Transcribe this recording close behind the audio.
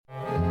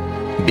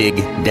big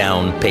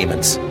down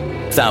payments.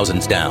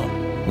 Thousands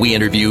down. We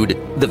interviewed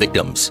the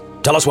victims.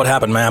 Tell us what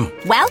happened, ma'am.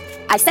 Well,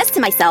 I says to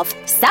myself,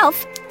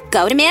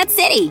 go to Mad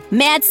City.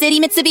 Mad City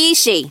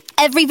Mitsubishi.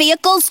 Every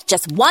vehicle's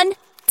just one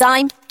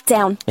dime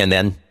down. And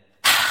then?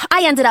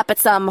 I ended up at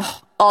some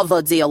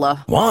other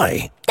dealer.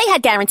 Why? They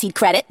had guaranteed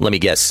credit. Let me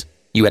guess.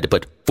 You had to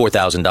put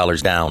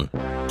 $4,000 down.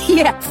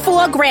 Yeah,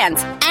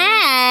 $4,000.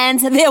 And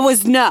there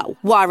was no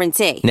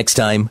warranty. Next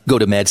time, go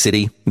to Mad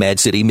City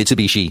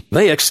Mitsubishi.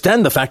 They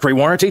extend the factory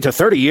warranty to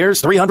 30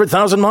 years,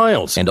 300,000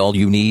 miles. And all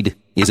you need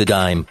is a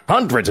dime.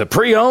 Hundreds of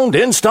pre-owned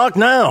in stock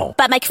now.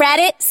 But my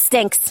credit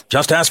stinks.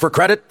 Just ask for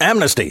credit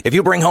amnesty. If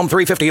you bring home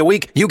 $350 a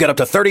week, you get up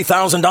to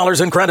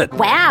 $30,000 in credit.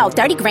 Wow,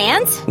 30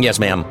 grand? Yes,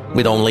 ma'am.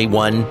 With only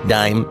one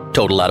dime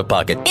total out of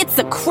pocket. It's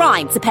a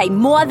crime to pay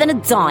more than a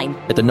dime.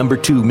 At the number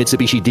 2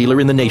 Mitsubishi dealer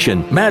in the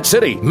nation. Mad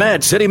City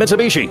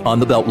Mitsubishi. On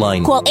the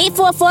Beltline. Call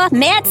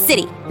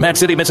 844-MAD-CITY.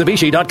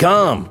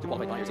 MadCityMitsubishi.com.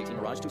 Qualified buyers 18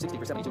 garage, 260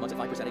 for 72 months at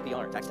 5%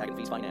 APR. Tax, tag, and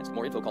fees financed.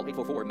 More info, call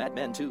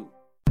 844-MAD-MEN-2.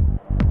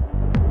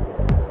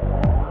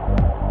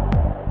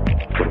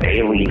 From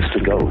aliens to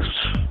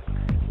ghosts,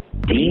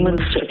 demons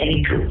to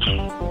angels,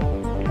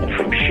 and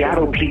from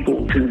shadow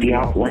people to the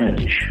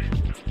outlandish.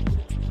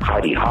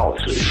 Heidi,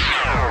 Hollis is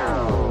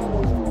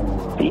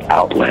the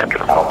Outlander.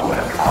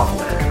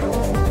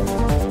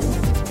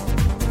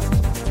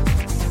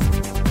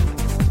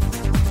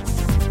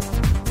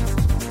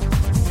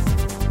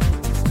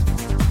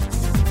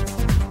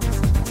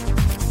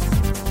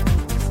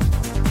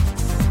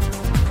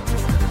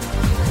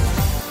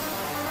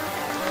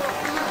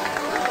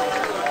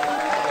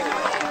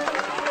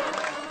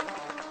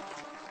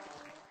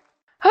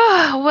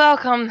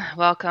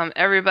 Welcome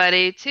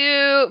everybody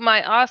to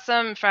my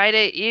awesome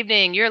Friday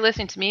evening. You're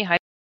listening to me, Heidi,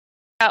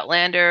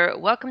 Outlander.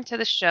 Welcome to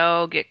the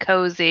show. Get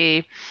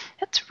cozy.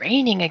 It's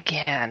raining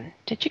again.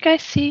 Did you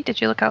guys see?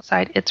 Did you look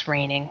outside? It's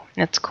raining.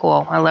 It's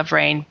cool. I love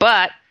rain,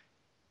 but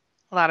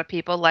a lot of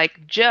people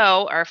like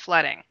Joe are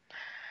flooding.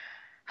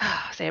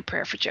 Say a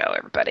prayer for Joe,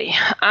 everybody.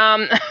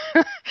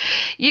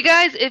 You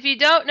guys, if you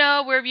don't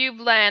know where you've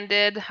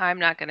landed, I'm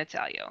not going to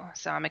tell you.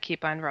 So I'm going to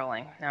keep on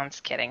rolling. No, I'm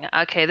just kidding.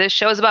 Okay, this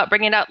show is about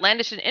bringing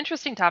outlandish and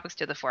interesting topics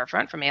to the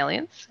forefront, from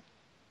aliens,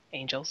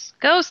 angels,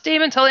 ghosts,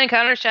 demons, holy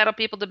encounters, shadow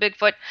people, to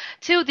Bigfoot,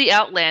 to the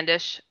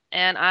outlandish.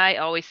 And I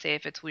always say,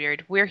 if it's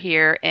weird, we're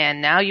here,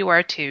 and now you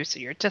are too, so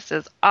you're just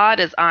as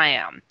odd as I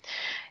am.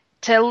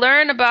 To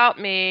learn about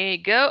me,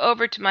 go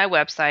over to my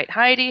website,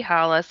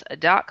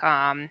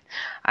 HeidiHollis.com.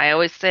 I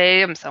always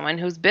say I'm someone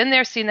who's been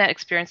there, seen that,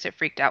 experienced it,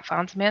 freaked out,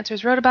 found some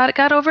answers, wrote about it,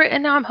 got over it,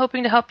 and now I'm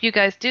hoping to help you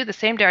guys do the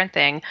same darn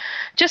thing,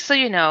 just so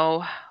you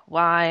know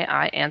why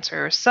I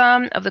answer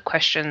some of the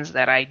questions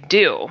that I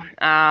do.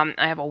 I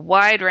have a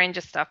wide range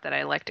of stuff that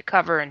I like to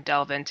cover and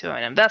delve into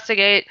and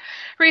investigate,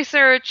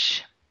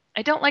 research.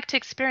 I don't like to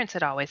experience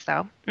it always,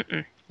 though.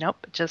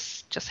 Nope, it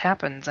just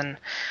happens, and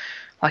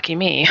lucky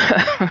me.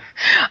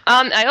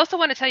 I also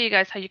want to tell you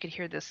guys how you can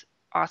hear this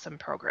awesome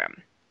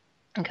program,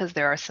 because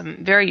there are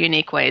some very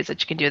unique ways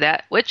that you can do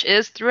that, which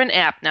is through an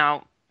app.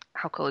 Now,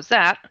 how cool is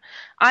that?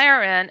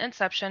 IRN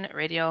Inception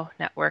Radio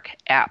Network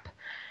app.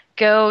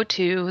 Go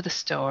to the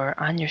store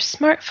on your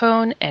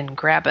smartphone and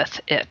grabbeth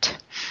it.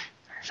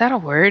 Is that a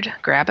word?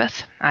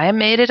 Grabbeth? I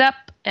made it up,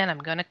 and I'm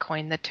going to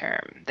coin the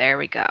term. There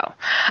we go.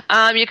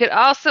 You could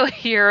also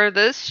hear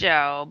this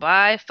show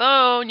by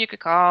phone. You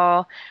could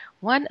call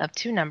one of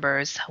two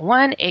numbers,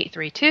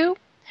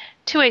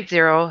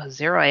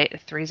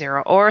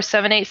 1-832-280-0830 or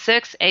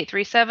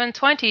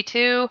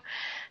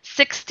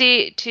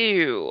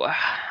 786-837-2262.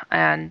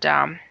 And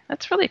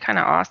that's really kind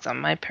of awesome.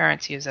 My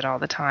parents use it all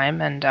the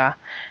time, and I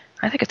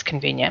think it's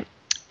convenient.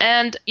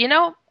 And, you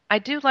know, I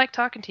do like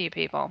talking to you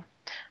people.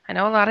 I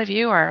know a lot of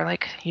you are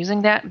like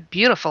using that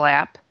beautiful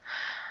app,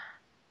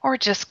 or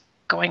just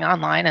going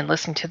online and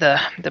listening to the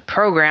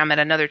program at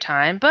another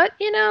time. But,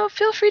 you know,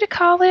 feel free to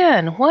call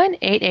in,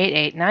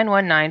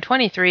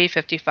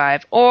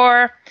 1-888-919-2355.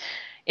 Or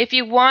if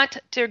you want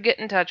to get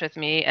in touch with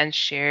me and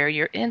share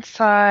your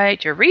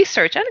insight, your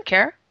research, I don't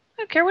care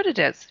what it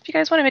is. If you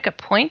guys want to make a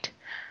point,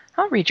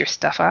 I'll read your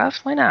stuff off.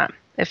 Why not?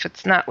 If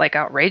it's not like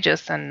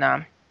outrageous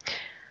and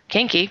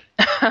kinky.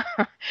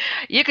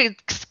 You can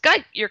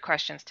Skype your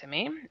questions to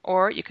me,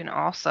 or you can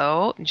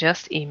also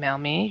just email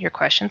me your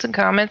questions and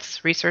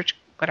comments, research,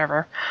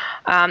 whatever,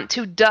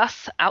 to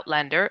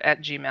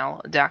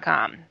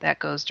dusoutlander@gmail.com. That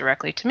goes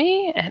directly to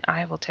me, and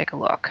I will take a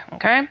look,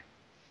 okay?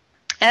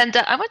 And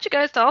I want you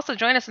guys to also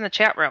join us in the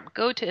chat room.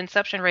 Go to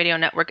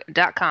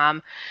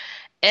inceptionradionetwork.com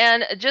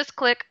and just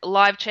click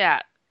live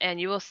chat,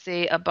 and you will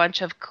see a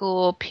bunch of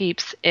cool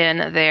peeps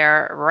in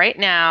there right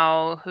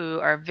now who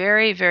are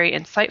very, very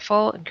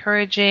insightful,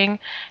 encouraging,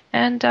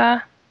 and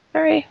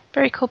very,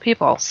 very cool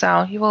people.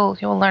 So you will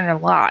learn a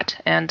lot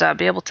and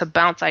be able to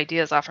bounce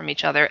ideas off from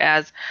each other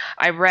as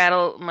I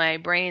rattle my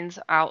brains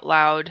out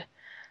loud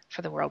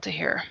for the world to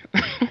hear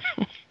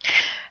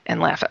and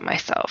laugh at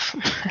myself.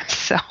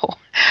 So,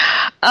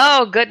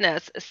 oh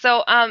goodness.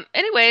 So,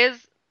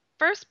 anyways,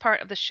 first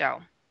part of the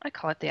show, I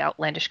call it the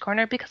Outlandish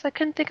Corner because I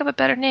couldn't think of a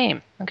better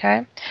name. Okay,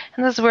 and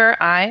this is where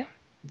I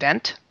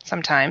vent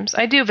sometimes.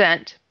 I do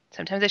vent.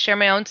 Sometimes I share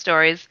my own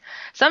stories.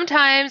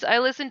 Sometimes I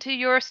listen to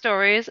your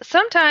stories.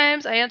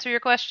 Sometimes I answer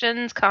your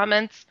questions,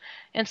 comments,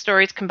 and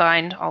stories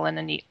combined all in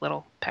a neat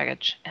little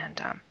package.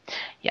 And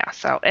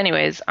so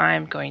anyways,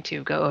 I'm going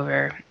to go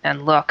over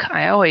and look.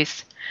 I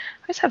always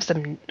have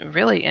some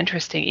really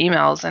interesting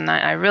emails, and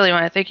I really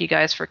want to thank you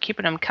guys for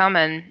keeping them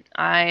coming.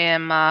 I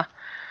am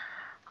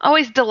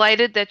always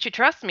delighted that you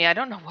trust me. I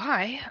don't know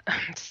why.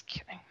 I'm just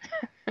kidding.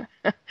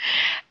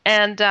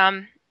 And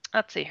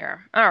let's see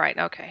here. All right.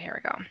 Okay,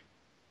 here we go.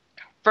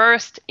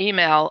 First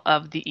email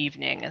of the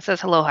evening. It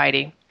says, "Hello,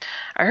 Heidi.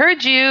 I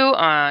heard you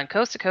on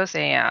Coast to Coast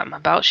AM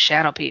about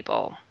shadow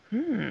people.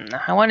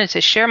 I wanted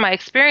to share my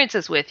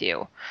experiences with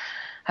you.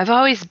 I've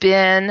always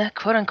been,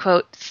 quote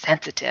unquote,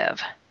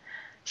 sensitive,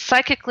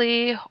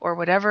 psychically, or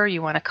whatever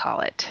you want to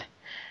call it.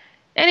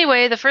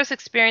 Anyway, the first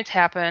experience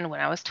happened when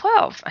I was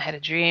 12. I had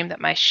a dream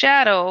that my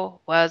shadow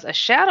was a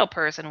shadow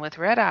person with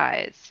red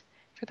eyes.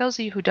 For those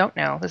of you who don't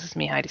know, this is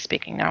me, Heidi,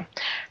 speaking now.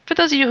 For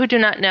those of you who do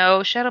not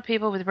know, shadow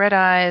people with red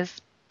eyes,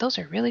 those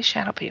are really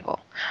shadow people.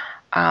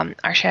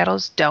 Our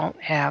shadows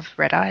don't have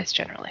red eyes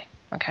generally.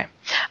 Okay.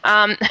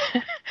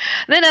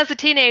 Then as a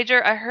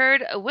teenager, I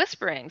heard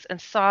whisperings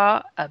and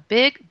saw a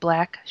big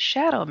black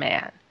shadow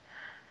man.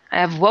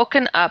 I have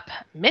woken up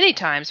many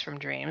times from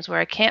dreams where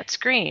I can't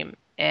scream,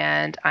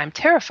 and I'm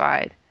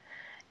terrified.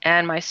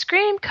 And my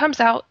scream comes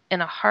out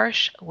in a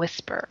harsh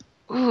whisper.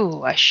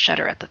 Ooh, I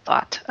shudder at the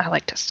thought. I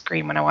like to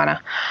scream when I want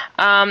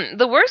to.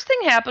 The worst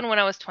thing happened when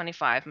I was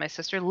 25. My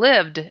sister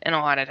lived in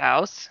a haunted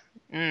house.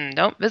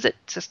 Don't visit,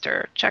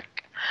 sister.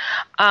 Check.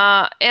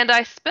 And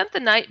I spent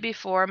the night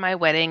before my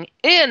wedding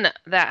in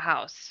that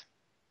house.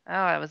 Oh,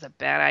 that was a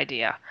bad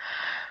idea.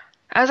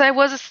 As I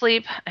was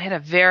asleep, I had a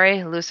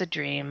very lucid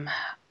dream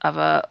of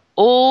a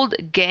old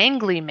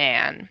gangly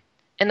man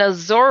in a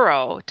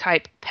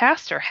Zorro-type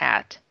pastor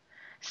hat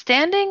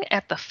standing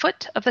at the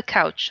foot of the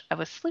couch I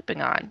was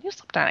sleeping on. You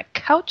slept on a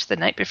couch the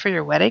night before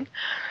your wedding?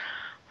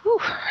 Whew,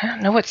 I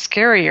don't know what's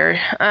scarier.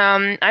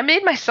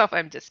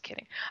 I'm just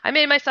kidding. I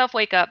made myself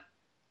wake up.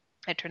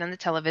 I turned on the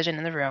television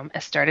in the room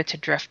and started to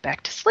drift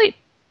back to sleep.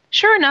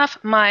 Sure enough,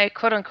 my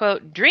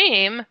quote-unquote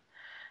dream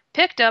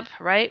picked up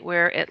right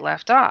where it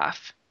left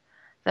off.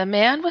 The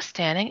man was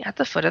standing at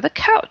the foot of the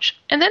couch,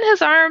 and then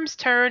his arms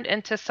turned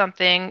into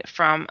something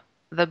from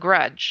The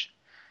Grudge.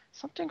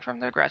 Something from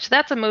The Grudge.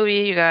 That's a movie,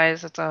 you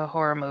guys. It's a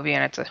horror movie,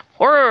 and it's a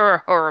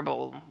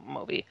horrible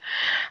movie.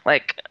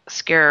 Like,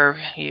 scare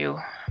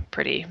you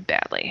pretty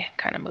badly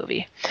kind of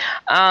movie.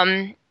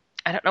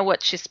 I don't know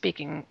what she's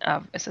speaking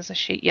of. Is this a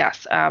she?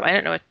 Yes. I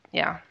don't know what.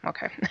 Yeah,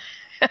 okay.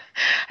 I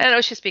don't know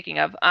what she's speaking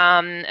of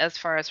as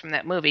far as from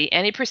that movie.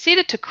 And he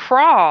proceeded to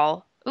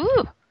crawl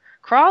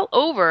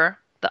over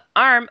the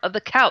arm of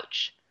the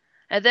couch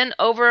and then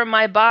over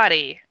my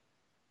body.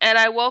 And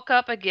I woke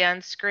up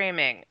again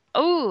screaming.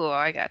 Oh,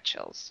 I got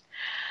chills.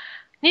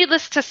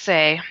 Needless to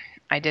say,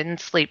 I didn't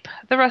sleep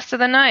the rest of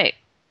the night.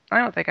 I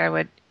don't think I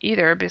would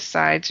either,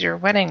 besides your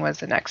wedding was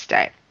the next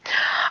day.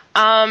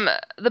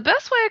 The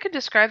best way I could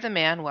describe the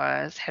man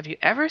was, have you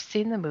ever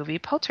seen the movie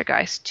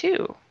Poltergeist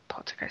 2?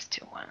 Poltergeist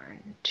 2, 1,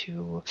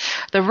 2.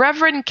 The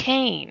Reverend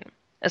Cain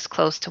is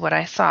close to what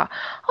I saw.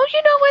 Oh,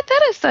 you know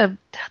what?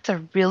 That's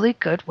a really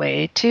good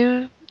way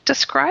to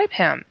describe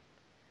him.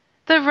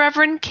 The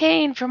Reverend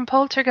Cain from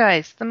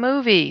Poltergeist, the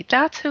movie.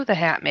 That's who the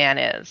Hat Man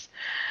is.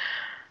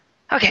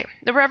 Okay,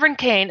 the Reverend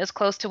Cain is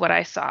close to what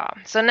I saw.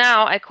 So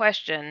now I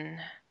question,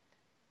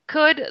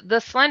 could the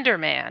Slender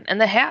Man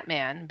and the Hat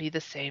Man be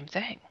the same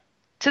thing?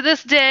 To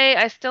this day,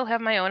 I still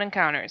have my own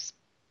encounters.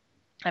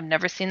 I've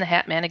never seen the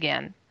Hat Man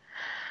again.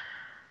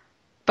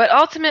 But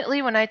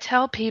ultimately, when I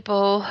tell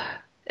people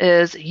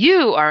is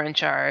you are in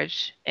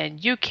charge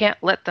and you can't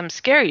let them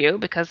scare you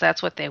because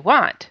that's what they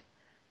want.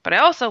 But I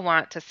also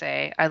want to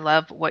say I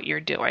love what you're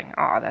doing.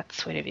 Oh, that's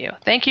sweet of you.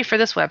 Thank you for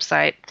this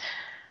website.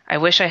 I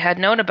wish I had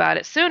known about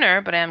it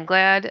sooner, but I am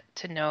glad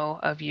to know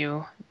of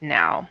you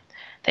now.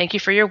 Thank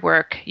you for your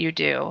work you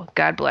do.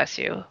 God bless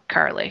you.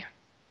 Carly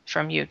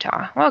from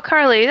Utah. Well,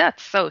 Carly,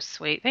 that's so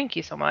sweet. Thank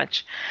you so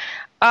much.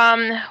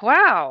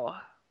 Wow.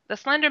 The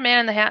Slender Man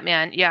and the Hat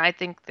Man, yeah, I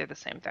think they're the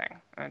same thing.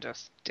 I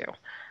just do.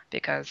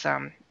 Because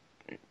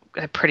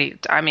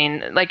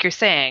like you're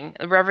saying,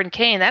 Reverend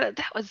Cain, that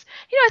was,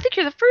 I think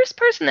you're the first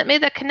person that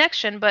made that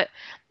connection, but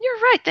you're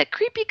right, that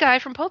creepy guy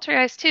from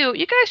Poltergeist 2,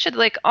 you guys should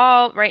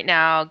all right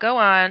now go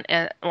online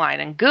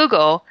and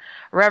Google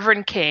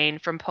Reverend Cain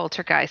from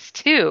Poltergeist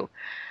 2.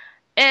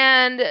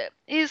 And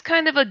he's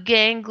kind of a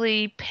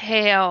gangly,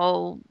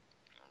 pale,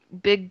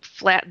 big,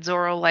 flat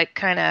Zorro-like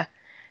kind of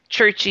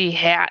churchy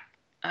hat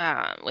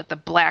with a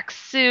black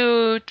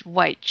suit,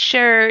 white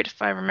shirt,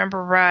 if I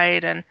remember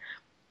right, and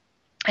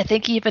I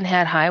think he even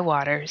had high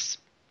waters,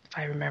 if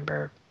I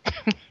remember.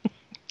 I'm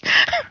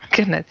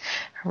going to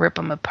rip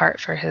him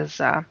apart for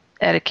his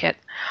etiquette.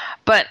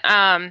 But,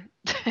 yeah,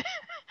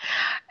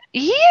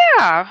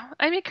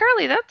 I mean,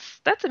 Carly,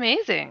 that's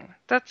amazing.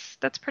 That's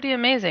pretty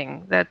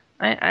amazing. That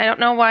I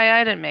don't know why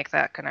I didn't make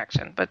that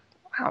connection. But,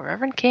 wow,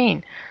 Reverend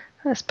Cain.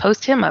 Let's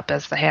post him up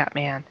as the Hat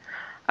Man.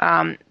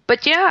 But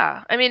But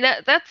yeah, I mean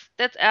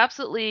that's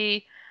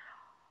absolutely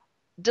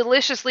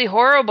deliciously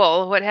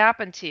horrible what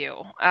happened to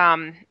you.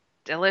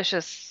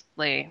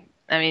 Deliciously.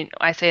 I mean,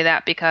 I say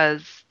that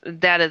because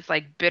that is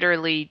like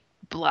bitterly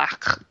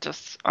black.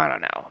 Just I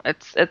don't know.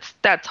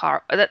 That's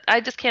hard.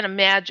 I just can't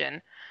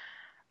imagine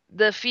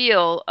the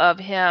feel of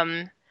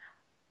him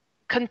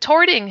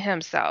contorting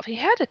himself. He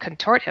had to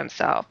contort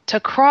himself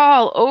to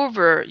crawl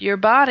over your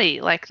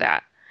body like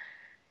that.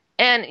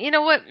 And you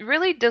know what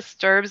really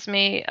disturbs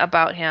me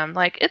about him?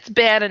 Like, it's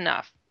bad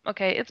enough.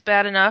 Okay, it's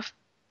bad enough.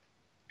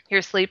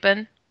 You're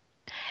sleeping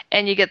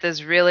and you get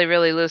this really,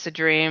 really lucid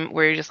dream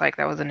where you're just like,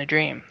 that wasn't a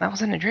dream. That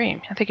wasn't a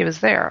dream. I think it was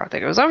there. I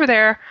think it was over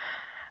there.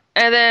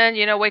 And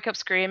then, wake up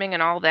screaming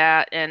and all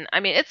that. And I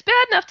mean, it's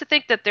bad enough to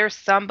think that there's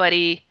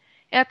somebody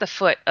at the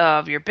foot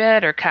of your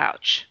bed or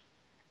couch.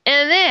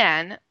 And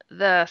then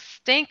the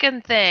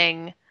stinking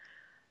thing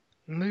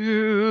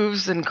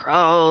moves and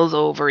crawls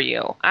over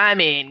you. I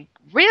mean,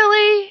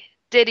 really?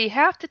 Did he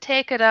have to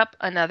take it up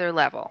another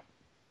level?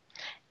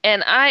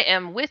 And I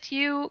am with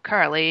you,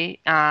 Carly,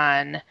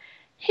 on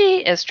he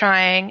is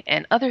trying,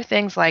 and other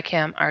things like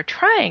him are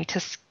trying to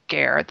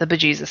scare the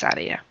bejesus out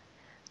of you.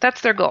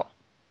 That's their goal.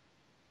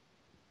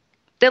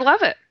 They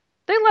love it.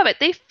 They love it.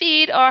 They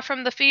feed off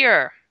from the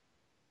fear.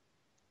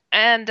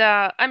 And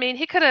I mean,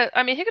 he could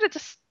have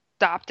just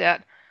stopped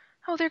at,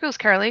 oh, there goes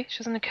Carly.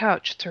 She's on the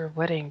couch. It's her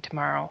wedding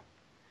tomorrow.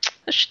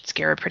 This should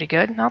scare her pretty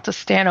good. I'll just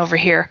stand over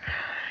here.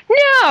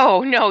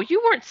 No,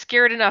 you weren't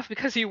scared enough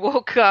because you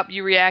woke up,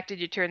 you reacted,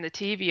 you turned the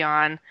TV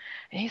on,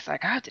 and he's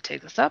like, I have to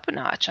take this up a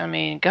notch. I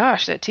mean,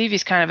 gosh, that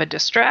TV's kind of a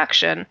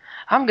distraction.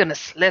 I'm going to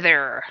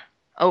slither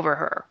over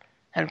her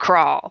and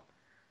crawl.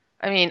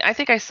 I mean, I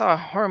think I saw a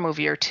horror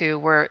movie or two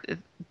where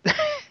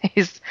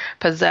these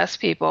possessed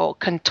people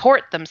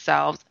contort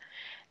themselves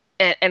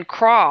and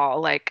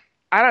crawl like,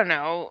 I don't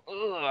know,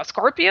 a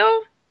Scorpio?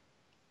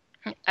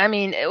 I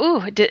mean,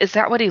 is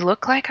that what he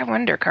looked like? I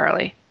wonder,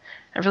 Carly.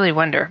 I really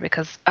wonder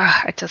because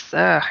I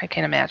can't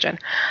imagine.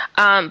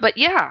 But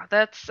yeah,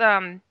 that's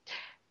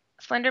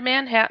Slender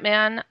Man, Hat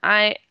Man.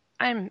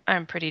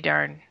 I'm pretty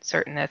darn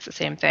certain that's the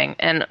same thing.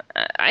 And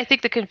I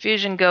think the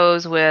confusion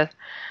goes with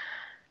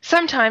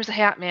sometimes the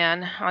Hat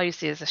Man, all you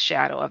see is a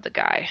shadow of the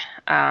guy.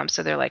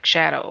 So they're like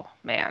Shadow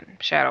Man,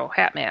 Shadow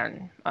Hat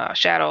Man,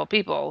 Shadow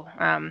people.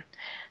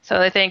 So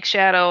they think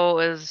Shadow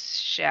is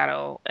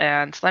Shadow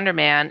and Slender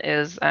Man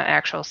is an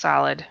actual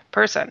solid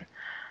person.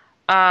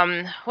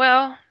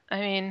 Well, I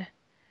mean,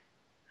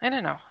 I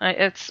don't know.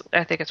 I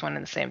think it's one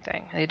and the same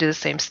thing. They do the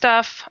same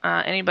stuff.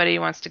 Anybody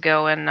who wants to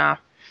go and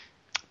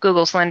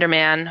Google Slender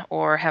Man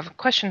or have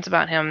questions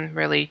about him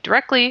really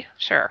directly,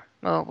 sure,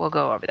 we'll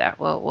go over that.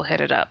 We'll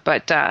hit it up.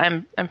 But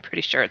I'm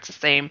pretty sure it's the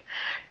same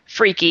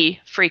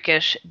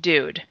freakish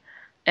dude.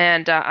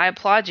 And I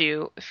applaud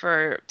you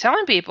for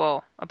telling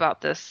people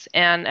about this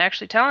and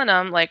actually telling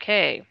them, like,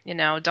 hey,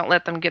 don't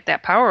let them get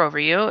that power over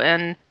you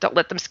and don't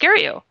let them scare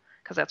you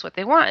because that's what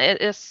they want.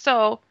 It is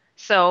so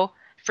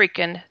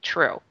freaking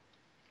true.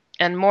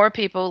 And more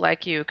people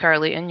like you,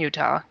 Carly, in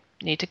Utah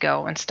need to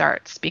go and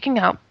start speaking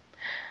up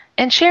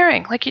and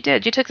sharing like you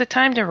did. You took the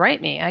time to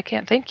write me. I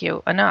can't thank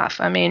you enough.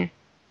 I mean,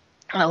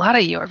 a lot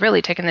of you are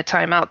really taking the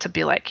time out to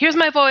be like, here's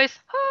my voice.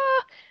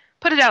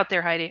 Put it out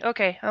there, Heidi.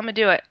 Okay, I'm going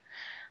to do it.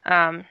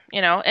 And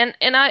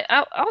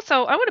I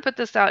also want to put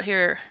this out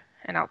here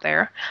and out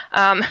there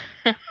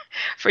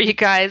for you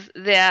guys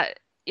that,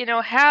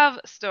 have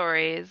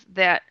stories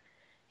that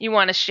you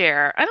want to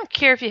share. I don't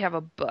care if you have a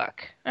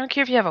book. I don't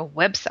care if you have a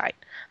website.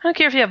 I don't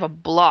care if you have a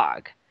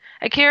blog.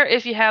 I care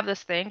if you have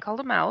this thing called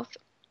a mouth.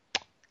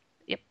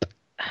 Yep.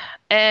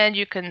 And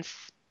you can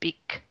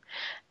speak.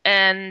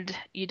 And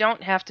you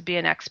don't have to be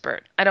an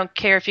expert. I don't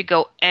care if you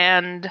go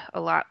and a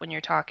lot when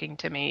you're talking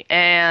to me,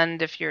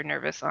 and if you're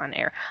nervous on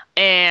air,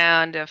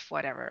 and if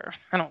whatever.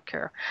 I don't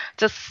care.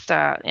 Just,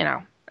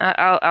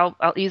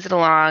 I'll ease it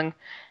along.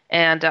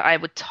 And I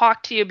would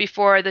talk to you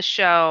before the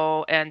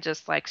show and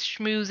just like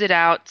schmooze it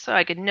out so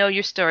I could know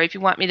your story. If you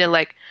want me to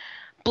like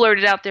blurt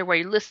it out there while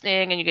you're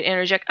listening and you can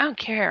interject, I don't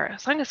care.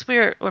 As long as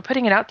we're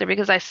putting it out there,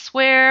 because I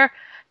swear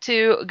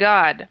to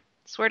God,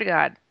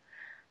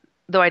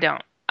 though I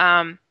don't,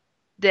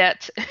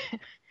 that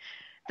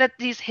that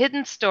these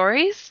hidden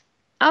stories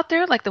out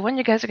there, like the one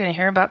you guys are going to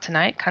hear about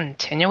tonight,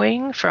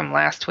 continuing from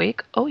last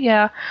week. Oh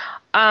yeah,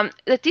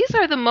 that these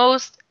are the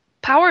most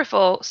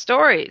powerful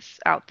stories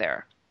out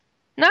there.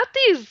 Not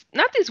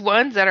these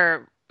ones that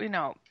are,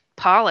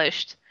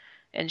 polished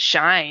and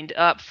shined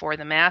up for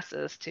the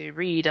masses to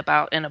read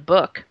about in a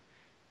book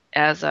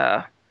as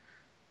a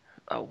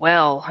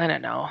I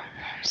don't know,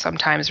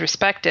 sometimes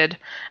respected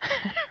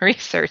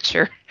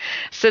researcher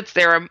sits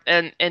there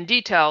and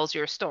details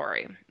your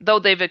story. Though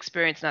they've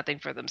experienced nothing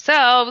for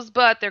themselves,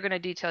 but they're going to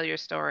detail your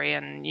story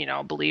and,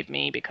 believe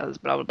me because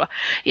blah, blah, blah.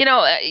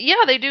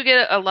 Yeah, they do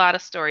get a lot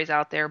of stories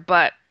out there,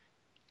 but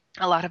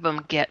a lot of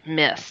them get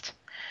missed.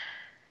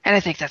 And I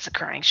think that's a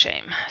crying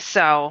shame.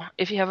 So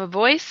if you have a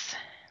voice,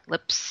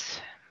 lips,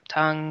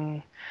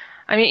 tongue,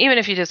 I mean, even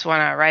if you just want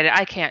to write it,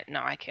 I can't do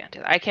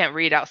that. I can't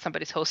read out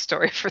somebody's whole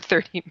story for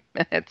 30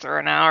 minutes or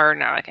an hour.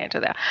 No, I can't do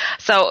that.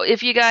 So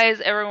if you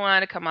guys ever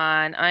want to come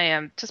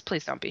on, just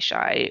please don't be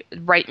shy.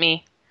 Write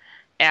me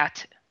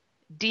at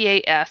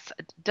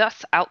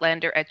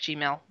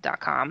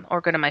dusoutlander@gmail.com,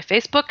 or go to my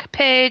Facebook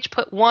page,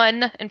 put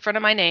 1 in front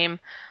of my name,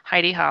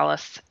 Heidi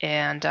Hollis,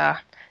 and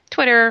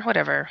Twitter,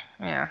 whatever.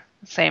 Yeah,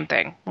 same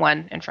thing.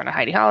 1 in front of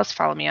Heidi Hollis.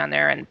 Follow me on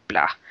there, and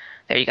blah.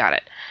 There you got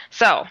it.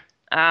 So,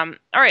 all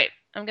right.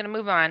 I'm going to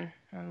move on.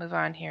 I'll move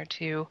on here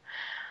to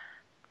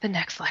the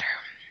next letter.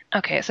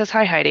 Okay, it says,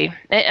 "Hi, Heidi."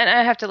 And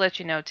I have to let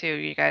you know, too,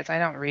 you guys, I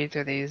don't read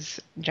through these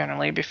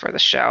generally before the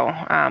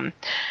show.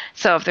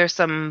 So if there's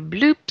some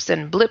bloops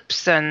and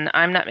blips and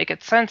I'm not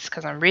making sense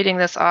because I'm reading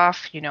this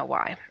off, you know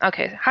why.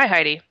 Okay, "Hi,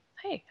 Heidi."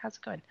 Hey, how's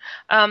it going?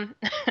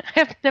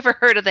 I've never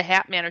heard of the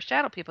Hat Man or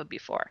Shadow People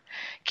before.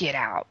 Get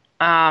out.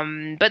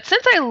 But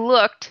since I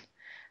looked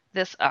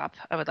this up,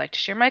 I would like to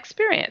share my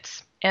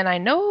experience. And I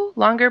no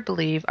longer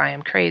believe I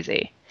am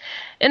crazy.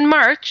 In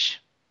March,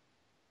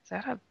 is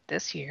that of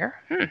this year?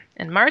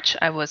 In March,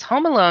 I was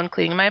home alone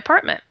cleaning my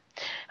apartment.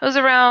 It was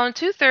around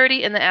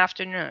 2:30 in the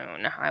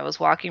afternoon. I was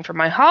walking from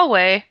my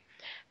hallway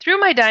through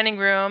my dining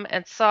room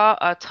and saw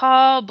a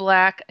tall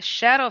black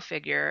shadow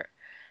figure,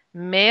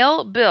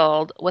 male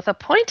build, with a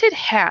pointed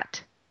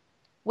hat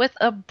with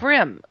a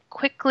brim,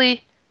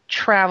 quickly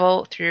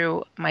travel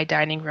through my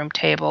dining room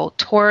table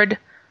toward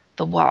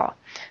the wall.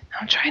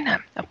 I'm trying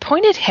to... A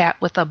pointed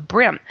hat with a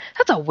brim.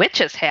 That's a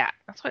witch's hat.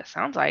 That's what it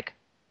sounds like.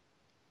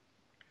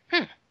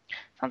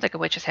 Sounds like a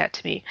witch's hat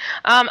to me.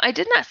 I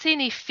did not see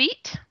any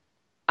feet,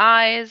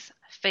 eyes,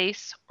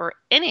 face, or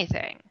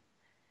anything.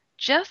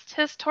 Just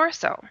his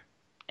torso.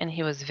 And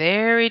he was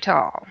very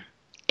tall.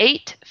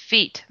 8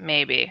 feet,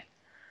 maybe.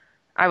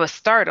 I was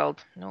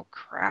startled. No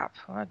crap.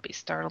 I'd be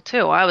startled,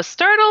 too. I was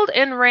startled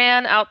and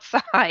ran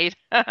outside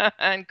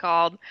and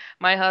called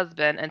my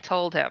husband and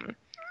told him.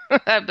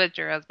 I bet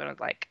your husband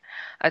was like,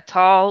 a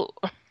tall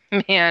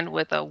man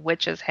with a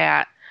witch's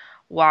hat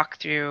walk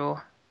through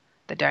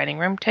the dining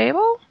room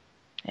table?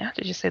 Yeah,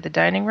 did you say the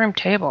dining room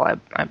table?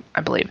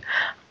 I believe.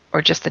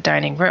 Or just the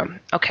dining room.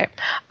 Okay.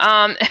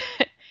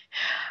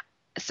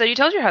 So you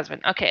told your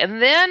husband. Okay, and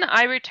then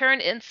I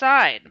returned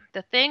inside.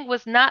 The thing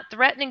was not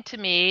threatening to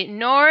me,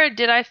 nor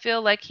did I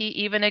feel like he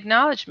even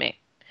acknowledged me.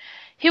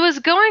 He was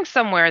going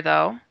somewhere,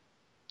 though.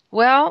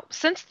 Well,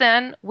 since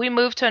then, we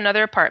moved to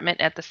another apartment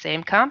at the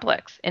same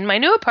complex. In my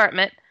new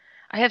apartment,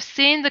 I have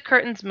seen the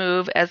curtains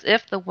move as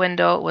if the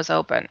window was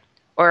open,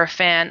 or a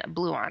fan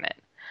blew on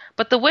it.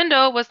 But the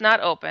window was not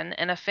open,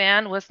 and a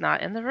fan was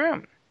not in the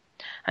room.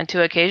 On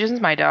 2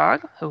 occasions, my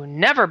dog, who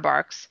never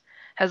barks,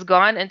 has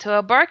gone into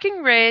a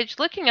barking rage,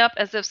 looking up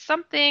as if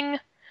something,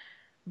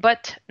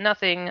 but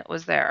nothing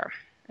was there.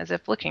 As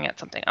if looking at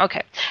something.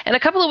 Okay. And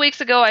a couple of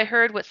weeks ago, I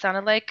heard what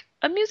sounded like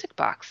a music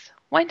box.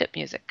 Wind-up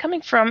music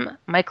coming from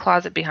my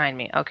closet behind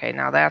me. Okay,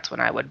 now that's when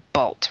I would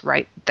bolt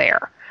right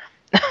there.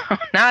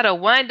 Not a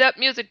wind-up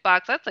music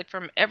box. That's like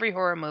from every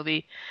horror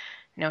movie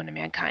known to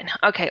mankind.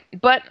 Okay,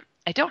 but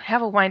I don't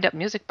have a wind-up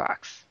music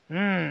box.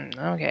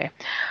 Okay.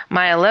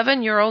 My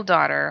 11-year-old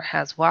daughter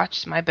has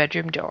watched my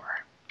bedroom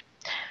door.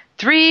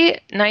 3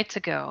 nights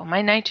ago,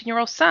 my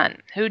 19-year-old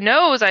son, who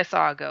knows I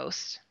saw a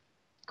ghost,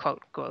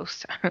 quote,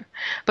 ghost,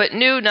 but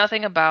knew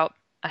nothing about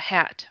a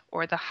hat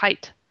or the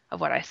height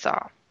of what I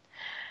saw.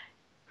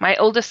 My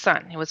oldest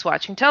son, who was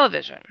watching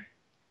television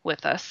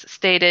with us,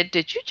 stated,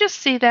 "Did you just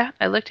see that?"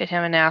 I looked at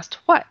him and asked,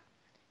 "What?"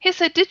 He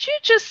said, "Did you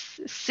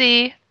just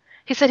see?"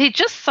 He said he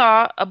just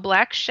saw a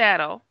black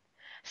shadow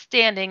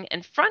standing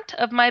in front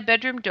of my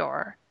bedroom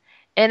door,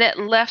 and it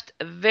left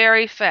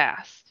very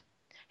fast.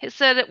 He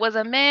said it was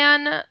a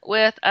man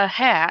with a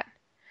hat,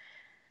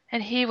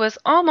 and he was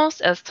almost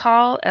as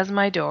tall as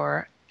my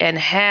door and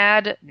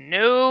had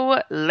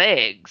no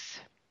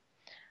legs.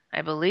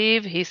 I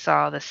believe he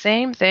saw the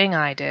same thing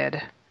I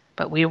did,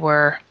 but we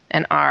were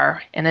and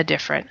are in a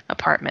different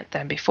apartment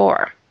than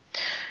before.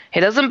 He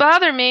doesn't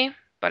bother me,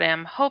 but I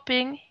am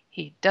hoping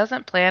he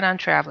doesn't plan on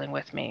traveling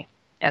with me,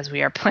 as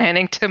we are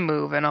planning to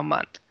move in a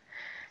month.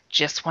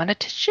 Just wanted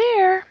to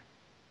share.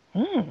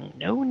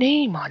 No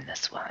name on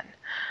this one.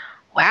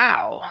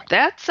 Wow,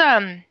 that's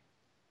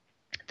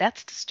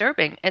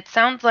disturbing. It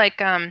sounds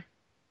like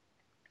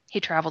he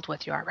traveled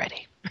with you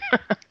already.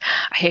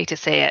 I hate to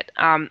say it.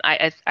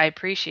 I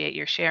appreciate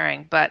your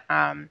sharing, but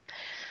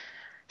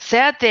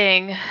sad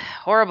thing,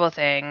 horrible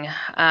thing.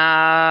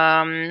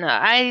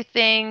 I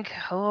think,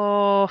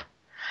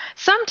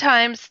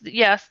 sometimes,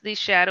 yes, these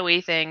shadowy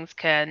things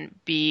can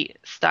be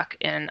stuck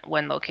in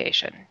one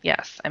location.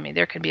 Yes, I mean,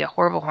 there can be a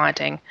horrible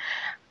haunting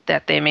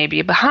that they may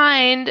be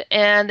behind,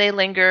 and they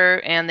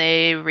linger, and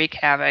they wreak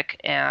havoc,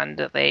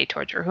 and they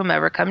torture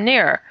whomever come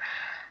near.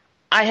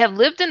 I have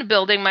lived in a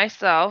building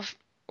myself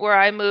where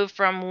I moved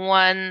from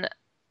one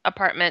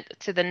apartment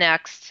to the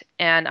next,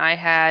 and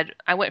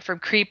I went from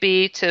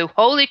creepy to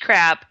holy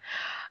crap.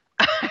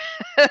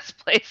 This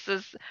place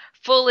is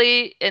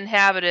fully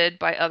inhabited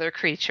by other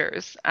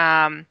creatures.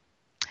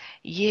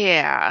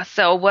 Yeah.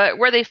 So what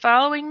were they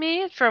following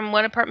me from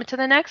one apartment to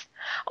the next?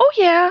 Oh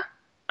yeah.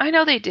 I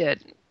know they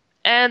did.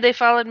 And they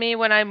followed me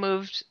when I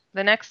moved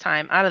the next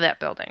time out of that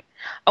building.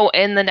 Oh,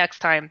 and the next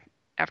time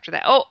after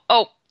that.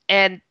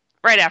 And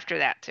right after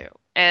that too.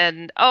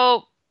 And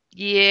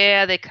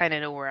yeah, they kind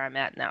of know where I'm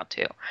at now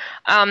too.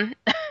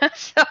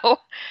 So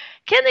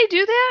can they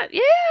do that?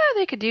 Yeah,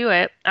 they could do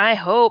it. I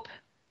hope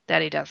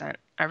that he doesn't.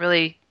 I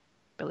really,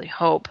 really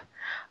hope.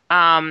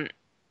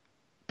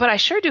 But I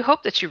sure do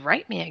hope that you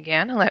write me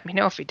again and let me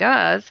know if he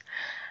does.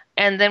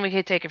 And then we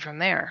could take it from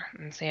there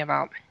and see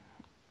about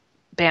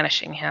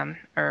banishing him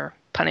or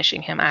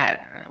punishing him.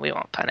 We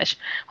won't punish.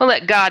 We'll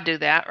let God do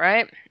that,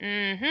 right?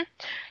 Mm-hmm.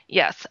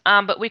 Yes.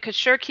 But we could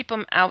sure keep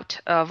him out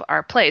of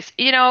our place.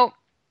 You know,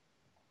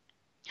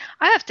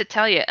 I have to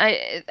tell you,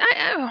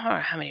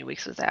 how many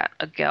weeks was that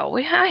ago?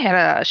 I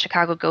had a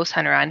Chicago ghost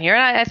hunter on here,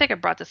 and I think I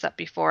brought this up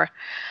before.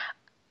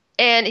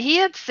 And he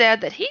had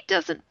said that he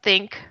doesn't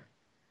think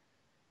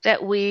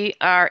that we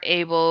are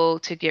able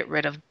to get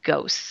rid of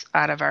ghosts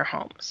out of our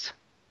homes.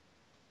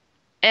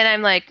 And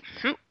I'm like,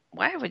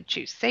 why would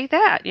you say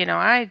that? You know,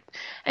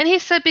 and he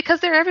said because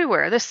they're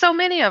everywhere. There's so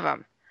many of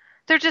them.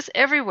 They're just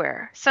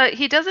everywhere. So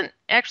he doesn't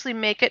actually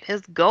make it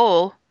his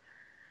goal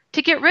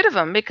to get rid of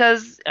them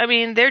because, I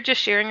mean, they're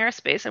just sharing our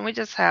space and we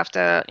just have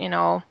to, you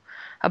know,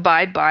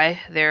 abide by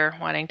their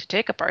wanting to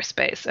take up our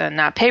space and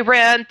not pay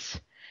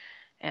rent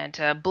and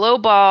to blow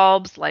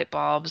bulbs, light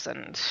bulbs,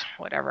 and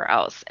whatever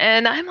else.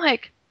 And I'm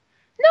like,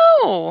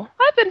 no,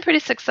 I've been pretty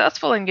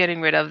successful in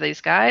getting rid of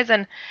these guys.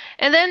 And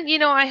then, you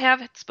know, I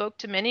have spoke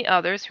to many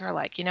others who are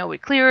like, you know, we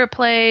clear a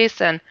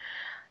place and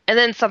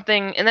then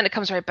something, and then it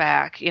comes right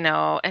back, you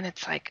know, and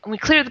it's like, we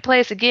clear the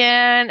place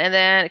again, and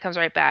then it comes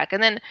right back.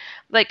 And then,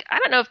 like, I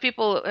don't know if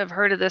people have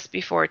heard of this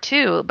before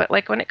too, but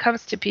like when it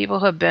comes to people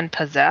who have been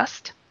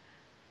possessed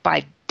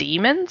by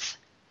demons,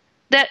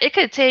 that it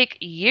could take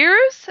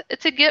years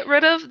to get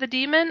rid of the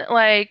demon.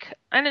 Like,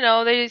 I don't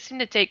know, they seem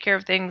to take care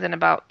of things in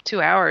about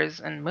 2 hours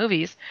in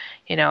movies.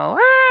 You know,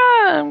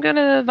 I'm going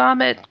to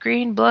vomit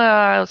green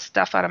blood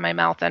stuff out of my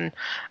mouth and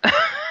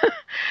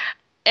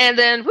and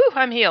then, whoo,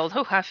 I'm healed.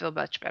 Oh, I feel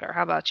much better.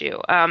 How about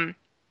you?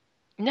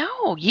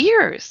 No,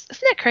 years.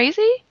 Isn't that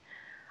crazy?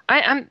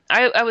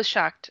 I was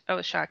shocked. I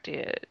was shocked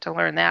to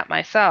learn that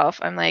myself.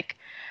 I'm like,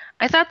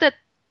 I thought that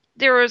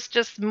there was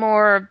just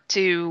more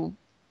to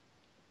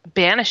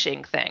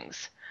banishing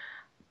things.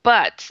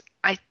 But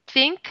I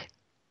think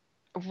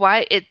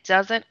why it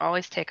doesn't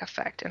always take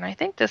effect, and I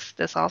think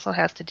this also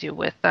has to do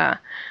with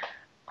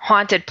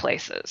haunted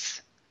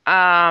places.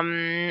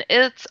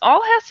 It's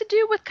all has to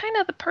do with kind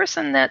of the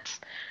person that's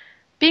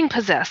being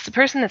possessed, the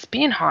person that's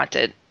being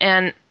haunted,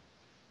 and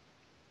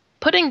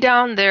putting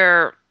down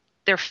their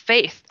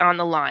faith on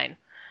the line,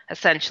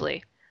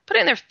 essentially.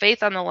 Putting their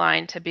faith on the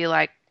line to be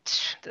like,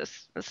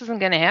 this isn't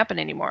going to happen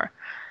anymore.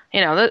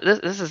 You know,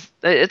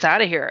 it's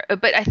out of here.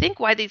 But I think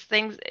why these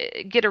things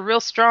get a real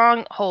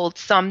strong hold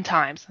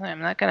sometimes. I'm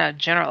not going to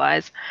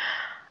generalize.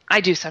 I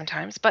do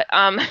sometimes, but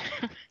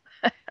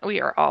we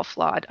are all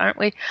flawed, aren't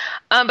we?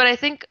 But I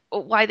think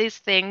why these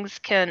things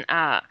can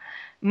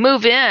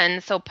move in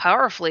so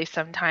powerfully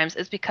sometimes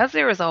is because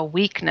there is a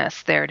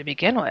weakness there to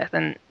begin with,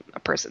 and a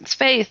person's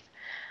faith,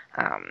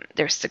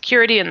 their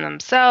security in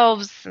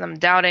themselves, them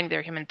doubting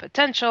their human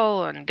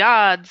potential and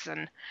God's,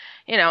 and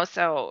you know,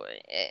 so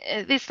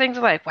these things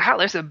are like, wow,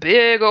 there's a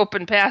big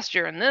open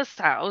pasture in this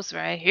house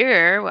right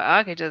here. Well,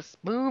 I could just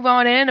move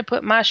on in and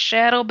put my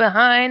shadow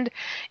behind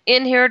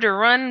in here to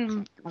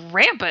run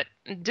rampant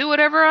and do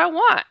whatever I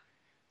want.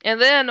 And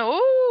then,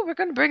 we're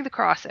going to bring the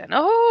cross in.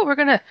 I'm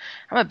going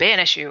to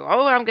banish you.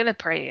 I'm going to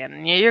pray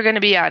and you're going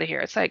to be out of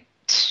here. It's like,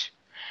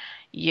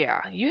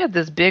 yeah, you had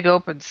this big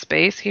open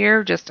space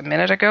here just a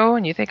minute ago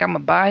and you think I'm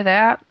going to buy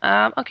that?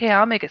 Okay,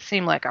 I'll make it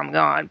seem like I'm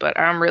gone, but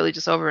I'm really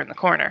just over in the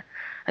corner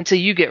until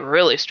you get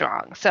really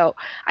strong. So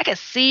I can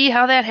see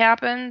how that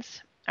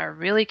happens. I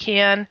really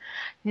can.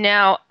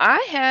 Now,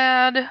 I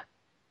had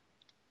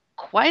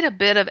quite a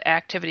bit of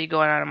activity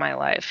going on in my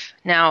life.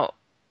 Now,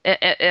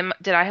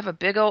 did I have a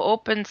big old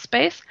open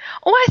space?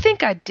 Oh, I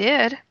think I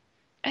did.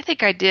 I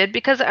think I did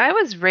because I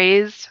was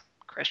raised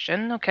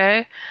Christian,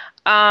 okay?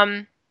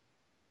 But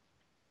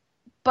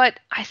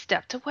I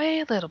stepped away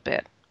a little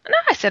bit. And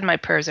I said my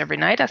prayers every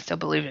night. I still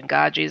believe in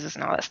God, Jesus,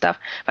 and all that stuff.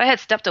 But I had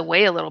stepped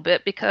away a little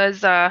bit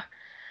because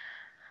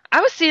I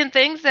was seeing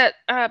things that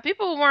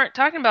people weren't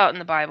talking about in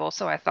the Bible,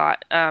 so I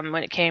thought,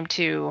 when it came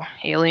to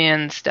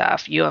alien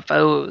stuff,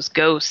 UFOs,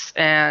 ghosts,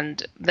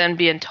 and then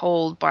being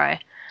told by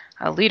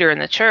a leader in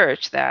the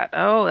church that,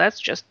 oh, that's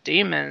just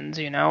demons,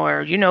 you know,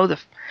 or, you know,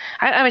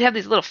 I would have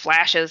these little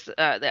flashes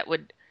that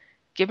would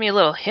give me a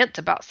little hint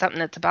about something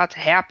that's about to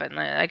happen.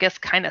 I guess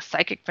kind of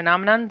psychic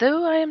phenomenon,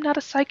 though I am not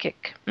a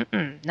psychic.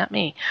 Not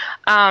me.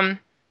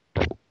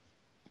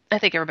 I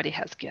think everybody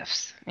has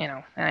gifts, you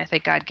know, and I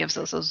think God gives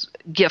us those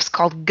gifts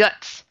called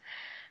guts.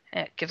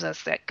 It gives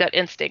us that gut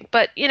instinct.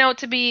 But, you know,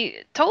 to be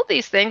told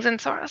these things, and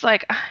so I was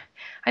like,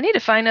 I need to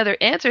find other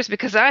answers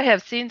because I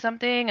have seen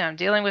something. I'm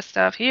dealing with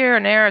stuff here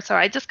and there. So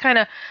I just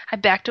I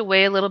backed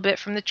away a little bit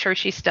from the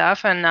churchy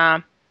stuff,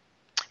 and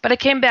but I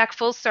came back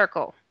full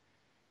circle.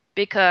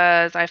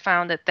 because I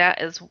found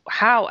that is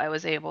how I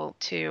was able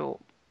to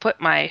put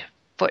my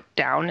foot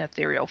down,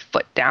 ethereal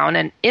foot down,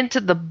 and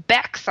into the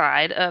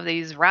backside of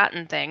these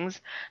rotten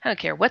things. I don't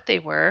care what they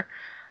were.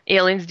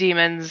 Aliens,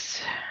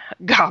 demons,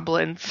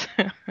 goblins,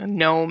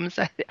 gnomes.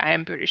 I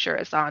am pretty sure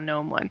I saw a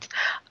gnome once.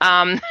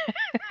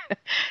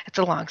 It's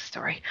a long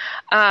story.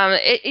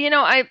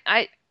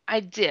 I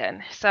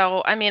did.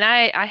 So, I mean,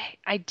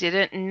 I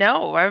didn't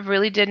know. I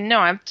really didn't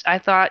know. I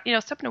thought,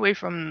 stepping away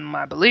from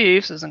my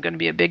beliefs isn't going to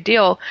be a big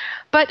deal.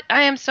 But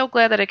I am so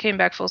glad that I came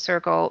back full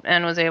circle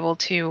and was able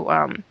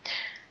to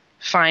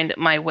find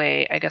my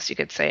way, I guess you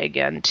could say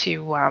again,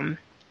 to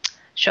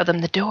show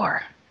them the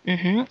door.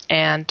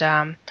 And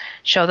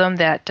show them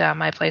that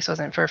my place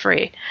wasn't for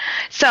free.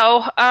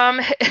 So,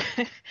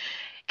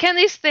 can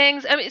these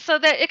things, so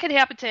that it could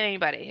happen to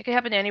anybody. It could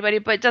happen to anybody,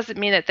 but it doesn't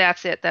mean that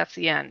that's it. That's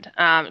the end.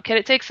 Can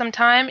it take some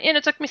time? And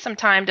it took me some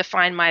time to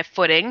find my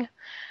footing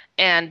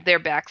and their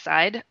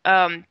backside,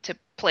 to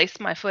place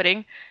my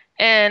footing.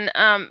 And,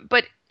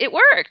 but it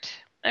worked.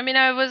 I mean,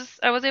 I was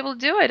able to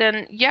do it.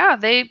 And yeah,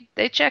 they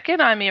check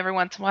in on me every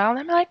once in a while. And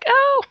I'm like,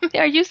 oh,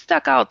 are you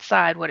stuck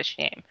outside? What a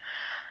shame.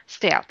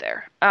 Stay out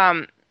there.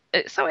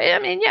 So, I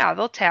mean, yeah,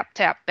 they'll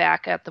tap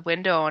back at the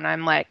window, and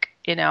I'm like,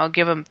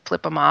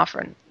 flip them off,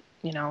 or,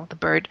 the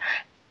bird,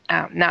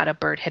 not a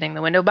bird hitting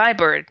the window, my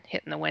bird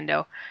hitting the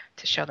window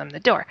to show them the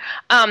door.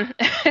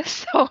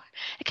 So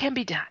it can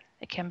be done.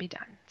 It can be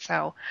done.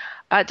 So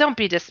don't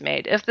be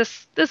dismayed. If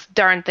this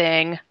darn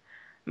thing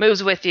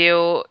moves with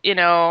you,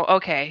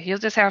 okay, you'll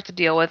just have to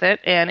deal with it,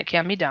 and it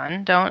can be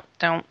done. Don't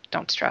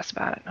stress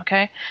about it,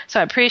 okay?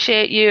 So I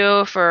appreciate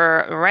you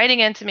for writing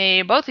into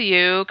me, both of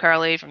you,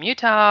 Carly from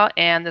Utah,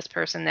 and this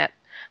person that,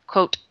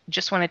 quote,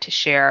 just wanted to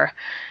share.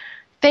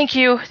 Thank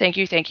you.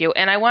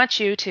 And I want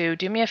you to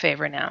do me a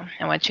favor now.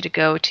 I want you to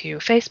go to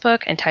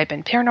Facebook and type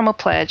in Paranormal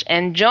Pledge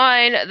and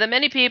join the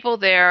many people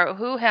there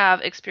who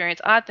have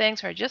experienced odd things,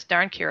 who are just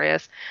darn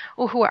curious,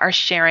 who are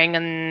sharing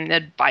and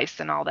advice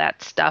and all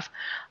that stuff.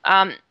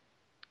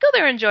 Go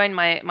there and join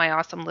my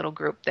awesome little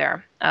group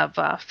there of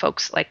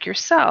folks like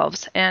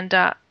yourselves. And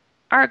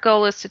our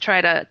goal is to try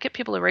to get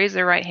people to raise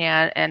their right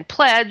hand and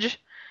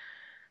pledge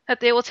that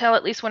they will tell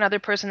at least one other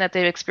person that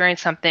they've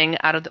experienced something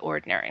out of the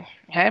ordinary.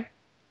 Okay?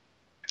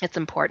 It's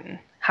important.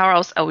 How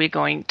else are we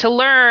going to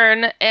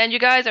learn? And you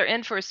guys are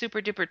in for a super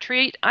duper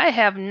treat. I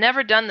have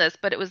never done this,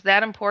 but it was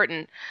that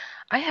important.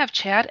 I have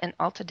Chad and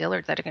Alta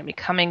Dillard that are going to be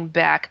coming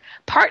back.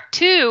 Part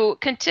 2,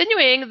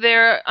 continuing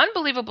their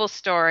unbelievable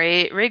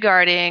story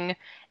regarding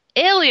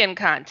alien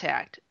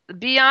contact,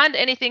 beyond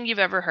anything you've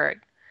ever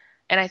heard.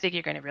 And I think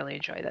you're going to really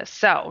enjoy this.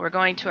 So we're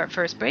going to our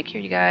first break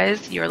here, you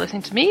guys. You're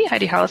listening to me,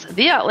 Heidi Hollis,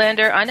 the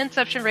Outlander, on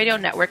Inception Radio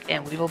Network,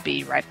 and we will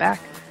be right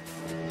back.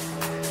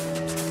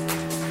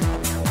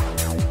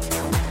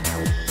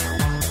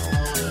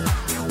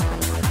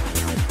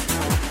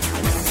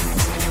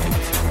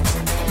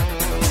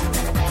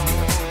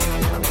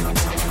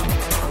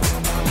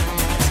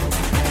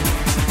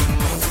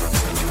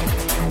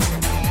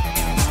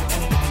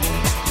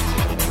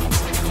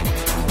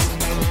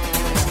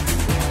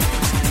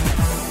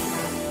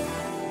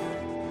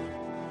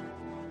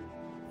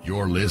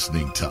 You're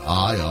listening to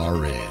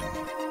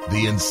IRN,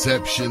 the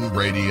Inception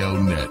Radio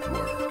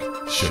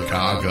Network,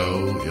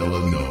 Chicago,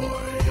 Illinois.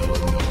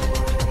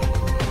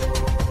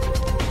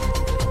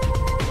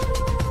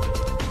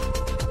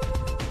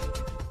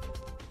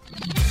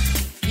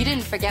 You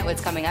didn't forget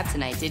what's coming up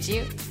tonight, did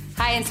you?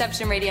 Hi,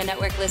 Inception Radio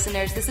Network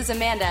listeners. This is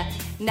Amanda.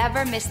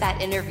 Never miss that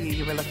interview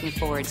you were looking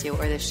forward to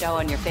or the show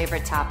on your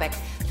favorite topic.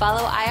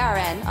 Follow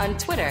IRN on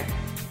Twitter,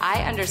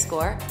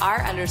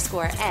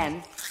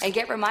 I_R_N, and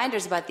get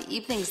reminders about the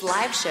evening's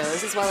live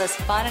shows as well as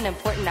fun and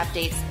important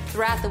updates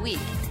throughout the week.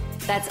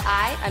 That's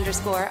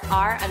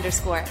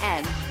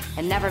I_R_N,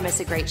 and never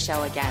miss a great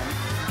show again.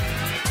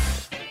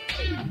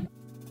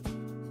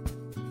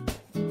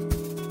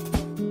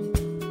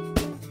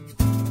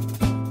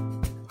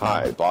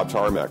 Hi, Bob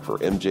Tarmac for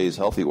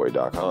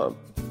MJ'sHealthyWay.com.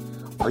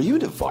 Are you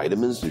into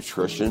vitamins,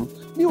 nutrition,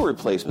 meal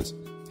replacements,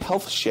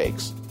 health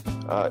shakes,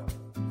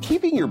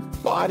 keeping your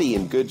body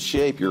in good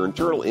shape, your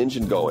internal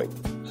engine going?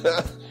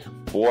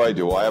 Boy,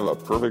 do I have a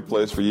perfect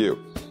place for you.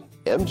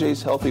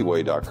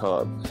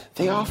 MJ'sHealthyWay.com.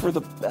 They offer the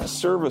best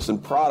service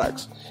and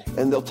products,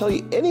 and they'll tell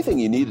you anything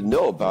you need to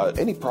know about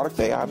any product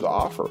they have to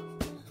offer.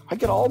 I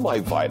get all my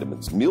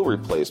vitamins, meal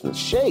replacements,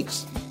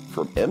 shakes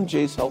from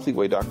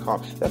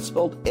MJ'sHealthyWay.com. That's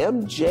spelled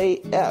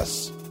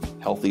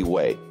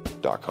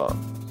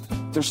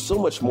MJSHealthyway.com. There's so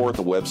much more at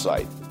the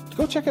website.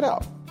 Go check it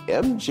out.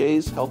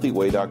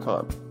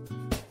 MJ'sHealthyway.com.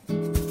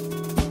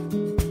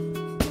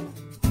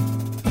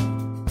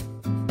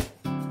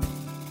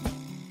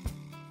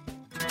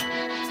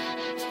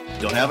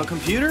 Don't have a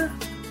computer?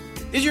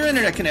 Is your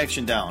internet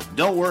connection down?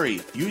 Don't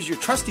worry. Use your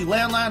trusty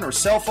landline or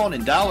cell phone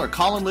and dial our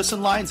call and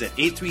listen lines at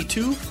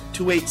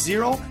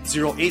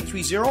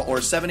 832-280-0830 or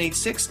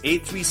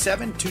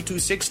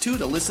 786-837-2262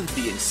 to listen to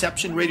the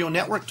Inception Radio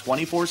Network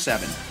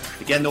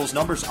 24/7. Again, those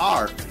numbers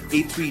are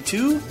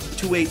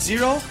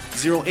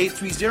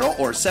 832-280-0830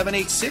 or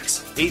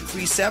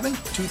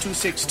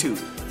 786-837-2262.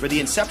 For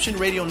the Inception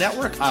Radio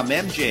Network, I'm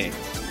MJ.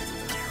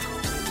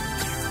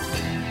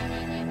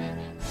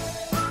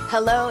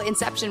 Hello,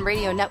 Inception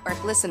Radio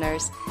Network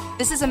listeners.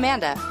 This is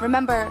Amanda.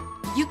 Remember,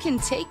 you can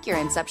take your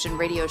Inception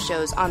Radio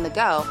shows on the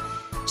go.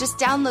 Just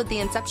download the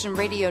Inception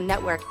Radio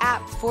Network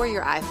app for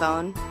your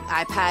iPhone,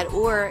 iPad,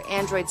 or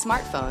Android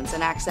smartphones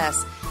and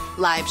access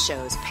live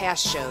shows,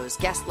 past shows,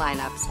 guest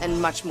lineups, and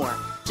much more.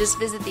 Just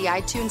visit the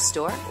iTunes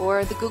Store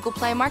or the Google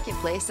Play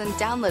Marketplace and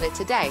download it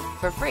today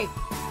for free.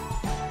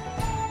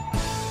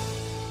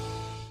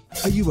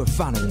 Are you a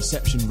fan of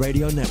Inception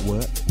Radio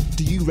Network?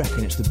 Do you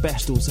reckon it's the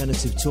best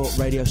alternative talk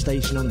radio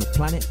station on the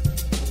planet?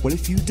 Well,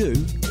 if you do,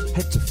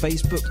 head to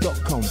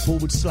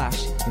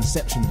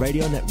facebook.com/Inception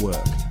Radio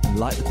Network and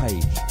like the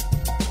page.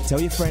 Tell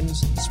your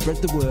friends, spread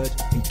the word,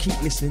 and keep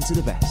listening to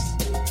the best.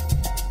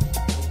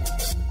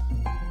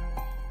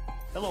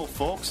 Hello,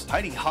 folks.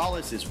 Heidi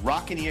Hollis is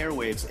rocking the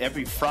airwaves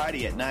every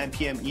Friday at 9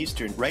 p.m.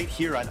 Eastern right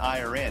here on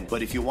IRN.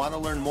 But if you want to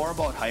learn more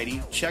about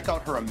Heidi, check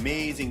out her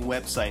amazing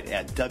website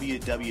at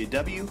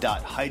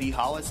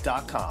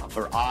www.HeidiHollis.com.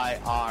 For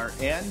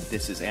IRN,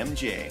 this is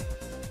MJ.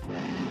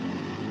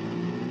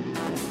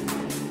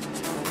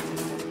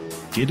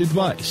 Get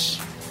advice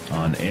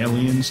on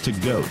aliens to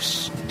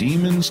ghosts,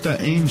 demons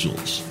to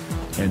angels,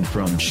 and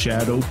from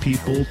shadow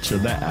people to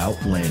the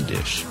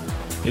outlandish.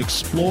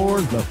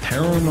 Explore the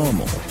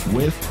paranormal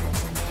with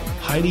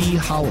Heidi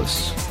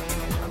Hollis.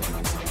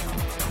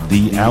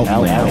 The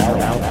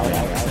Outlander.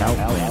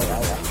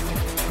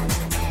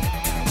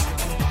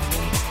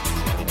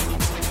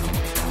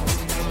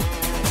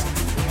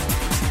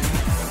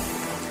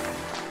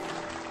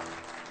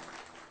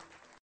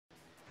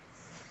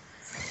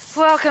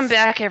 Welcome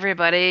back,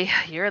 everybody.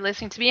 You're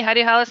listening to me,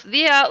 Heidi Hollis,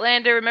 the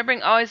Outlander.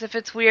 Remembering always, if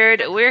it's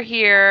weird, we're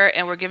here,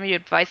 and we're giving you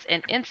advice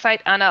and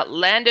insight on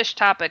outlandish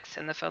topics.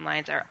 And the phone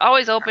lines are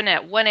always open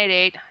at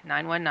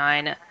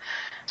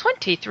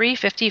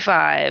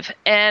 188-919-2355.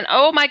 And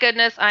oh my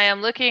goodness, I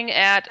am looking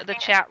at the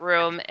chat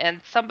room,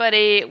 and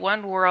somebody,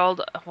 One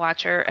World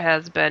Watcher,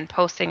 has been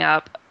posting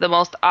up the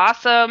most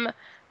awesome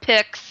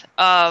pics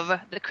of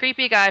the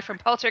creepy guy from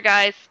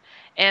Poltergeist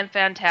and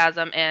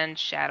Phantasm and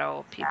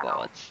Shadow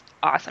People. It's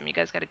awesome. You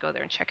guys got to go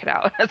there and check it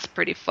out. That's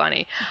pretty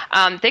funny.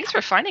 Thanks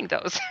for finding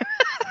those.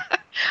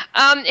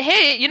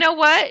 Hey, you know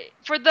what?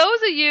 For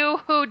those of you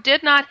who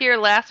did not hear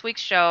last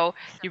week's show,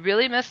 you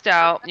really missed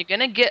out. You're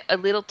going to get a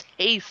little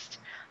taste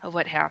of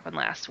what happened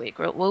last week.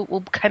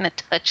 We'll kind of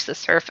touch the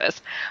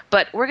surface.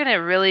 But we're going to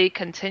really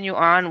continue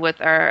on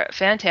with our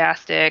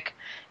fantastic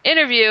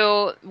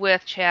interview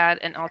with Chad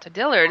and Alta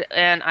Dillard,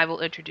 and I will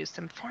introduce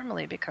them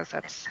formally because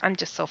I'm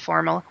just so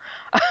formal.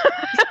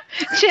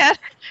 Chad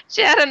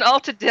and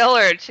Alta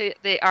Dillard,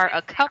 they are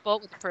a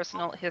couple with a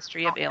personal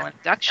history of alien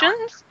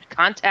abductions,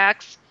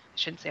 contacts, I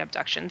shouldn't say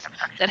abductions,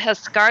 that has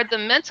scarred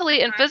them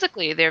mentally and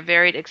physically. Their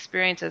varied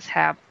experiences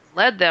have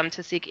led them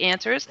to seek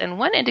answers, and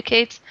one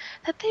indicates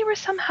that they were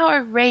somehow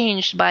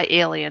arranged by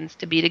aliens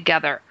to be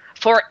together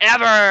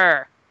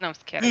forever. No, I was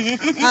kidding.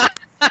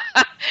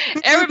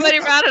 Everybody,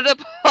 round of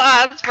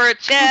applause for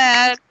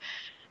Chad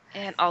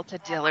and Alta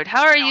Dillard.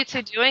 How are you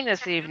two doing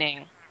this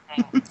evening?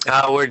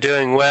 We're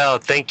doing well.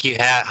 Thank you,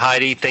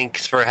 Heidi.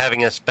 Thanks for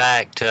having us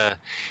back to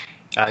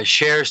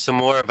share some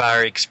more of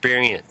our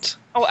experience.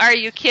 Oh, are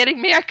you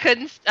kidding me? I could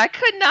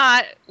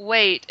not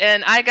wait.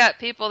 And I got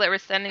people that were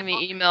sending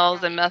me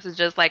emails and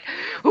messages like,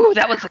 ooh,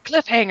 that was a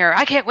cliffhanger.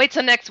 I can't wait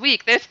till next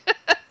week. There's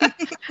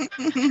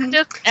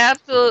just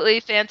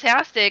absolutely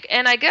fantastic.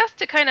 And I guess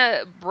to kind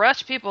of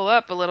brush people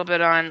up a little bit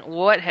on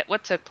what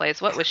took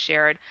place, what was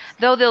shared,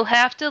 though they'll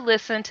have to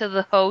listen to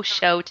the whole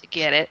show to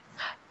get it.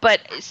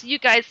 But so you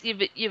guys,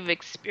 you've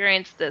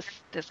experienced this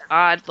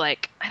odd,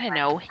 like, I don't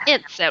know,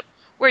 hints at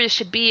where you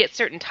should be at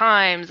certain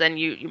times, and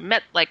you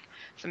met like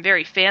some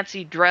very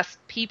fancy dressed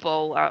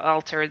people,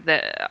 Alta,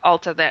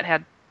 that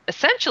had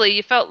essentially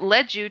you felt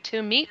led you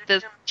to meet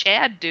this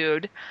Chad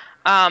dude.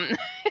 And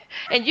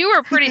you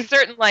were pretty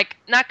certain, like,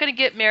 not going to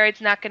get married,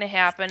 it's not going to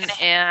happen,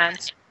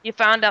 and you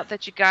found out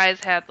that you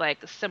guys had, like,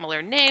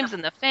 similar names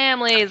in the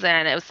families,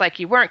 and it was like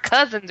you weren't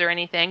cousins or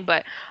anything,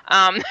 but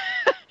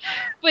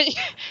but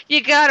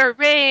you got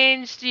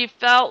arranged, you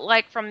felt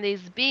like from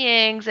these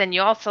beings, and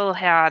you also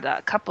had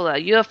a couple of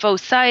UFO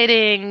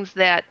sightings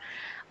that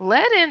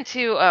led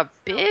into a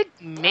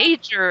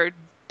major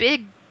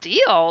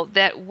deal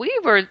that we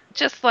were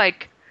just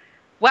like,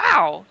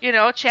 wow, you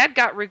know, Chad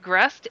got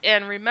regressed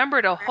and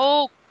remembered a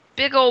whole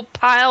big old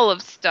pile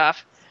of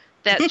stuff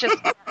that just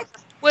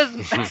was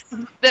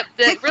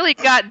that really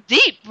got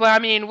deep. I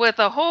mean, with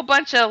a whole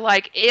bunch of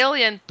like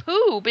alien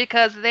poo,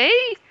 because they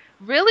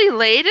really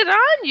laid it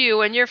on you.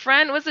 And your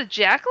friend, was it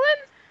Jacqueline?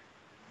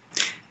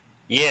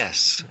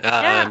 Yes.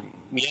 Yeah,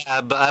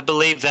 I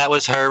believe that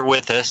was her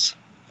with us.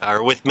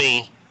 or with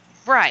me.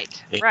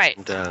 Right.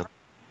 And,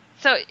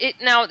 So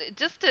now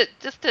just to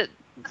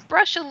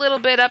brush a little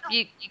bit up,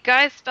 you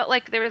guys felt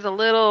like there was a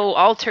little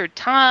altered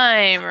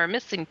time or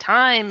missing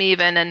time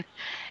even,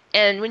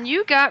 and when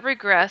you got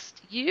regressed,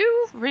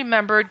 you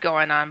remembered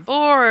going on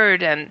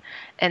board and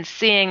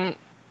seeing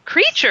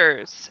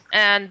creatures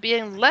and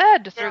being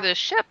led through the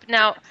ship.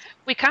 Now,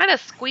 we kind of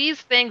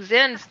squeezed things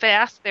in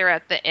fast there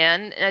at the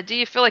end. Do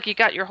you feel like you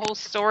got your whole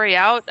story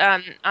out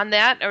on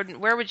that, or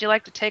where would you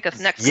like to take us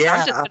next?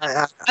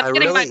 Yeah,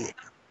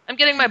 I'm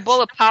getting my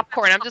bowl of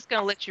popcorn. I'm just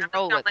going to let you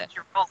roll with it.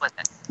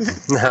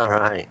 All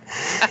right.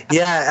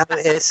 Yeah,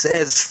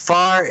 as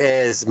far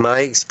as my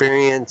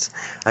experience,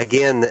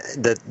 again,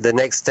 the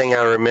next thing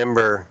I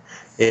remember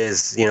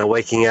is,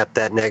 waking up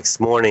that next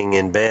morning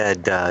in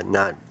bed,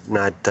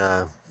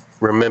 not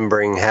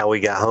remembering how we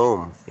got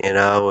home,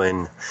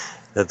 and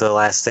the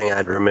last thing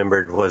I'd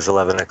remembered was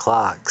 11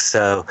 o'clock.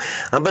 So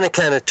I'm going to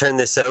kind of turn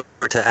this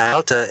over to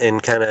Alta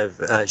and kind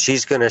of,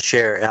 she's going to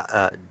share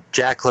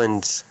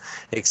Jacqueline's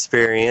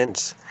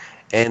experience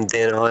and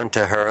then on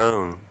to her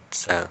own.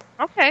 So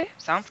okay,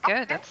 sounds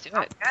good. Let's do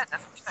it.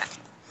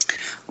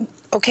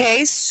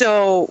 Okay,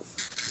 so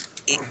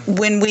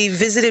when we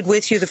visited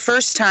with you the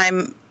first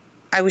time,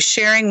 I was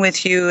sharing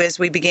with you as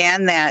we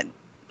began that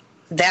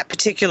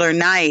particular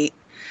night.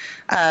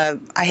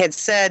 I had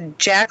said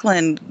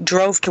Jacqueline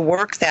drove to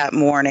work that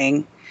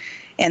morning,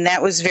 and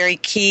that was very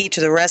key to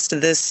the rest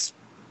of this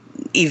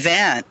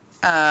event.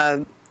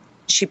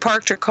 She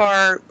parked her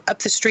car up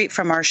the street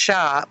from our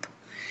shop,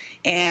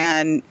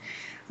 and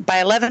by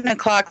 11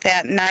 o'clock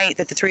that night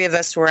that the three of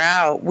us were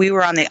out, we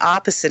were on the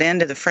opposite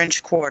end of the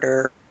French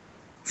Quarter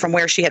from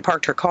where she had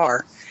parked her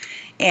car.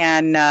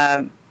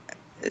 And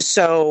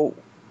so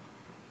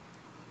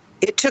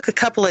it took a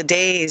couple of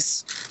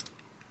days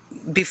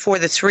before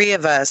the three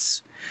of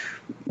us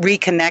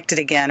reconnected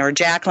again, or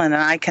Jacqueline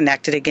and I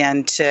connected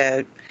again,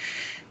 to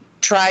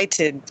try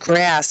to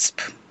grasp,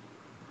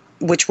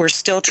 which we're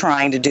still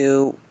trying to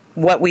do,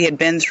 what we had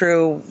been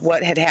through,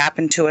 what had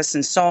happened to us,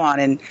 and so on.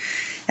 And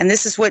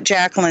this is what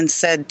Jacqueline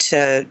said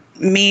to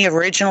me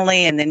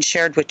originally and then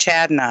shared with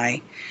Chad and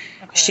I.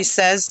 Okay. She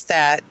says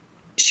that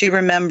she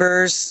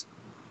remembers,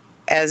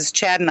 as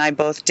Chad and I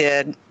both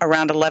did,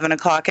 around 11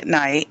 o'clock at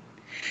night.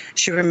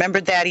 She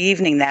remembered that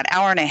evening, that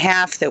hour and a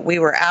half that we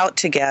were out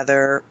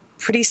together,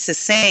 pretty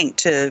succinct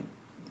to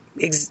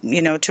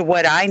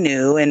what I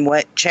knew and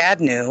what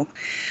Chad knew,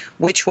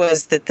 which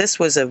was that this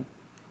was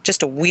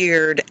just a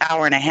weird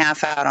hour and a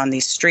half out on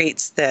these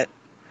streets that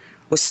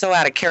was so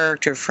out of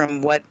character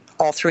from what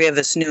all three of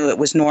us knew it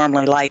was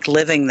normally like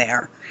living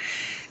there.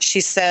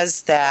 She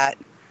says that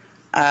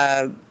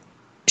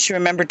she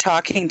remembered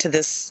talking to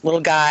this little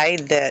guy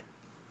that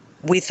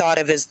we thought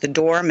of as the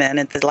doorman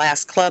at the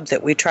last club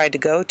that we tried to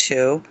go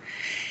to.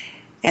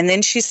 And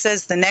then she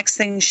says the next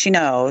thing she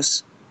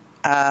knows,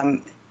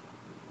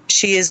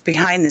 she is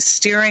behind the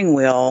steering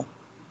wheel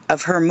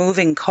of her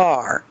moving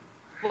car.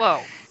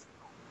 Whoa.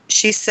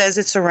 She says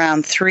it's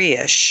around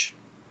 3-ish.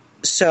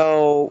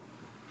 So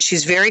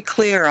she's very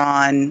clear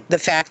on the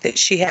fact that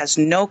she has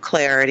no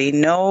clarity,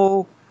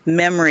 no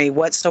memory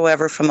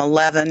whatsoever from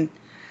 11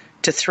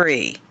 to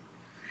 3.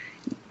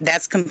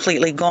 That's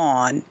completely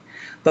gone.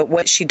 But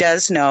what she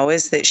does know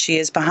is that she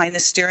is behind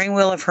the steering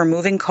wheel of her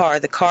moving car.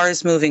 The car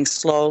is moving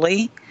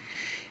slowly,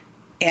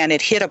 and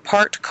it hit a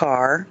parked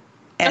car,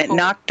 and it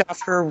knocked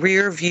off her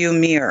rear view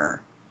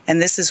mirror.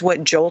 And this is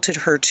what jolted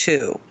her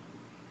too.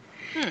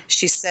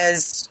 She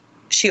says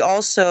she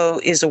also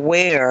is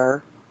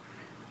aware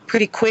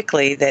pretty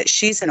quickly that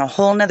she's in a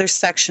whole nother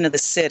section of the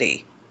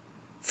city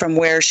from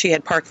where she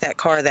had parked that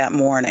car that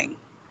morning.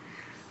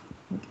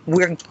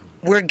 We're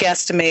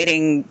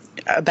guesstimating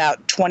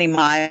about 20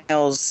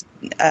 miles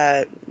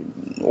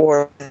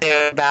or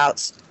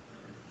thereabouts,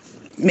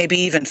 maybe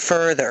even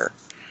further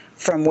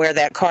from where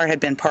that car had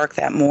been parked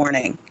that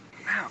morning.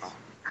 Wow.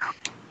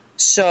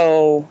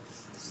 So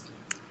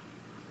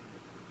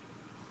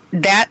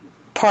that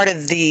part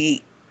of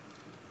the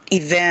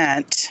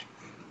event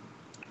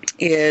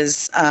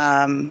is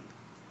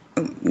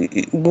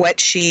what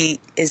she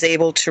is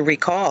able to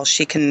recall.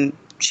 She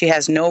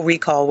has no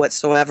recall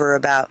whatsoever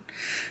about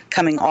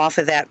coming off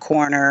of that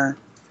corner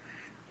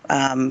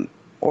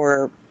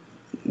or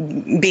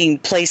being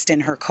placed in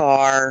her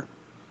car,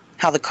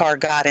 how the car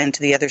got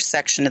into the other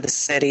section of the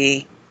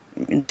city.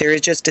 There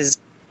just is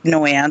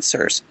no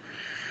answers.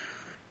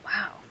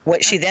 Wow.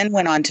 What she then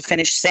went on to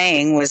finish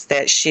saying was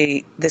that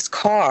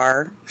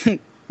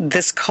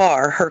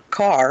her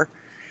car,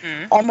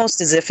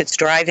 almost as if it's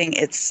driving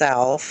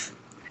itself,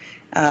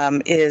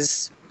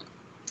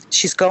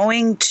 she's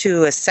going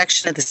to a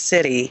section of the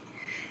city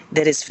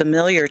that is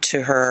familiar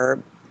to her,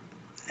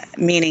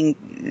 meaning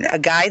a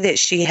guy that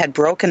she had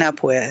broken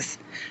up with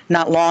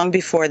not long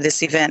before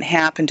this event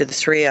happened to the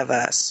three of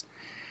us.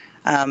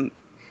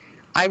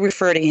 I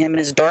refer to him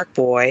as Dark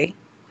Boy.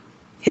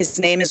 His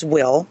name is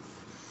Will,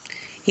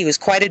 He was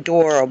quite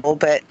adorable,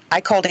 but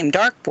I called him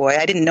Dark Boy.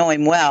 I didn't know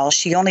him well.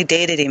 She only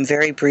dated him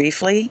very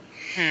briefly.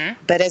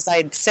 But as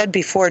I said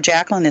before,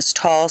 Jacqueline is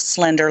tall,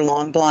 slender,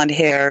 long blonde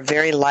hair,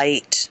 very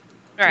light,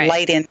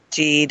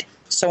 light-energied,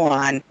 so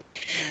on.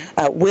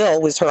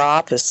 Will was her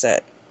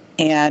opposite.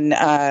 And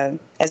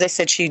as I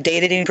said, she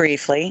dated him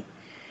briefly.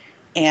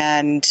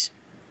 And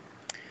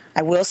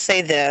I will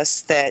say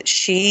this, that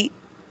she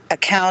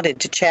accounted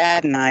to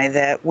Chad and I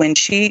that when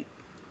she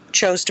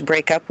chose to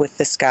break up with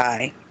this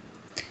guy,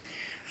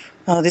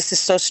 oh, this is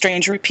so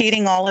strange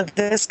repeating all of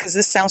this because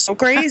this sounds so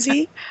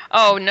crazy.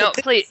 Oh, no,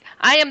 please.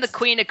 I am the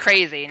queen of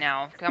crazy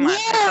now. Come on.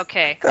 It's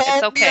okay.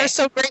 It's okay. We are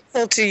so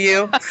grateful to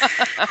you.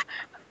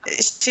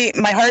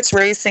 My heart's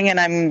racing and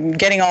I'm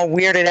getting all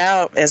weirded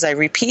out as I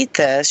repeat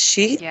this.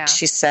 She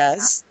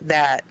says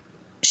that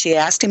she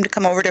asked him to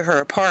come over to her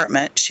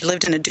apartment. She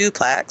lived in a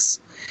duplex.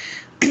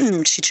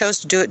 She chose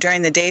to do it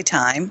during the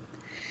daytime.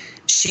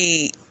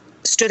 She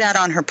stood out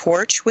on her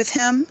porch with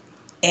him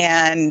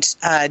and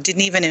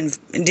didn't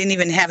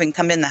even have him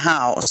come in the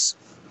house.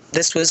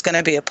 This was going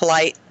to be a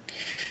polite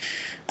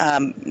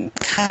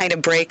kind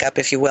of breakup,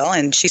 if you will.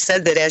 And she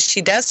said that as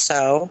she does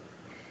so,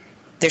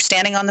 they're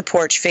standing on the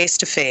porch face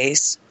to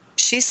face.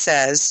 She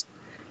says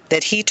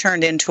that he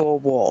turned into a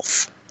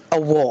wolf. A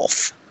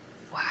wolf.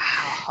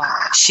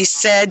 Wow. She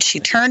said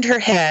she turned her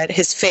head,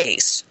 his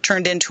face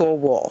turned into a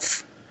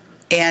wolf.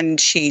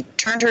 And she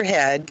turned her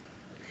head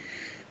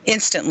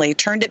instantly,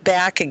 turned it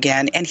back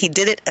again, and he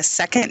did it a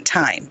second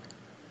time.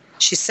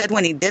 She said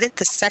when he did it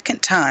the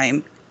second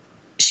time,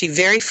 she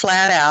very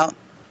flat out,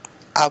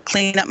 I'll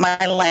clean up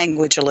my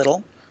language a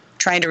little,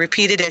 trying to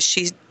repeat it as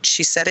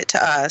she said it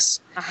to us,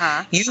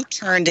 you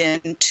turned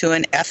into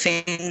an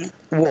effing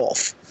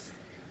wolf.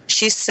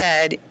 She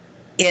said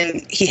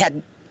he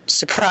had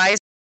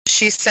surprised.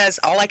 She says,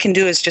 all I can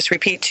do is just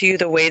repeat to you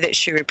the way that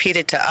she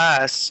repeated to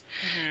us.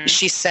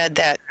 She said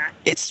that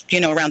it's,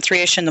 around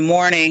 3-ish in the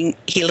morning.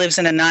 He lives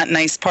in a not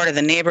nice part of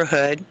the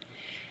neighborhood.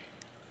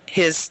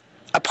 His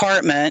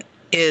apartment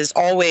is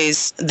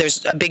always,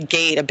 there's a big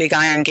gate, a big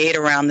iron gate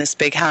around this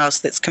big house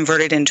that's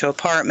converted into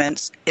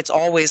apartments. It's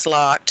always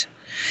locked.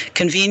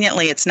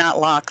 Conveniently, it's not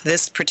locked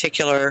this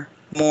particular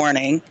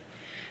morning.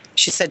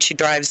 She said she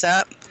drives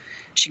up.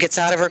 She gets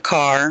out of her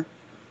car.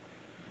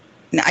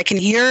 Now, I can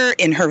hear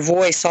in her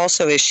voice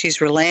also as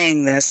she's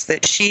relaying this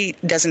that she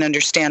doesn't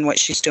understand what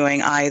she's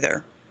doing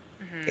either.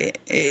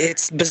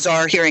 It's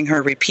bizarre hearing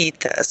her repeat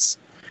this.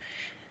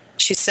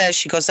 She says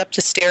she goes up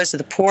the stairs of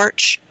the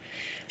porch.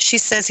 She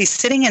says he's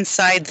sitting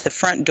inside the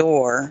front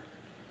door.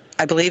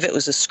 I believe it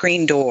was a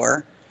screen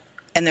door,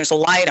 and there's a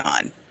light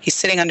on. He's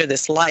sitting under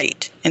this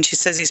light, and she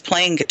says he's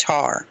playing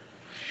guitar.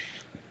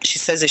 She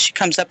says as she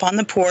comes up on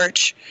the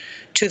porch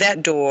to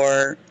that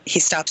door, he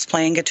stops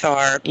playing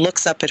guitar,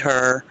 looks up at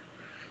her,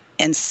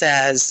 and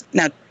says,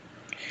 now,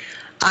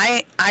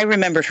 I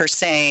remembered her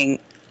saying,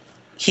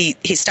 he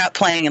stopped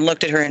playing and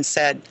looked at her and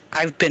said,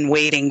 I've been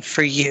waiting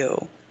for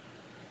you.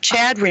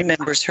 Chad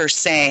remembers her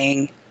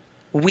saying,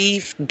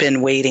 we've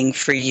been waiting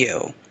for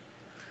you.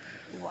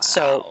 Wow.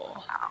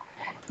 So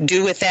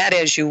do with that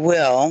as you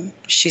will.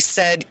 She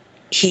said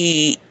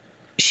she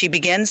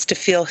begins to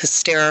feel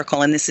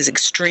hysterical, and this is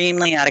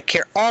extremely out of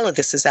character. All of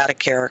this is out of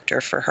character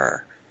for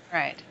her.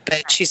 Right.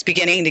 But she's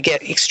beginning to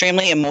get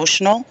extremely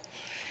emotional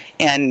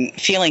and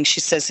feeling, she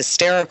says,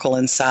 hysterical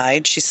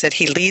inside. She said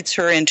he leads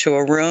her into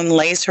a room,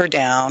 lays her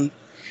down.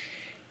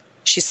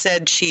 She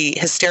said she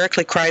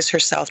hysterically cries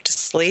herself to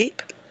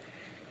sleep.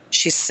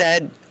 She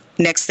said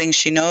next thing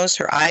she knows,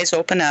 her eyes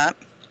open up,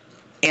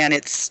 and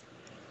it's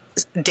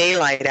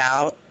daylight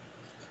out.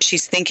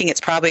 She's thinking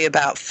it's probably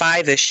about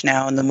 5-ish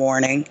now in the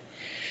morning.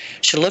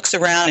 She looks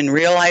around and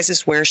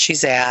realizes where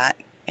she's at,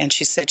 and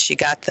she said she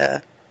got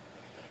the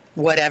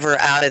whatever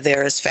out of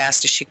there as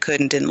fast as she could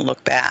and didn't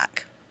look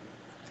back.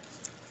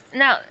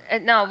 Now,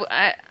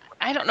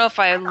 I don't know if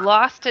I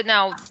lost it.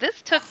 Now,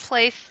 this took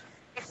place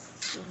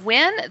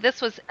when?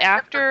 This was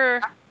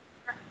after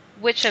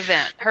which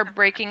event? Her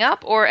breaking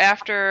up or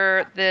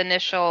after the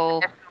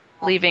initial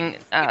leaving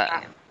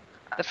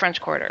the French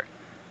Quarter?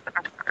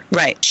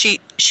 Right.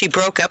 She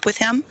broke up with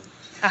him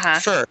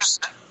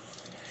first.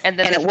 And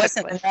then it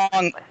wasn't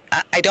long.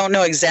 I don't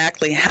know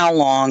exactly how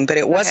long, but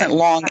it wasn't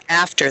long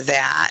after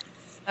that.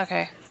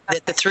 Okay.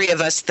 That the three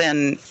of us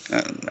then,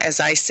 as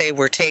I say,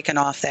 were taken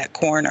off that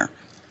corner.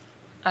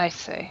 I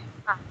see.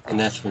 And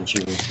that's when she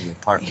went to the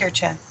apartment. Here,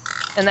 Jen.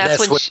 And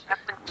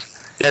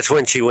that's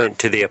when she went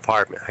to the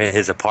apartment,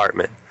 his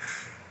apartment.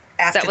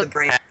 After the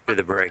break. After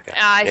the breakup.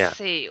 I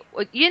see.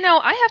 Well,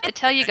 I have to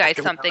tell you guys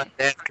something.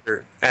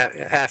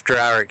 After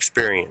our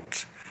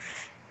experience.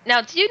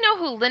 Now, do you know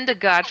who Linda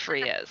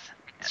Godfrey is?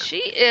 She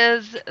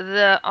is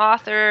the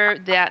author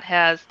that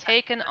has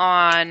taken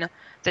on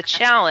the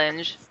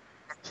challenge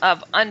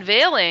of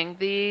unveiling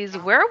these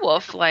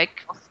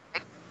werewolf-like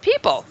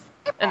people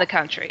in the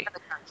country.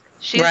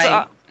 She's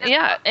right.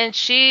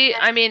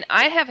 And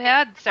I have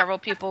had several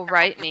people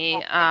write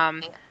me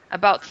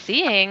about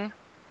seeing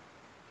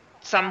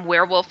some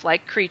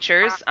werewolf-like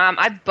creatures.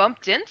 I've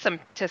bumped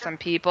into some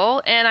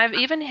people, and I've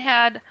even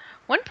had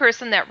one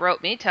person that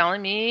wrote me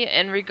telling me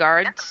in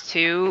regards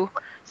to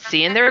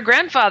seeing their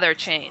grandfather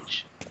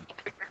change.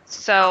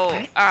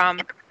 So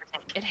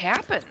it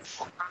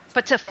happens.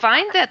 But to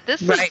find that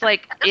this is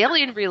like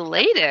alien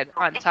related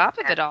on top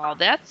of it all,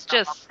 that's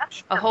just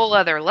a whole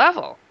other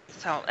level.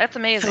 So that's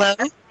amazing. Hello?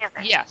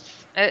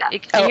 Yes. Can you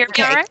hear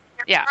me all right?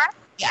 Yeah.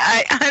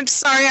 Yeah, I'm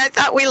sorry. I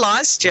thought we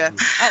lost you.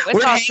 Oh,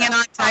 We're hanging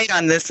on tight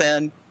on this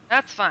end.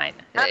 That's fine.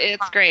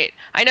 It's great.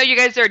 I know you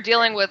guys are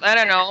dealing with, I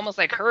don't know, almost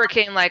like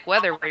hurricane-like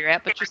weather where you're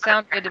at, but you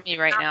sound good to me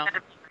right now.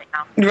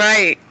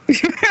 Right.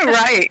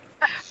 Right.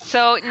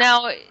 So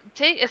now,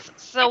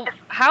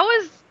 how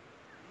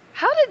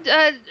did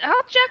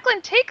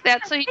Jacqueline take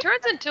that? So he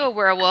turns into a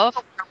werewolf,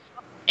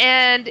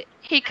 and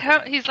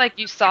he's like,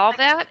 you saw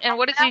that, and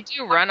what does he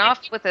do? Run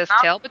off with his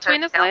tail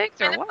between his legs,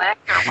 or what?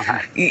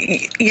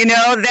 You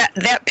know,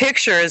 that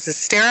picture is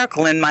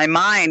hysterical in my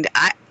mind.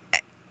 I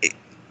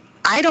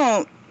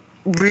don't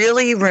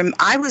really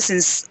I was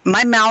in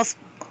my mouth,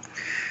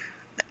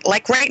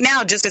 like right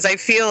now, just as I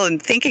feel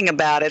and thinking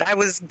about it, I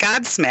was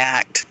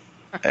gobsmacked,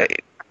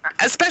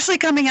 especially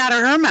coming out of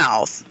her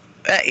mouth.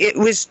 It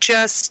was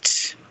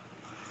just,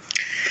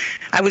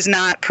 I was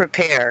not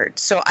prepared.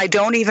 So I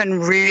don't even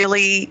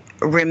really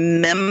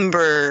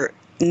remember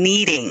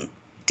needing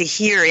to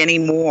hear any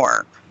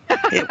more.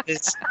 It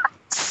was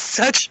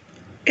such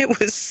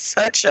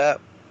a,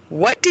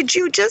 what did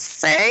you just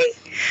say?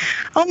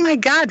 Oh my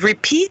God,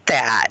 repeat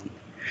that.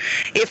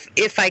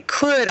 If I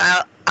could,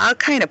 I'll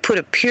kind of put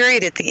a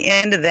period at the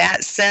end of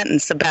that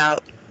sentence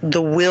about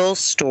the Will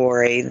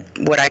story,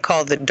 what I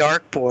call the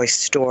Dark Boy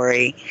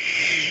story.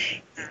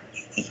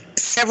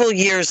 Several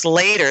years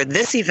later,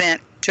 this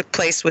event took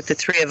place with the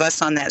three of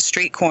us on that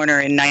street corner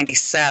in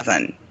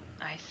 97.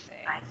 I see.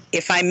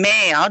 If I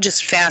may, I'll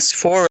just fast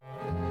forward.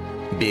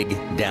 Big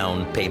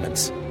down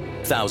payments.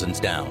 Thousands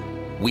down.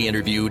 We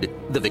interviewed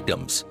the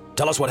victims.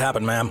 Tell us what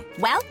happened, ma'am.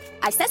 Well,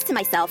 I says to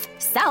myself,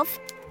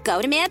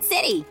 go to Mad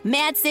City.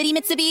 Mad City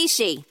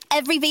Mitsubishi.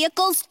 Every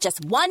vehicle's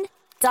just one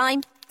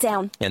dime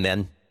down. And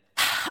then?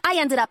 I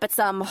ended up at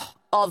some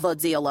other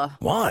dealer.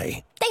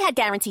 Why? They had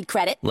guaranteed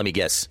credit. Let me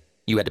guess.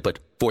 You had to put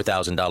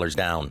 $4,000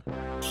 down.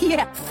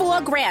 Yeah,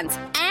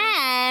 $4,000.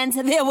 And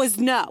there was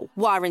no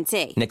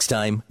warranty. Next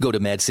time, go to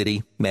Mad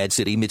City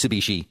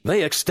Mitsubishi.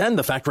 They extend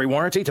the factory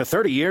warranty to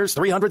 30 years,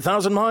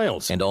 300,000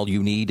 miles. And all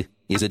you need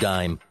is a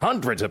dime.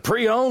 Hundreds of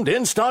pre-owned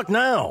in stock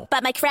now.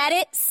 But my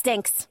credit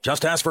stinks.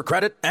 Just ask for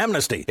credit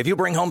amnesty. If you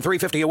bring home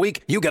 $350 a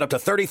week, you get up to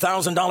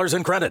 $30,000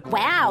 in credit.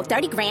 Wow,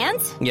 30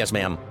 grand? Yes,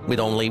 ma'am. With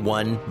only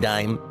one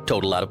dime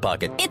total out of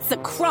pocket. It's a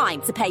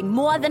crime to pay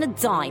more than a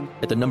dime.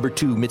 At the number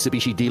 2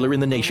 Mitsubishi dealer in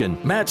the nation.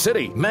 Mad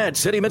City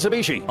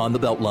Mitsubishi. On the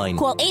Beltline.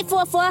 Call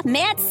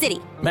 844-MAD-CITY.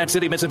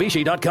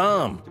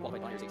 MadCityMitsubishi.com.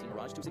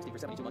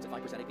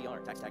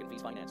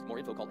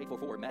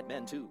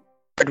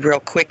 Real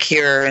quick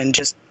here and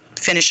just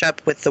finish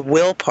up with the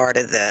Will part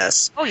of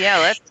this. Oh, yeah,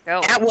 let's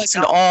go. That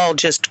wasn't all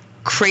just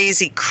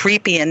crazy,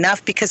 creepy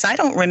enough because I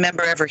don't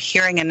remember ever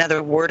hearing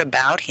another word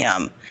about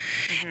him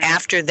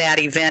after that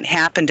event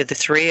happened to the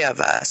three of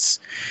us.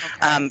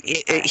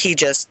 Okay.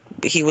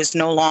 He was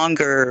no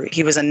longer,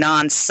 he was a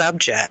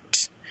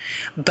non-subject.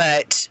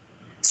 But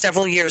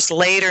several years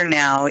later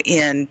now,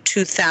 in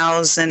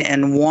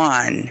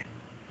 2001,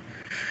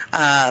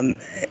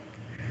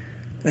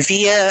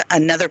 via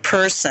another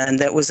person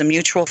that was a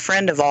mutual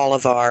friend of all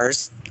of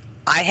ours,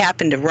 I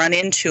happened to run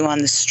into on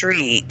the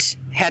street,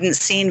 hadn't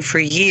seen for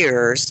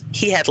years.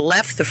 He had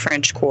left the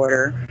French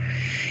Quarter.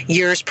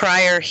 Years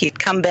prior, he'd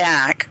come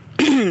back.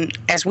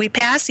 As we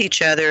pass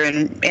each other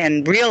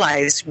and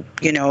realize,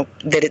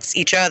 that it's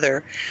each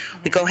other,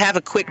 we go have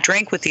a quick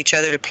drink with each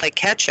other to play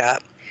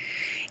catch-up.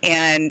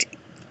 And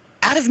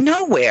out of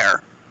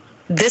nowhere,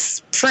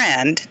 this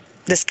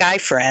guy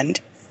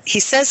friend, he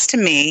says to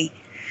me,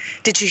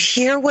 "Did you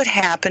hear what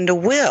happened to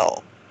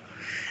Will?"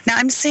 Now,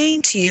 I'm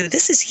saying to you,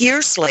 this is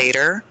years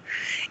later,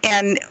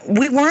 and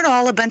we weren't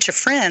all a bunch of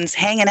friends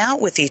hanging out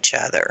with each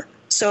other.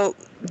 So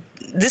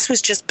this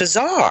was just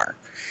bizarre.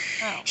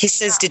 He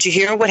says, "Did you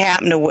hear what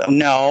happened to Will?"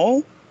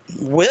 "No."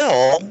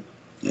 "Will?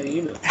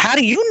 How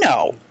do you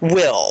know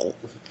Will?"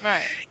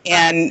 Right.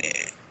 And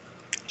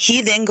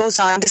he then goes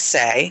on to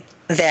say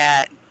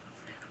that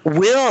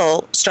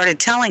Will started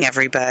telling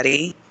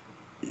everybody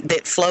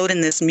that flowed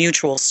in this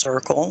mutual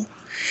circle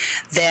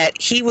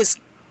that he was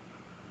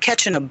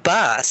catching a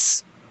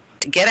bus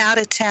to get out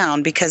of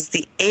town because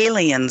the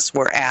aliens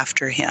were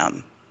after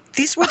him.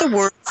 These were the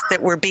words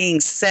that were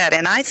being said,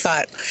 and I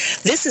thought,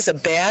 this is a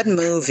bad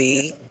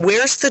movie.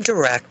 Where's the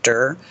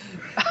director?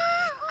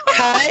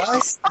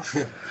 Cut.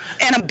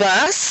 And a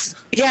bus?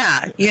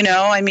 Yeah,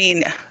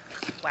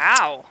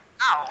 Wow.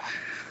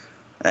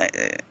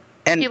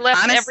 And he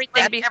left honestly,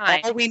 everything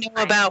behind. That's all we know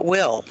about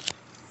Will.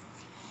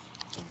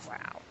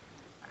 Wow.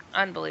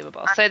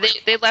 Unbelievable. So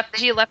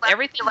he left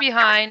everything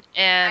behind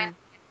and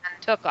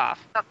took off.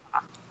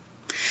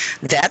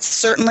 That's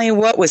certainly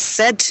what was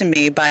said to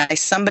me by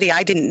somebody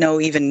I didn't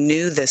know even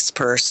knew this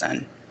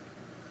person.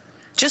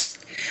 Just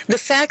the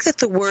fact that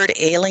the word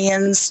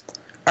aliens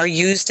are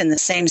used in the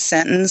same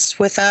sentence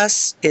with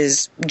us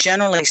is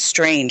generally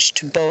strange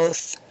to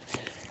both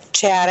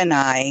Chad and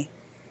I,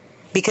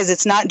 because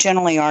it's not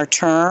generally our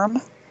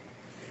term.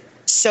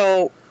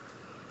 So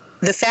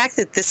the fact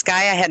that this guy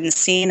I hadn't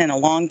seen in a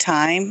long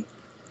time,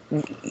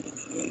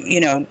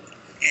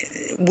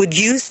 would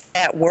use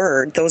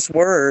those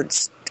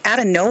words out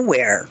of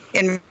nowhere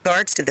in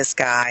regards to this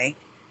guy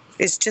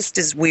is just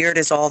as weird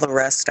as all the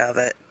rest of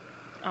it.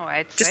 Oh,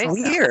 I'd just say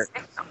weird.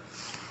 So.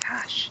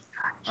 Gosh,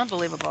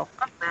 unbelievable.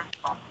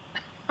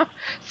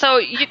 So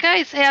you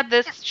guys had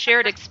this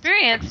shared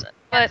experience,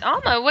 but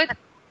Alma, what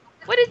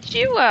did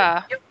you?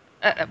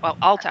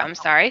 Alta, I'm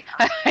sorry.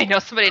 I know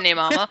somebody named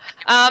Alma.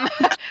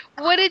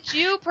 What did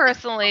you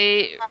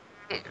personally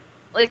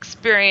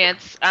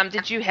experience?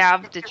 Did you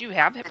have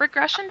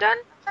regression done?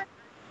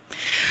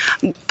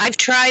 I've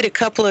tried a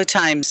couple of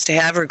times to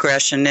have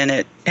regression, and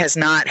it has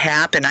not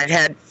happened. I've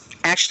had,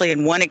 actually,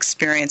 in one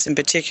experience in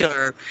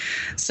particular,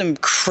 some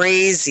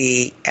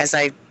crazy, as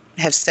I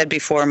have said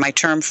before, my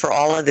term for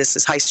all of this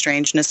is high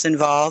strangeness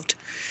involved,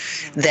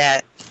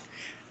 that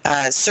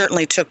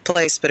certainly took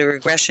place, but a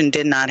regression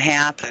did not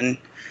happen.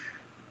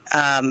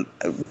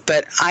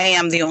 But I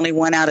am the only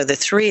one out of the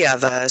three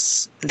of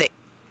us that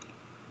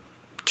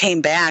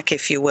came back,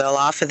 if you will,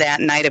 off of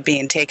that night of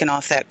being taken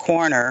off that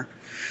corner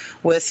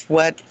with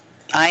what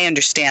I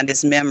understand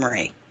is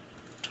memory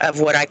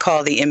of what I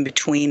call the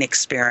in-between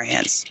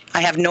experience.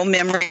 I have no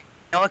memory,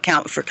 no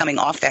account for coming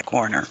off that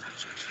corner.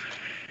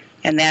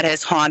 And that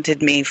has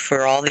haunted me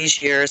for all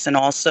these years, and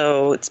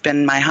also it's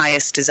been my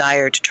highest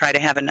desire to try to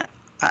have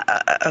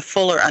a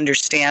fuller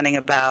understanding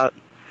about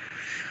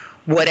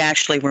what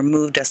actually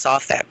removed us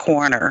off that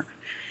corner.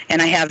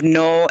 And I have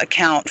no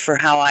account for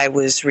how I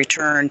was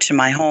returned to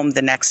my home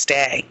the next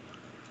day.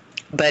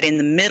 But in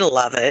the middle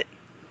of it,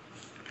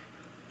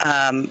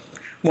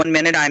 one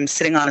minute I'm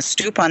sitting on a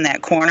stoop on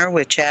that corner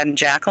with Chad and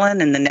Jacqueline,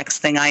 and the next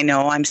thing I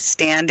know, I'm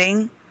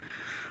standing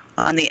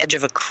on the edge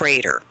of a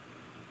crater.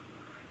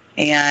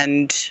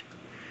 And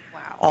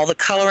wow. All the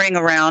coloring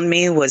around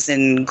me was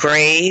in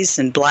grays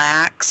and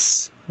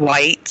blacks,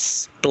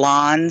 whites,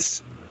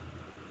 blondes.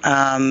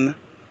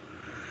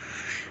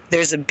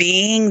 There's a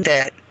being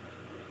that,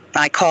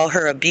 I call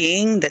her a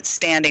being, that's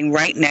standing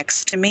right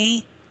next to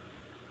me,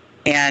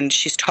 and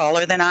she's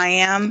taller than I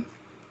am.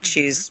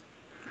 She's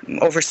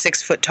over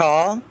 6 foot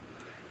tall,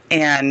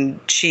 and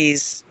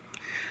she's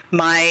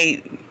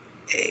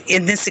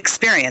in this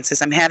experience,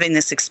 as I'm having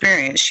this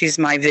experience, she's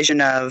my vision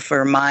of,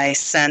 or my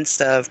sense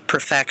of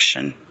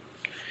perfection.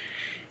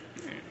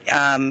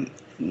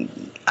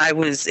 I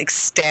was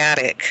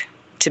ecstatic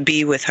to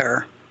be with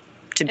her,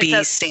 to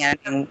be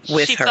standing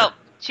with her.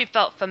 She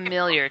felt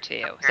familiar to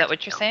you. Is that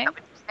what you're saying?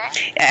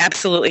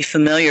 Absolutely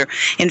familiar.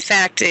 In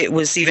fact, it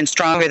was even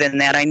stronger than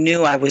that. I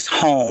knew I was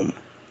home.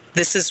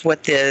 This is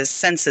what the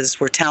senses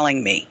were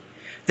telling me.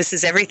 This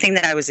is everything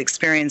that I was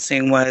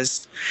experiencing.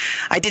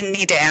 I didn't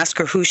need to ask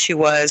her who she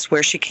was,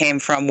 where she came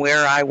from,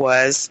 where I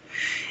was.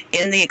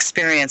 In the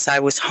experience, I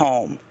was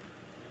home.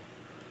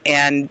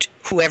 And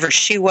whoever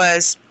she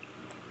was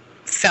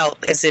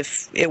felt as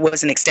if it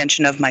was an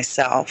extension of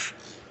myself.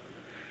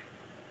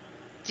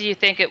 Do you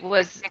think it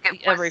was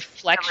a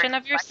reflection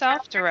of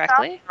yourself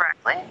directly?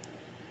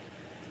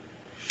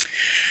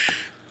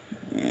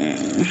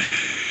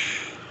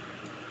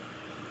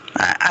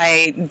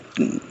 I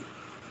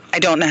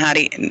don't know how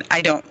to.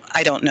 I don't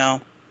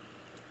know.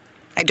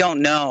 I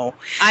don't know.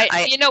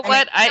 You know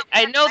what?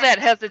 I know that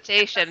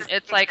hesitation.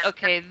 It's like,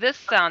 okay, this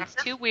sounds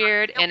too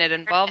weird, and it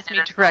involves me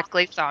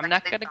directly, so I'm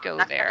not going to go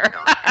there.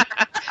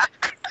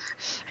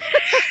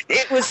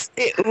 It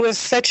was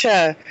such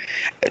a,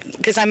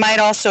 because I might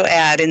also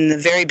add, in the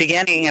very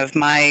beginning of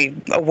my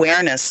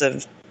awareness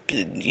of,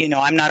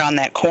 I'm not on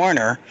that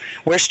corner.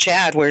 Where's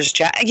Chad? Where's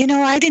Jack?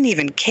 I didn't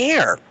even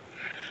care.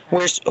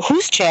 Who's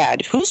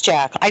Chad? Who's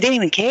Jack? I didn't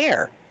even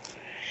care.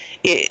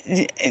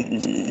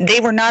 They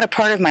were not a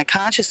part of my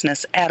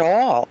consciousness at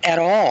all.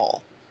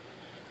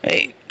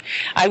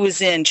 I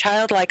was in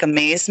childlike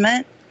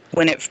amazement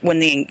when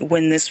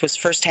this was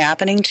first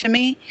happening to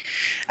me.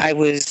 I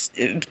was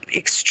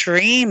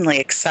extremely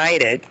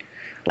excited,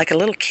 like a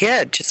little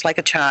kid, just like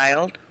a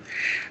child.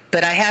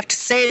 But I have to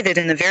say that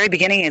in the very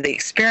beginning of the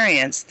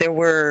experience, there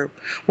were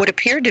what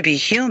appeared to be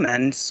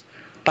humans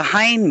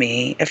behind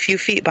me, a few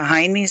feet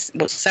behind me,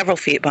 well, several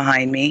feet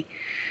behind me,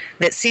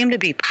 that seemed to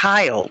be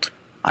piled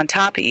on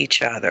top of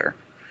each other.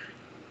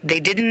 I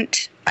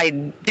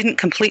didn't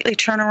completely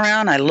turn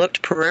around. I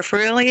looked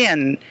peripherally,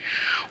 and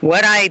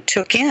what I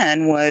took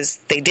in was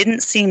they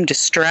didn't seem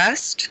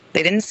distressed.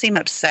 They didn't seem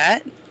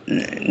upset.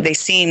 They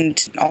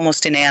seemed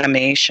almost in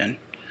animation,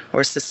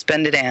 or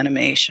suspended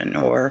animation,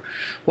 or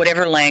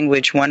whatever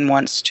language one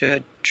wants to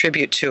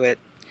attribute to it.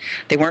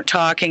 They weren't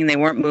talking. They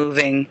weren't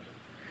moving.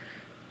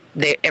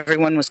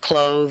 Everyone was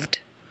clothed.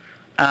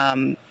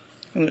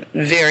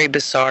 Very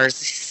bizarre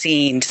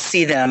scene to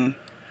see them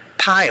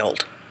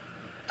piled,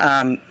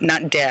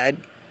 not dead,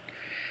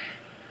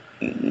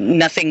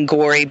 nothing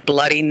gory,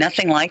 bloody,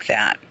 nothing like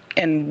that.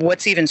 And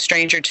what's even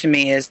stranger to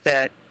me is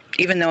that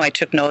even though I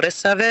took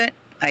notice of it,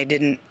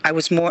 I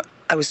was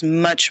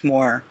much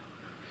more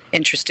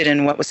interested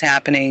in what was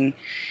happening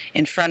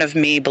in front of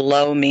me,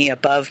 below me,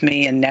 above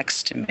me, and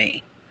next to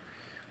me.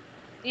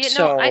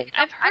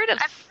 I've heard of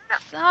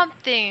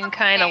something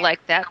kind of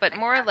like that, but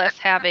more or less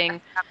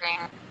having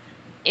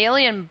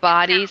alien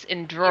bodies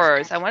in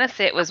drawers. I want to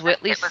say it was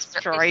Whitley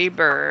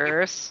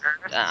Strieber. It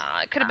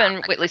could have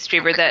been Whitley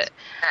Strieber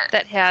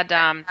that had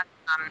an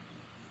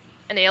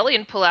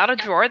alien pull out a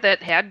drawer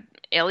that had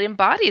alien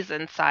bodies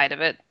inside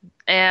of it,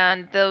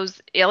 and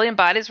those alien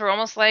bodies were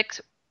almost like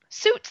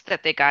suits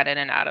that they got in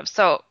and out of.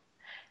 So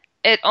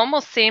it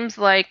almost seems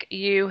like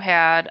you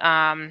had,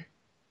 how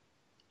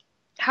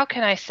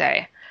can I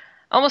say?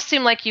 Almost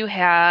seemed like you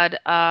had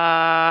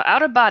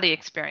out-of-body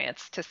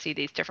experience to see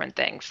these different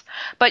things.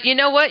 But you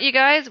know what, you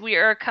guys? We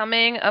are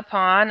coming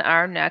upon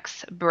our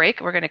next break.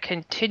 We're going to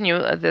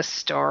continue this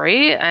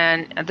story,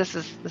 and this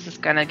is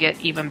going to get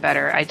even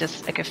better. I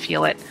could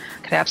feel it.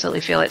 I could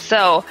absolutely feel it.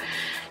 So,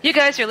 you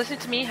guys, you're listening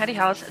to me, Heidi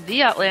Hollis,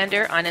 the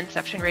Outlander on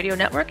Inception Radio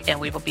Network, and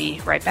we will be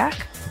right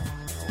back.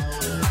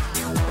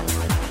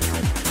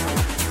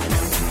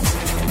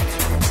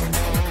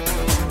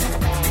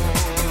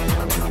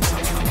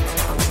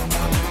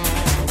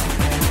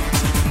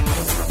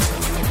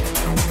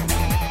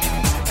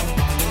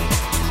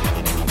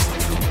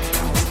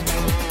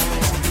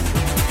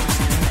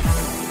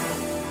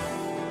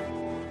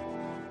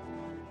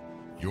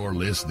 You're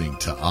listening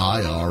to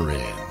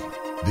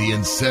IRN, the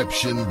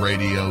Inception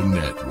Radio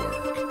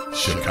Network,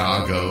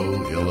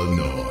 Chicago,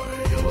 Illinois.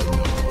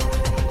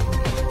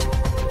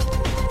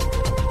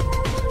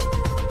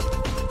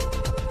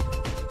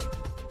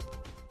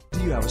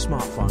 Do you have a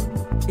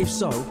smartphone? If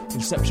so,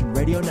 Inception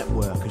Radio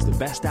Network is the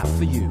best app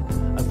for you.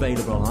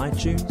 Available on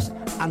iTunes,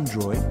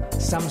 Android,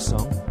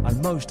 Samsung,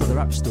 and most other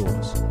app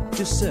stores.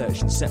 Just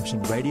search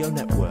Inception Radio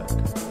Network.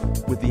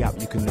 With the app,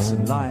 you can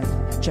listen live,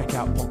 check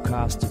out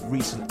podcasts of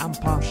recent and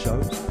past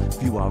shows,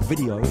 view our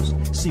videos,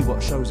 see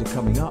what shows are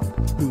coming up,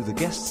 who the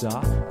guests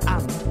are,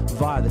 and,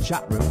 via the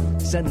chat room,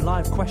 send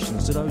live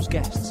questions to those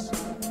guests.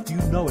 You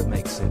know it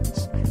makes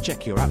sense.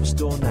 Check your app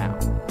store now.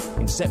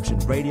 Inception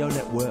Radio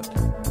Network.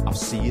 I'll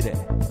see you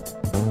there.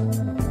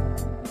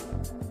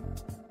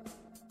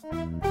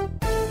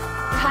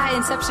 Hi,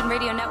 Inception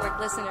Radio Network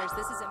listeners.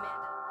 This is Amanda.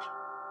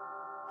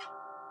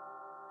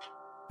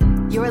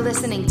 You're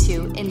listening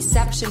to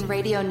Inception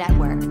Radio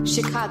Network,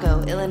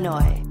 Chicago,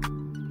 Illinois.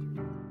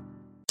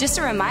 Just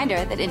a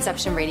reminder that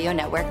Inception Radio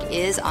Network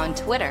is on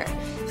Twitter.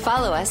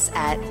 Follow us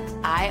at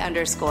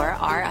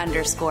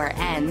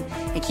I_R_N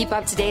and keep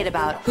up to date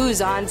about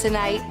who's on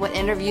tonight, what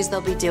interviews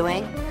they'll be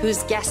doing,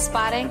 who's guest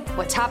spotting,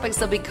 what topics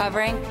they'll be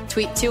covering.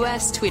 Tweet to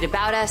us, tweet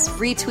about us,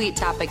 retweet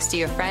topics to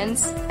your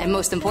friends, and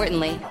most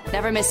importantly,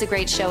 never miss a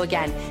great show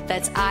again.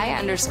 That's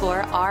I_R_N.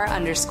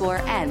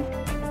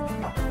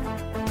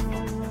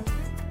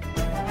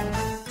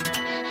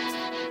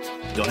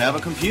 Don't have a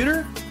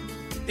computer?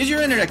 Is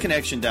your internet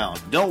connection down?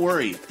 Don't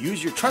worry.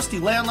 Use your trusty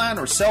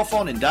landline or cell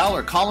phone and dial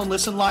our call and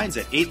listen lines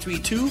at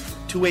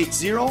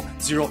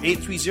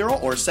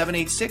 832-280-0830 or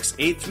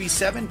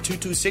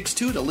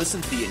 786-837-2262 to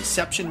listen to the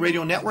Inception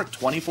Radio Network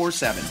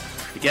 24/7.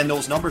 Again,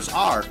 those numbers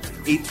are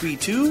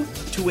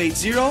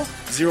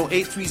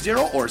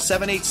 832-280-0830 or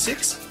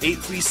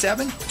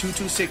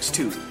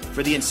 786-837-2262.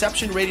 For the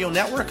Inception Radio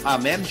Network,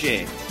 I'm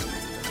MJ.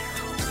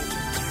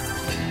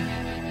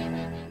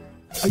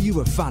 Are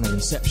you a fan of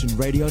Inception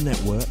Radio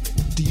Network?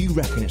 Do you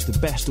reckon it's the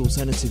best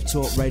alternative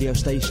talk radio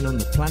station on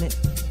the planet?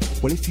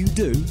 Well, if you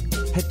do,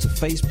 head to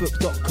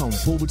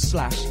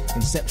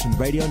facebook.com/Inception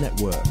Radio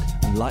Network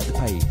and like the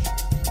page.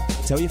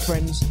 Tell your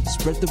friends,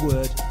 spread the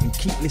word, and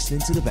keep listening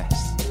to the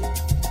best.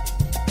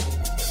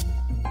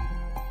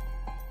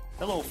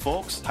 Hello,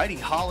 folks. Heidi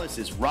Hollis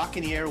is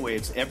rocking the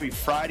airwaves every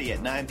Friday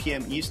at 9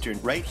 p.m. Eastern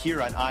right here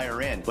on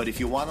IRN. But if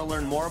you want to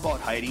learn more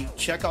about Heidi,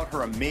 check out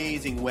her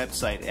amazing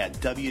website at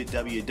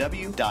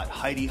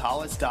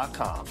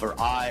www.HeidiHollis.com. For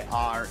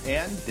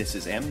IRN, this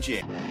is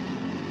MJ.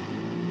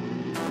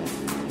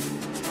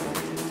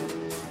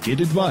 Get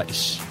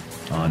advice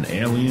on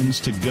aliens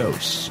to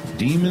ghosts,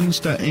 demons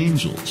to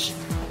angels,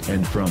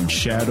 and from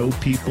shadow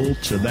people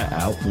to the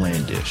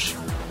outlandish.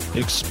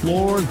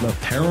 Explore the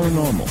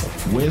paranormal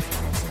with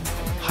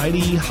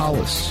Heidi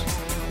Hollis,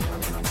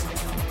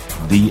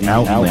 the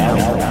Outlander.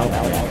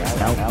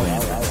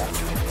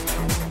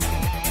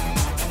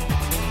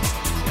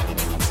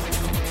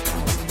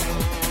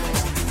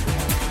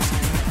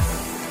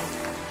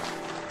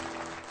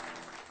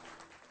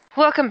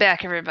 Welcome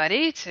back,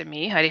 everybody, to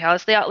me, Heidi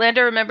Hollis, the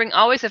Outlander. Remembering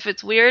always, if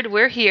it's weird,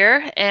 we're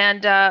here.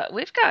 And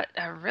we've got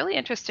a really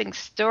interesting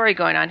story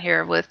going on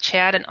here with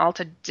Chad and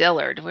Alta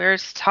Dillard. We're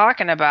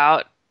talking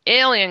about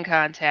alien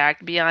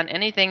contact beyond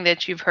anything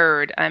that you've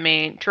heard. I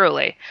mean,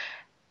 truly.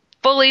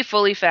 Fully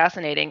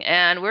fascinating.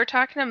 And we're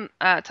talking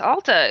to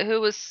Alta, who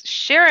was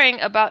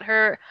sharing about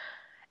her.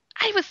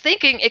 I was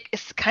thinking it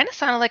kind of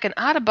sounded like an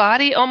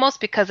out-of-body almost,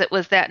 because it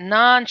was that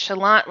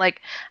nonchalant, like,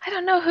 I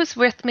don't know who's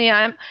with me.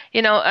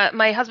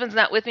 My husband's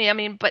not with me. I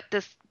mean, but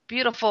this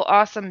beautiful,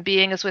 awesome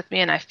being is with me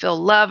and I feel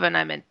love and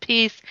I'm in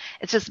peace.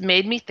 It's just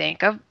made me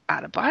think of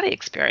out-of-body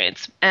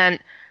experience.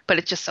 But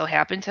it just so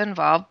happened to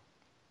involve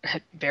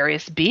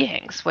various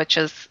beings, which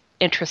is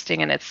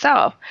interesting in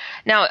itself.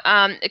 Now,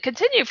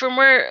 continue from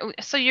where,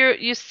 so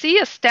you see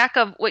a stack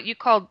of what you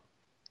called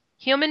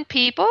human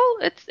people,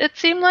 it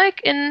seemed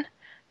like,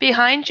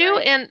 behind you.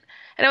 Right.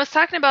 And I was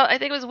talking about, I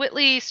think it was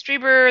Whitley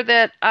Strieber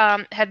that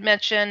had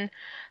mentioned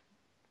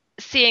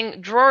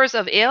seeing drawers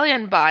of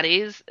alien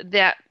bodies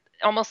that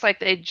almost like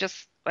they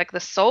just, like the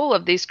soul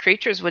of these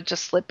creatures would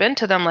just slip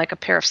into them like a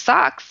pair of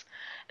socks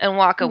and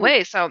walk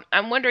away. So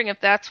I'm wondering if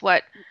that's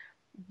what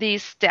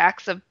these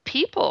stacks of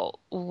people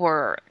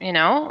were, but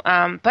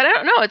I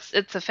don't know.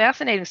 It's a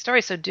fascinating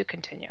story, so do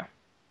continue.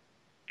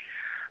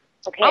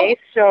 Okay,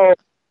 so...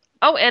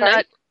 Oh,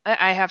 and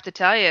I have to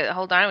tell you,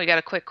 hold on, we got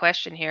a quick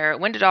question here.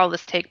 When did all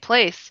this take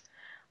place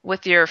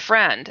with your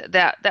friend?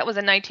 That was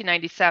in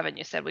 1997.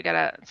 You said we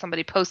got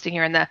somebody posting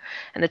here in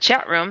the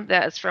chat room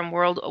that is from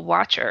World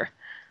Watcher.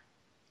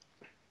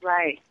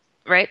 Right.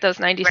 Right. Those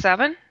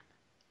 97.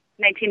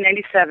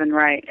 1997.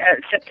 Right.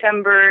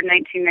 September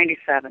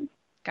 1997.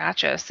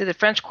 Gotcha. See, the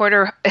French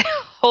Quarter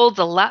holds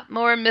a lot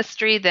more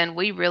mystery than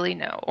we really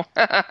know.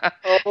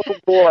 Oh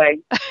boy.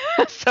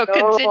 So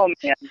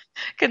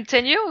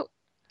continue.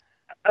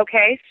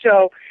 Okay,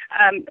 so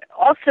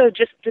also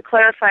just to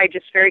clarify,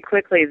 just very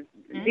quickly,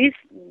 these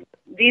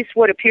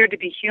what appeared to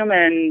be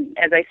human,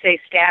 as I say,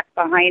 stacked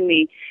behind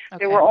me. Okay.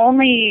 There were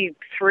only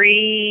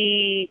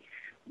 3.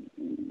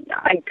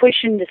 I'm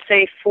pushing to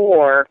say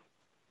 4.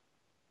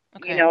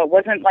 Okay. It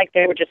wasn't like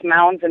they were just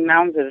mounds and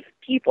mounds of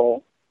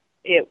people.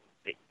 It's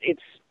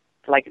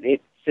like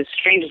it's as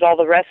strange as all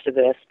the rest of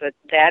this, but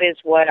that is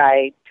what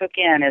I took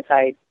in as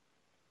I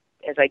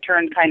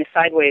turned kind of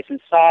sideways and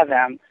saw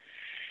them.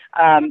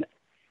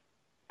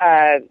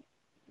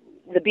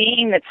 The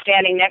being that's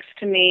standing next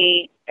to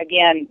me,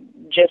 again,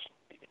 just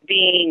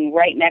being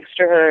right next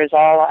to her is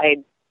all I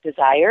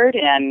desired,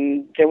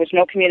 and there was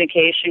no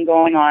communication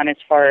going on as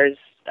far as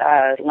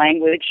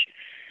language.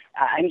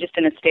 I'm just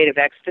in a state of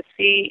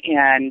ecstasy,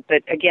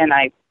 but again,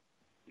 I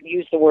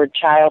use the word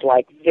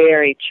childlike,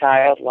 very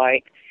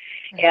childlike.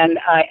 Mm-hmm. And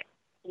I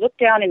looked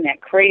down in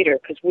that crater,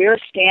 because we're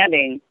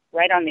standing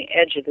right on the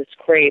edge of this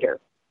crater.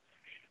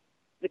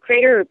 The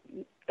crater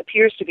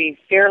appears to be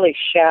fairly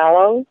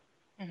shallow,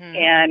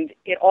 and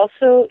it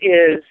also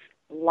is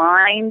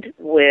lined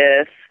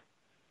with,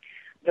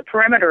 the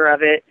perimeter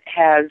of it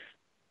has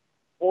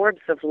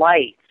orbs of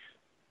light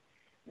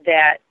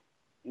that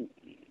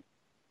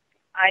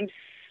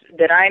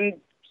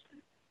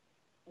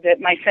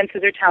my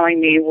senses are telling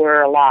me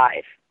were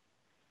alive.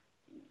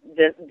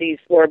 These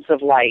orbs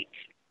of light,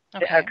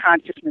 a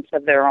consciousness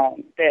of their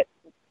own,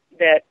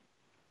 that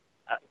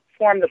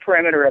form the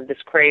perimeter of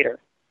this crater.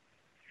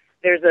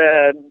 There's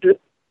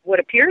what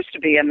appears to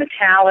be a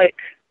metallic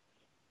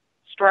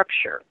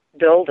structure,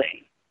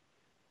 building,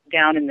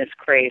 down in this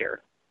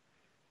crater,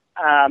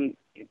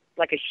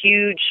 like a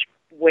huge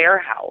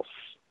warehouse.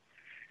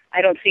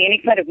 I don't see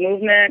any kind of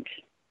movement.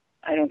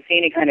 I don't see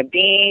any kind of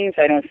beings.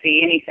 I don't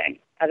see anything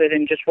other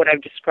than just what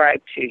I've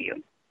described to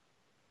you.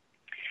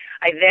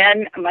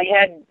 My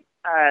head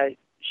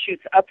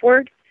shoots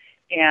upward,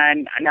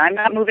 and I'm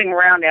not moving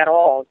around at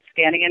all,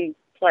 standing in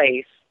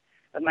place,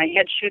 but my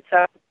head shoots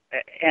up,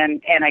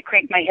 and I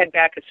crank my head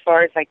back as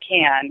far as I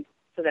can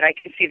so that I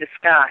can see the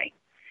sky.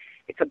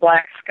 It's a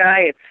black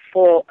sky. It's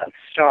full of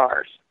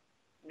stars.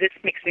 This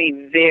makes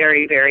me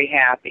very, very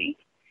happy.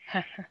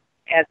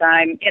 As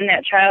I'm in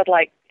that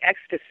childlike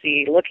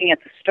ecstasy looking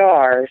at the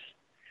stars,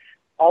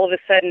 all of a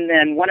sudden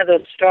then one of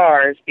those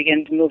stars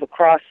begins to move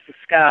across the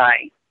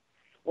sky.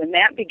 When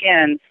that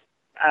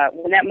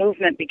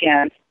movement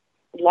begins,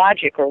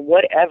 logic or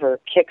whatever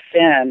kicks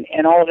in,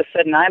 and all of a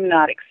sudden I'm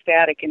not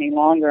ecstatic any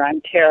longer.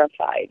 I'm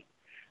terrified.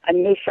 I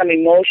move from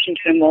emotion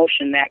to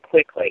emotion that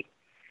quickly.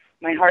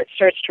 My heart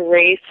starts to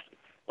race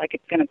like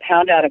it's going to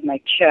pound out of my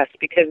chest,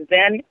 because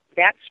then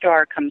that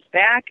star comes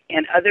back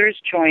and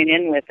others join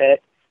in with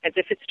it as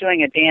if it's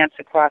doing a dance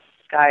across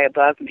the sky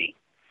above me.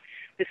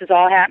 This is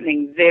all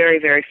happening very,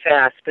 very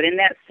fast, but in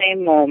that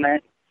same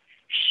moment,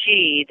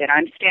 she that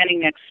I'm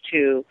standing next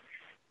to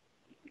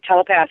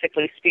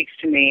telepathically speaks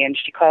to me, and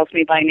she calls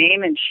me by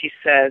name, and she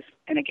says,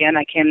 and again,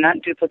 I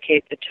cannot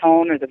duplicate the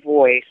tone or the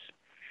voice.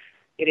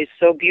 It is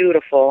so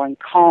beautiful and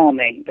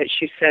calming, but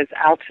she says,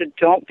 Alta,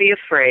 don't be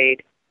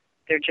afraid.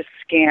 They're just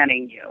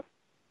scanning you.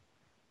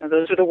 Now,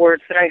 those are the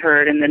words that I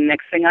heard, and the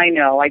next thing I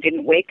know, I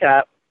didn't wake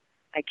up.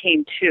 I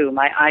came to.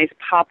 My eyes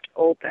popped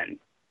open,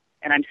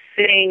 and I'm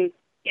sitting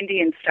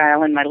Indian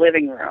style in my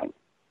living room,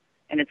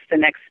 and it's the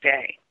next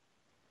day.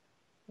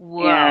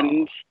 Wow.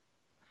 And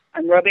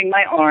I'm rubbing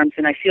my arms,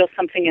 and I feel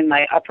something in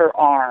my upper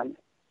arm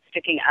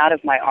sticking out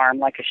of my arm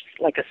like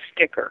a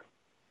sticker.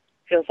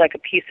 Feels like a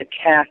piece of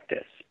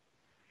cactus.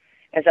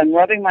 As I'm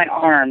rubbing my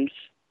arms,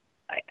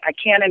 I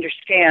can't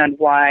understand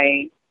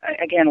why,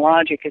 again,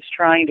 logic is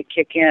trying to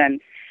kick in.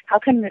 How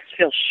can this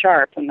feel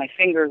sharp when my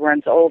finger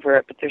runs over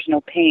it, but there's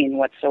no pain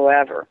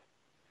whatsoever?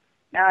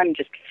 Now I'm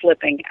just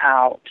flipping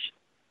out.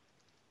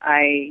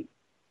 I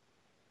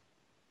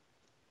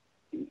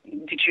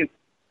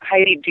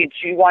Heidi, did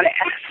you want to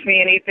ask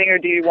me anything, or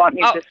do you want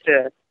me just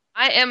to?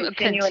 I am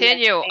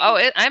continue.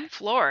 I'm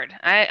floored.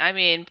 I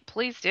mean,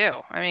 please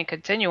do. I mean,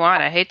 continue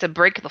on. I hate to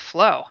break the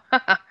flow.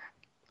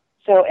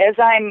 So as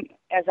I'm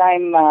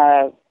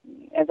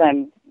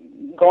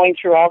going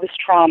through all this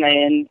trauma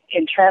and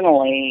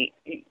internally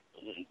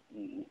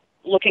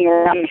looking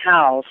around the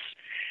house,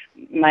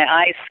 my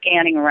eyes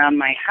scanning around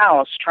my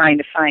house, trying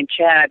to find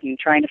Chad and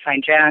trying to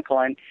find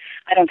Jacqueline,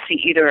 I don't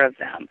see either of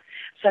them.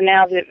 So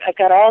now that I've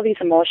got all these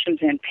emotions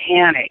and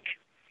panic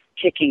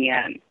kicking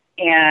in,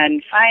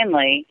 and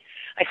finally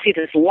I see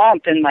this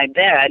lump in my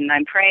bed, and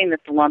I'm praying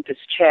that the lump is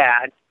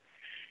Chad.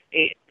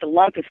 The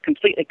lump is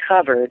completely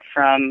covered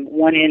from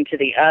one end to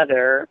the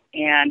other,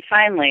 and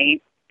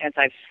finally, as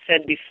I've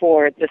said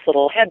before, this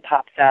little head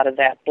pops out of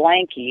that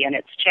blankie, and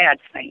it's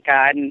Chad's, thank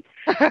God, and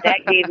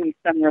that gave me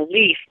some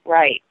relief,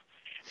 right.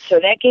 So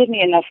that gave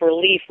me enough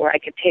relief where I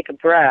could take a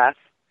breath,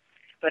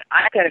 but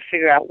I've got to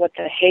figure out what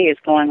the hay is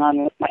going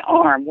on with my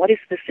arm. What is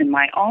this in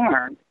my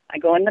arm? I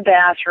go in the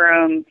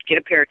bathroom, get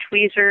a pair of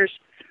tweezers.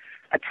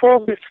 I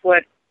pull this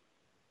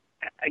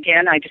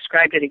again, I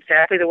described it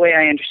exactly the way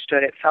I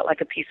understood it. It felt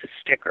like a piece of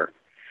sticker.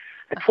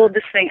 I pulled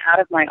this thing out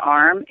of my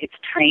arm. It's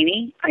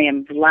tiny. I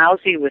am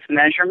lousy with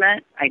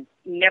measurement. I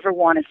never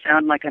want to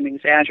sound like I'm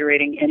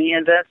exaggerating any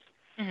of this.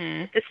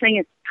 Mm-hmm. This thing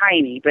is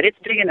tiny, but it's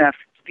big enough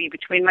to be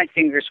between my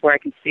fingers where I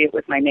can see it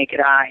with my naked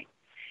eye.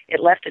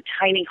 It left a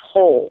tiny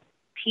hole,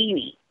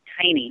 teeny,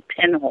 tiny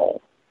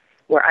pinhole,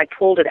 where I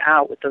pulled it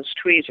out with those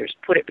tweezers,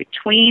 put it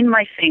between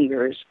my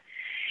fingers,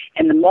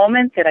 and the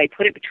moment that I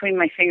put it between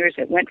my fingers,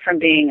 it went from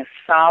being a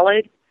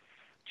solid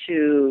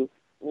to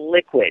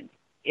liquid.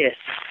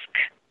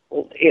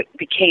 It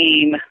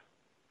became,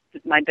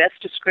 my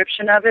best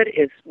description of it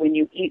is when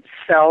you eat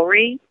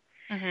celery,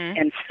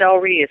 and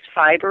celery is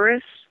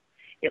fibrous,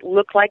 it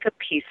looked like a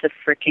piece of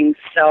freaking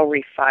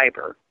celery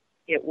fiber.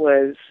 It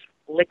was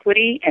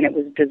liquidy, and it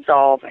was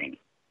dissolving,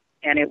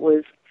 and it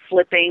was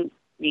flipping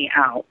me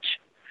out.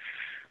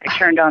 I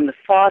turned on the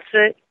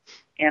faucet,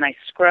 and I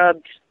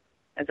scrubbed,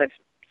 as I've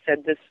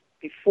said this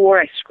before,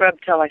 I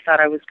scrubbed till I thought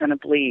I was going to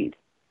bleed.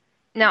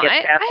 Now,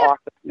 Get that off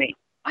of me.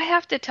 I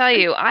have to tell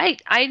you,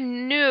 I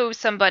knew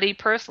somebody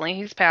personally,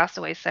 he's passed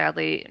away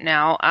sadly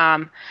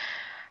now,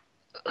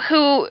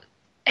 who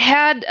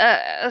had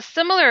a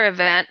similar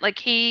event. Like,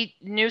 he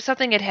knew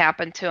something had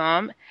happened to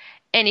him,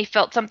 and he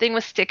felt something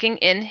was sticking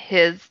in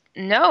his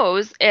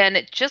nose, and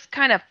it just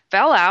kind of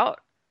fell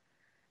out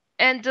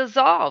and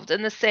dissolved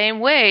in the same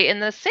way in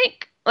the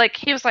sink. Like,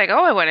 he was like,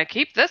 oh, I want to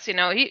keep this, you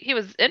know. He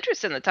was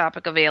interested in the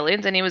topic of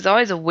aliens, and he was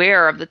always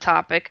aware of the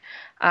topic,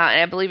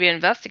 and I believe he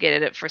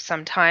investigated it for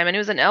some time. And he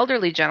was an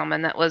elderly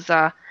gentleman that was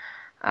a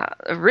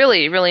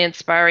really, really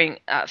inspiring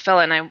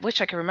fella, and I wish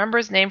I could remember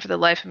his name for the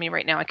life of me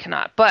right now. I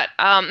cannot. But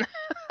I'll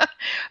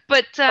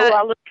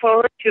look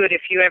forward to it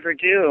if you ever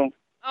do.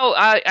 Oh,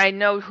 I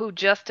know who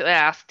just to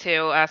ask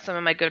to, some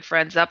of my good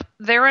friends up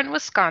there in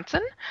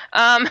Wisconsin.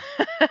 That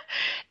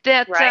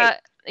right.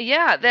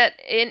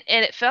 And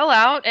it fell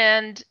out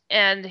and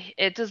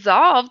it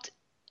dissolved,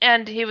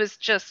 and he was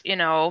just, you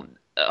know,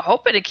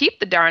 hoping to keep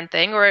the darn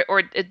thing, or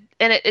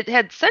it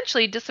had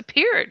essentially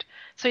disappeared,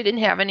 so he didn't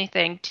have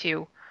anything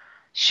to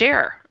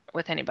share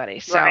with anybody.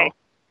 So, right.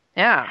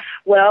 Yeah.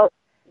 Well,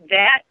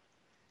 that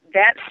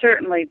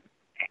certainly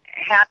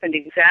happened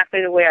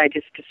exactly the way I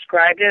just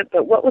described it,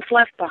 but what was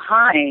left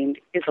behind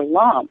is a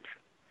lump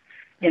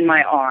in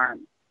my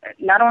arm.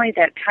 Not only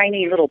that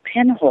tiny little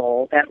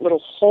pinhole, that little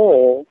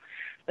hole,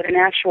 but an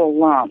actual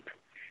lump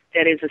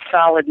that is a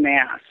solid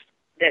mass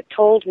that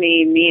told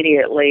me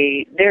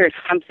immediately there is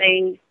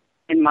something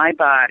in my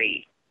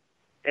body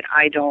that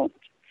I don't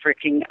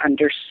freaking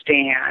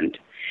understand.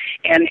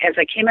 And as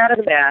I came out of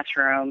the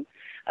bathroom,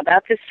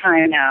 about this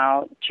time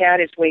now, Chad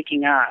is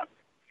waking up.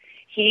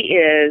 He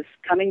is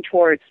coming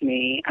towards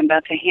me. I'm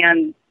about to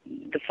hand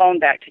the phone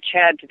back to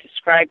Chad to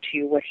describe to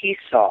you what he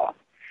saw.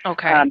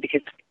 Okay.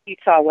 Because he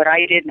saw what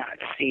I did not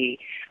see.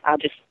 I'll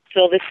just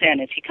fill this in.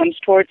 As he comes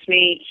towards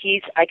me,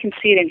 I can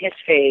see it in his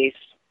face,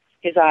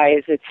 his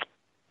eyes. It's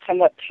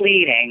somewhat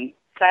pleading,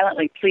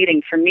 silently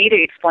pleading for me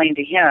to explain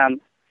to him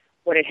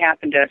what had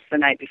happened to us the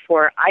night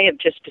before. I have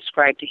just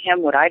described to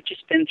him what I've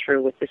just been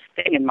through with this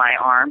thing in my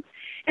arm,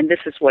 and this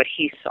is what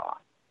he saw.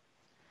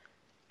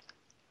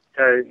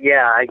 So,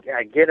 yeah,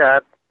 I get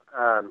up,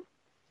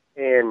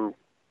 and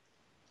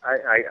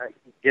I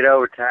get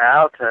over to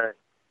Alta,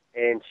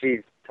 and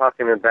she's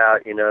talking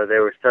about, you know,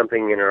 there was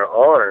something in her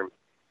arm.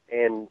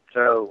 And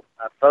so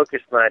I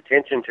focused my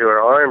attention to her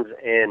arms,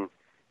 and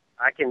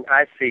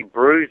I see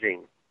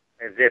bruising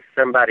as if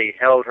somebody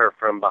held her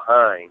from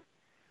behind.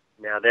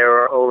 Now, there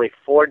are only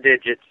 4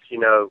 digits, you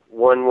know,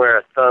 one where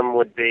a thumb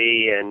would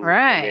be,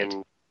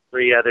 and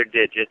 3 other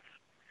digits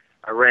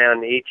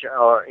around each,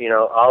 you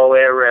know, all the way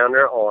around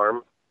her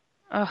arm.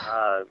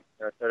 So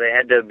they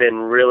had to have been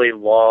really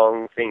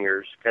long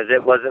fingers, because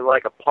it wasn't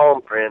like a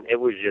palm print, it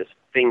was just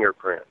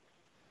fingerprint.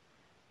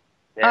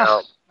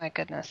 Now, my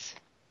goodness.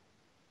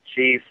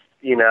 She's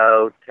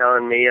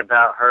telling me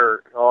about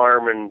her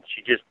arm, and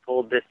she just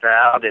pulled this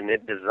out and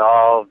it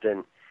dissolved,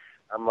 and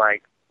I'm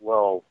like,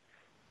 well,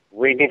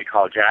 we need to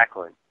call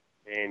Jacqueline.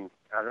 And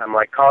I'm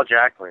like, call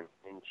Jacqueline.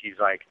 And she's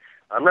like,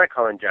 I'm not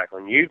calling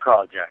Jacqueline. You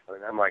call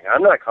Jacqueline. I'm like,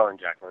 I'm not calling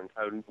Jacqueline.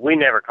 So we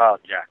never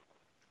called Jacqueline.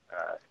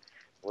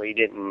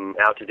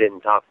 Alta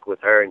didn't talk with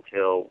her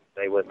until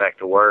they went back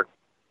to work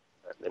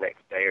the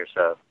next day or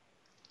so.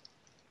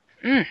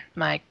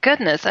 My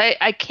goodness.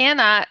 I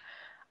cannot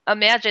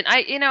imagine.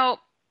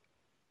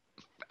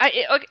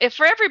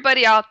 For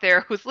everybody out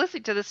there who's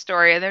listening to this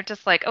story and they're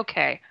just like,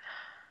 okay,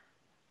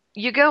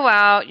 you go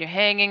out, you're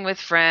hanging with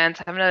friends,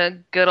 having a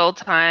good old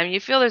time. You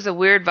feel there's a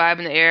weird vibe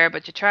in the air,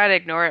 but you try to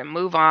ignore it and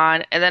move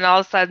on. And then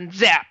all of a sudden,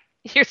 zap,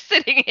 you're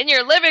sitting in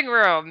your living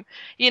room,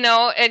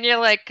 and you're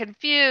like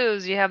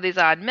confused. You have these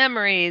odd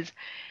memories.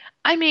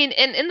 I mean,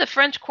 in the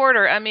French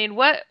Quarter, I mean,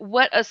 what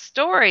a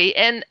story.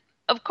 And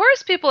of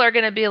course, people are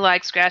going to be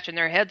like scratching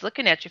their heads,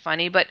 looking at you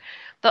funny. But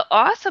the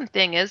awesome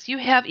thing is you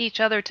have each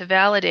other to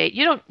validate.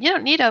 You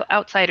don't need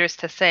outsiders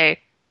to say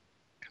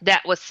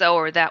that was so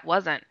or that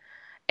wasn't.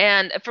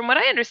 And from what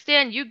I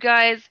understand, you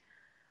guys,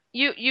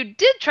 you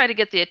did try to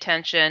get the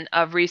attention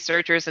of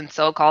researchers and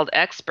so-called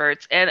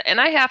experts.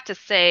 And I have to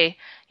say,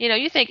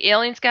 you think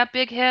aliens got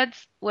big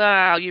heads?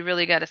 Wow, you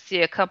really got to see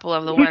a couple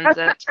of the ones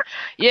that,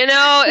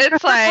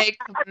 it's like,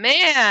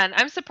 man,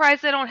 I'm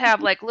surprised they don't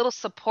have like little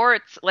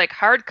supports, like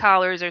hard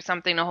collars or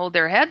something to hold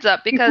their heads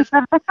up, because,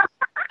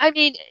 I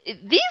mean, a lot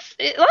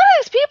of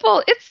these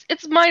people,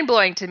 it's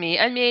mind-blowing to me.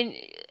 I mean,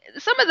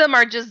 some of them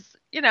are just,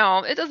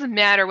 it doesn't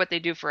matter what they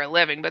do for a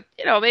living, but,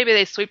 maybe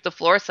they sweep the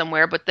floor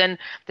somewhere, but then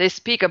they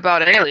speak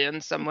about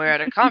aliens somewhere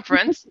at a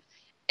conference,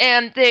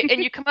 and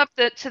you come up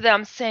to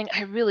them saying,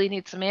 I really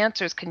need some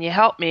answers. Can you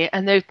help me?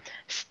 And they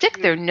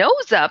stick their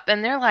nose up,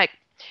 and they're like,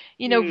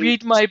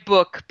 read my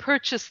book,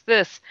 purchase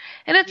this.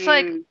 And it's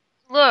like,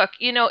 look,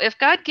 if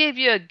God gave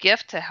you a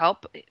gift to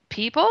help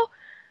people,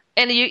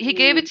 and he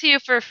gave it to you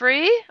for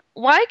free,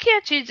 why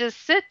can't you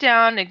just sit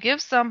down and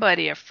give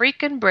somebody a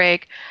freaking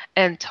break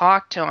and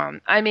talk to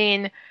them? I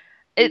mean,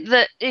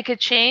 it could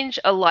change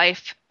a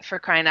life, for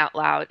crying out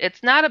loud.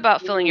 It's not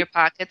about filling your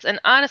pockets.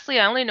 And honestly,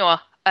 I only know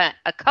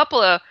a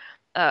couple of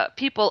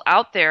people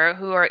out there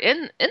who are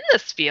in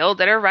this field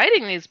that are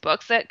writing these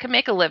books that can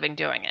make a living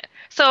doing it.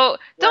 So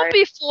don't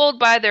be fooled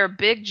by their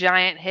big,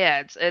 giant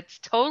heads. It's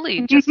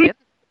totally just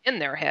in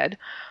their head.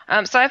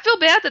 So I feel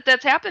bad that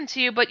that's happened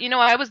to you, but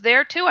I was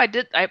there too.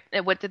 I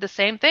went through the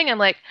same thing. I'm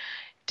like,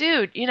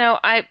 dude,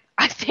 I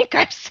think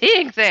I'm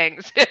seeing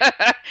things.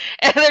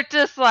 And they're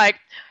just like,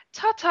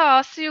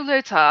 ta-ta, see you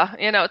later.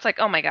 It's like,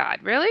 oh my God,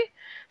 really?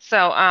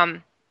 So,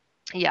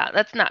 yeah,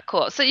 that's not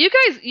cool. So you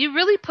guys, you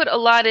really put a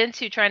lot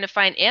into trying to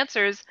find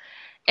answers.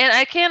 And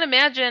I can't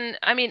imagine,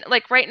 I mean,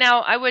 like right now,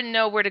 I wouldn't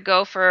know where to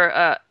go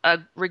for a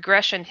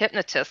regression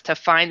hypnotist to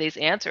find these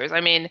answers. I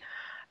mean,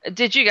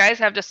 did you guys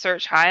have to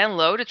search high and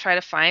low to try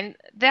to find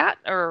that,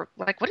 or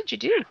like what did you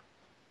do?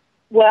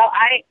 Well,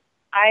 I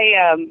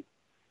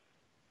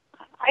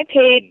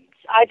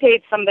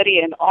paid somebody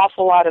an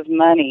awful lot of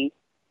money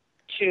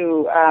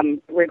to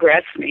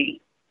regress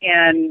me,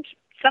 and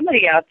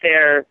somebody out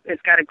there has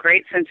got a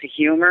great sense of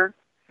humor.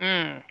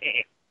 And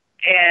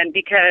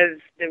because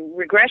the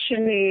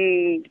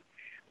regression,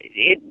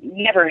 it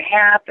never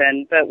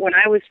happened, but when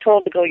I was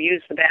told to go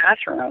use the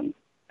bathroom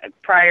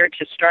prior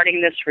to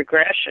starting this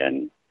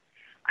regression,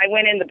 I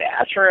went in the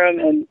bathroom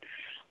and,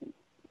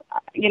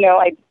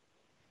 I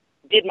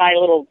did my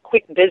little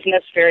quick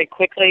business very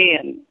quickly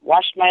and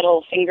washed my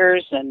little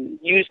fingers and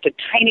used a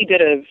tiny bit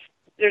of,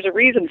 there's a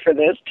reason for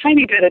this,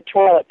 tiny bit of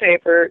toilet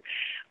paper.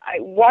 I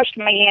washed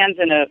my hands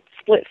in a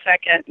split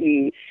second,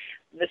 and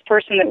this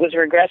person that was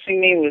regressing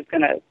me was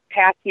going to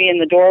pass me in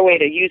the doorway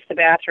to use the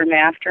bathroom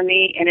after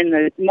me. And in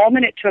the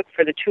moment it took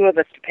for the two of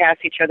us to pass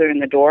each other in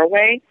the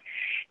doorway,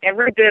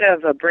 every bit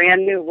of a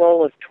brand new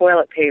roll of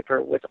toilet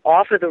paper was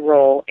off of the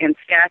roll and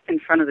stacked in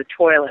front of the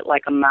toilet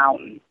like a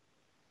mountain.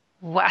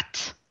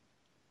 What?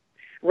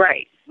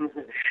 Right.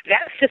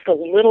 That's just a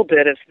little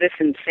bit of this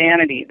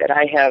insanity that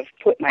I have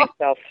put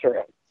myself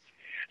through.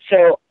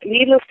 So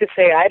needless to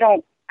say, I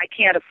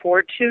can't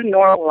afford to,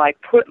 nor will I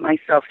put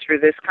myself through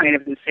this kind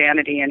of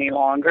insanity any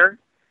longer.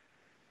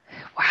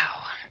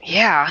 Wow.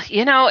 Yeah.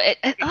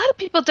 A lot of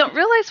people don't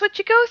realize what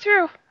you go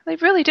through. They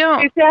really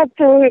don't. It's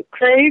absolute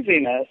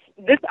craziness.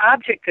 This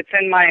object that's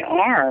in my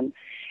arm,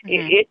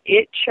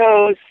 it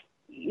chose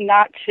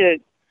not to,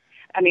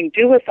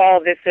 do with all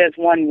this as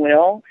one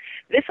will.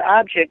 This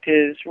object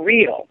is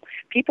real.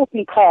 People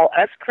can call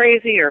us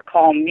crazy or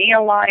call me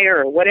a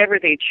liar or whatever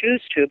they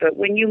choose to, but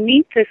when you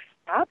meet this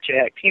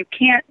object, you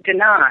can't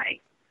deny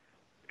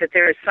that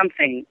there is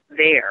something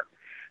there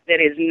that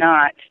is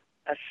not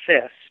a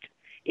cyst.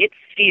 It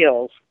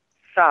feels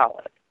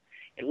solid,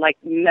 like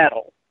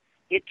metal.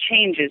 It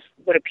changes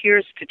what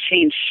appears to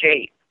change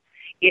shape.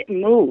 It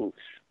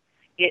moves.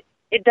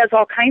 It does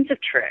all kinds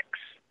of tricks.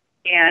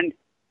 And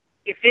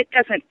if it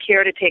doesn't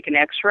care to take an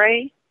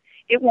X-ray,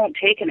 it won't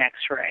take an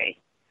X-ray.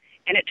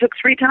 And it took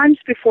 3 times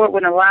before it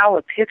would allow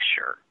a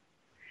picture.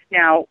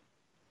 Now,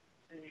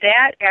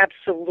 that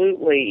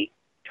absolutely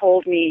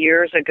told me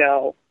years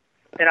ago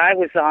that I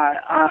was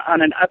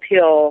on an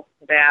uphill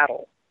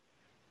battle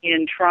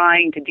in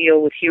trying to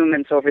deal with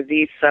humans over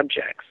these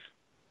subjects.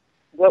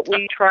 What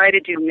we try to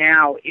do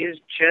now is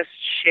just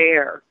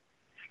share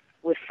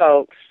with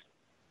folks,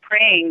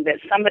 praying that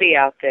somebody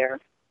out there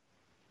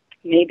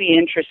may be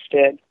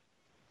interested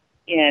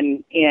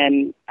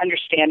in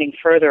understanding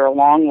further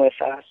along with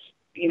us.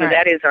 You know,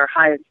 Right. that is our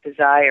highest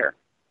desire.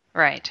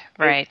 Right.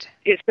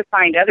 Is to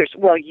find others.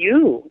 Well,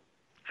 you,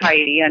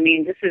 Heidi, I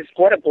mean, this is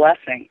what a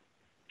blessing.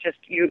 Just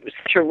you,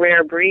 such a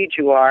rare breed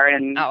you are,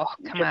 and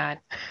come on.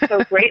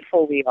 so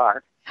grateful we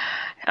are.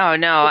 Oh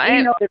no,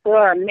 I know that there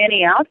are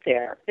many out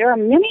there. There are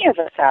many of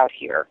us out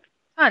here.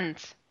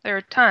 Tons. There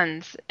are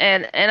tons,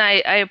 and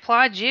I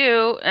applaud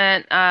you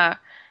and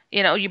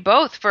you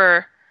both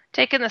for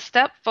taking the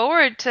step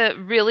forward to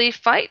really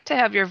fight to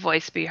have your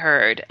voice be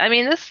heard. I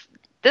mean,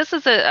 this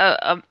is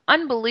a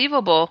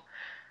unbelievable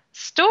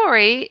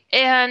story,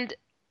 and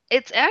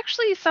it's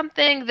actually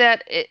something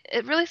that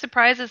it really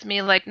surprises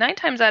me. Like 9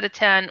 times out of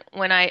 10,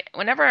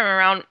 whenever I'm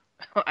around,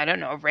 I don't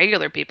know,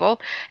 regular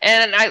people,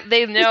 and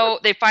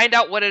they find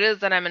out what it is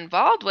that I'm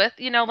involved with,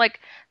 like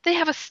they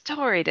have a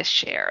story to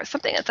share,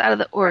 something that's out of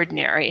the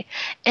ordinary.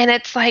 And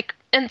it's like,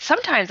 and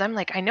sometimes I'm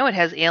like, I know it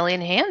has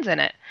alien hands in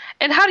it.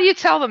 And how do you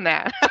tell them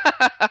that?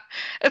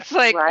 It's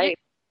like, right.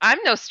 I'm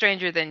no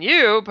stranger than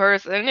you,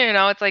 person.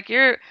 It's like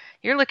you're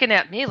looking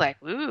at me like,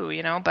 ooh,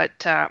 but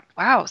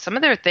wow, some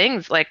of their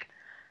things, like,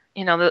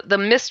 the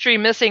mystery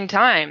missing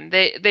time,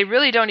 they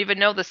really don't even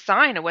know the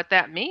sign of what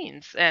that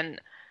means.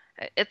 And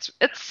it's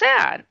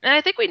sad. And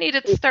I think we need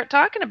to start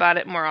talking about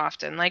it more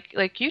often,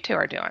 like you two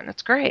are doing.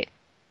 It's great.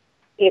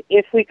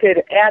 If we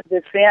could add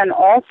this in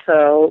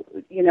also,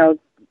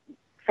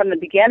 from the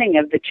beginning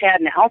of the Chad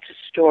and Alta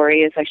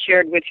story, as I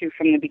shared with you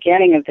from the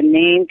beginning of the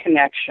name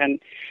connection,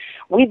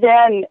 we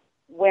then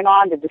went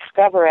on to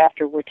discover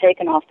after we're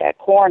taken off that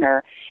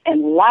corner,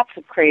 and lots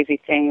of crazy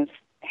things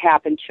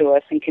happened to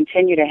us and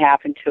continue to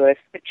happen to us,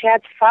 that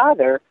Chad's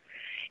father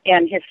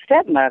and his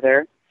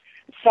stepmother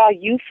saw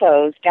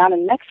UFOs down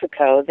in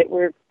Mexico that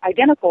were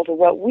identical to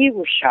what we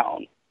were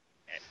shown,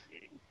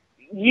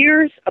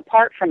 years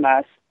apart from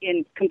us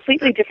in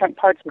completely different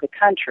parts of the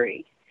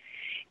country.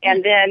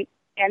 And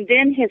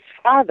then his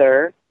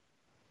father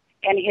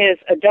and his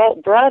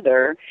adult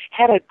brother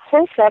had a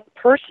close-up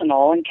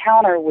personal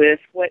encounter with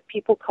what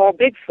people call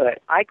Bigfoot.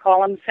 I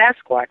call him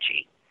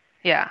Sasquatchy.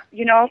 Yeah.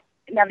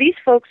 Now these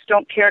folks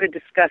don't care to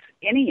discuss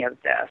any of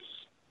this.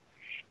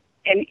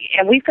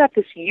 And we've got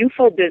this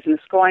UFO business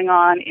going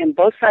on in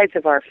both sides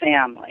of our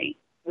family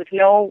with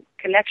no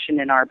connection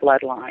in our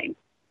bloodline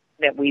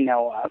that we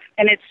know of.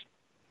 And it's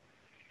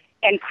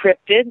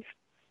cryptids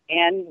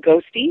and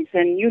ghosties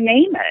and you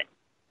name it.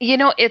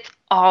 It's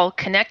all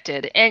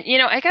connected. And,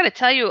 I got to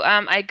tell you,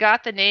 I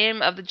got the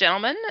name of the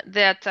gentleman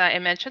that I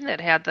mentioned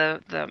that had the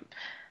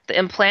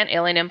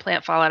alien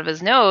implant fall out of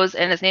his nose,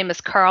 and his name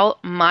is Carl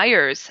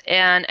Myers.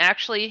 And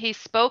actually, he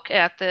spoke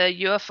at the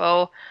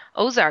UFO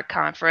Ozark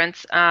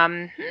conference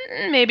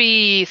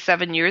maybe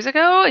 7 years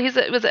ago. He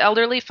was an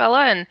elderly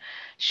fella and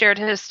shared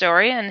his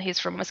story, and he's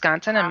from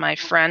Wisconsin. And my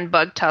friend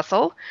Bug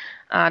Tussle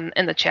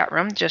in the chat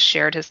room just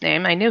shared his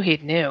name. I knew he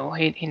knew.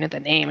 He knew the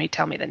name. He'd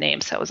tell me the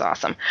name, so it was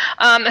awesome.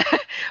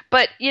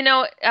 But,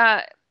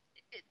 the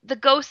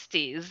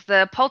ghosties,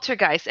 the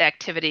poltergeist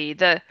activity,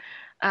 the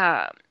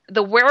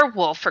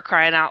werewolf, for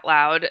crying out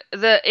loud,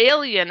 the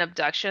alien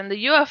abduction,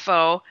 the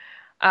UFO,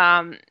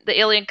 the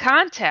alien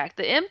contact,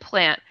 the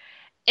implant.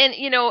 And,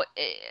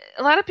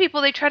 a lot of people,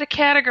 they try to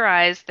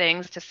categorize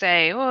things to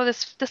say, oh,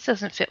 this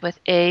doesn't fit with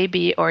A,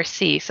 B, or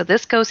C. So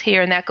this goes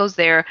here and that goes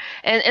there.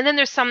 And then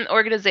there's some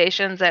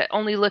organizations that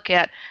only look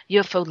at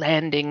UFO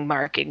landing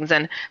markings,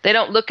 and they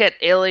don't look at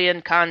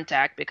alien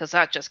contact because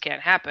that just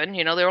can't happen.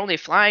 They're only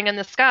flying in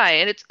the sky.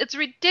 And it's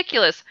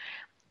ridiculous.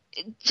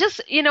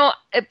 Just,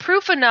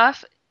 proof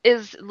enough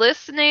is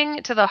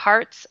listening to the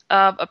hearts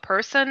of a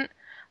person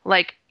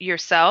like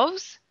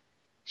yourselves,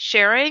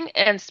 sharing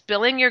and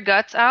spilling your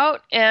guts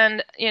out,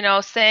 and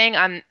saying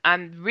I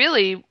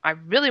really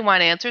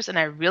want answers, and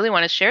I really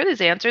want to share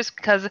these answers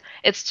because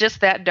it's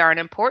just that darn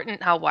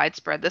important how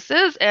widespread this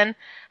is and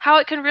how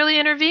it can really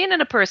intervene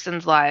in a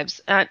person's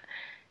lives.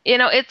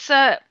 It's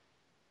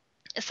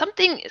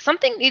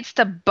something needs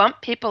to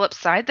bump people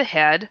upside the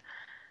head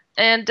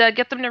and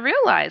get them to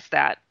realize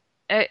that.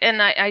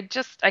 And I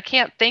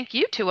can't thank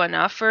you two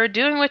enough for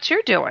doing what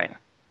you're doing.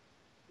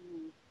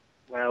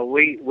 Well,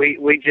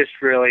 we just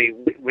really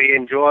we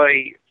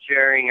enjoy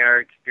sharing our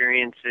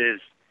experiences,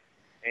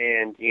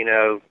 and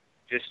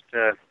just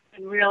I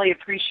really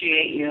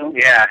appreciate you.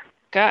 Yeah.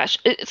 Gosh,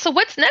 so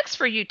what's next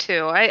for you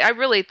two? I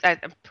really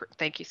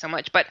thank you so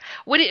much. But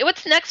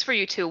what's next for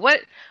you two?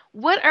 What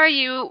are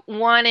you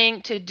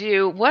wanting to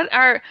do?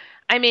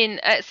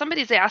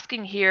 Somebody's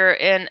asking here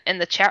in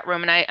the chat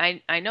room,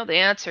 and I know the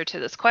answer to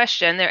this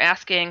question. They're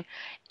asking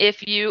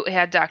if you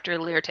had Dr.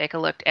 Lear take a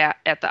look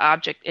at the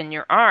object in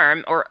your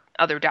arm, or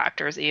other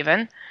doctors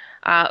even.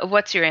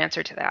 What's your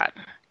answer to that?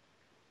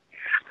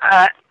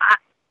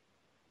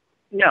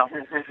 No.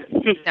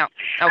 No.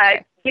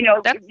 Okay.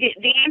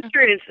 The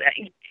answer is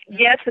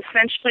yes,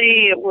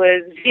 essentially it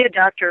was via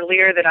Dr.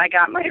 Lear that I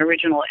got my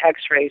original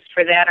x-rays.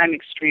 For that, I'm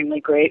extremely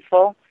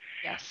grateful.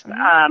 Yes.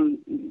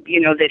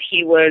 That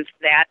he was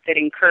that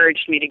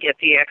encouraged me to get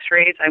the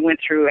x-rays. I went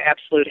through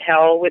absolute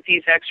hell with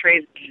these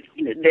x-rays.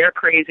 They're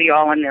crazy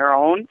all on their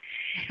own.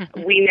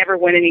 We never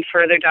went any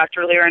further,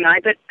 Dr. Lear and I,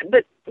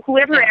 but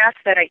whoever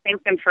asked that, I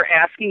thank them for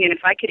asking. And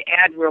if I could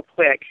add real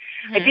quick,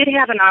 I did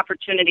have an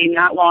opportunity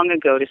not long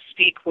ago to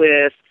speak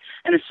with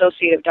an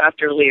associate of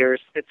Dr.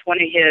 Lear's that's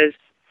one of his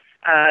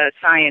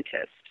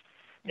scientists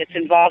that's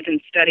involved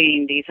in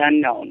studying these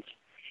unknowns.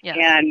 Yes.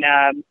 And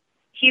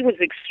he was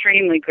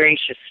extremely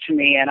gracious to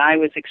me, and I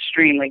was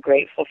extremely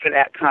grateful for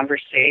that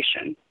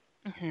conversation.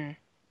 Mm-hmm.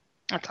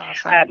 That's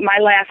awesome. My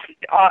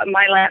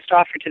last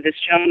offer to this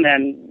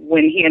gentleman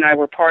when he and I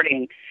were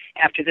parting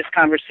after this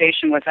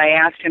conversation was I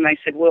asked him, I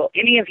said, will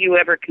any of you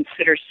ever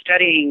consider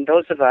studying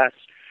those of us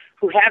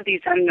who have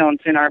these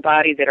unknowns in our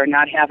body that are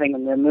not having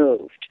them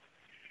removed?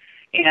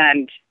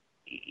 And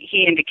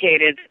he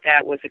indicated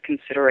that was a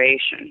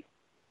consideration.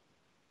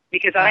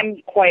 Because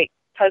I'm quite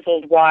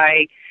puzzled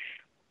why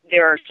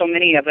there are so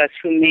many of us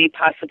who may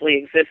possibly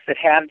exist that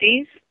have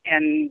these,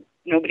 and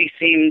nobody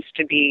seems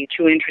to be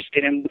too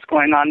interested in what's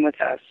going on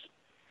with us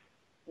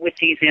with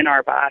these in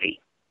our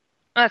body.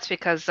 That's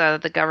because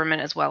the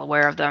government is well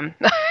aware of them,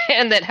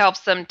 and that helps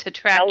them to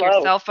track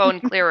your cell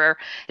phone clearer.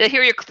 To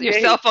hear your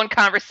cell phone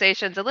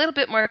conversations a little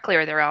bit more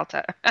clear there,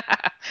 Alta.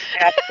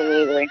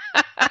 Absolutely.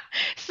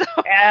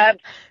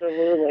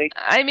 Absolutely.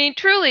 I mean,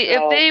 truly,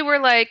 if they were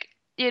like,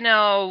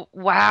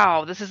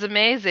 wow, this is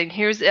amazing.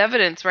 Here's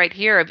evidence right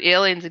here of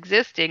aliens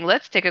existing.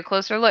 Let's take a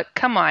closer look.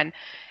 Come on.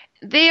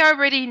 They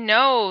already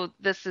know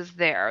this is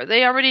there.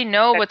 They already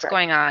know what's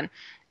going on.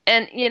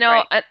 And,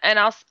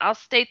 and I'll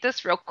state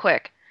this real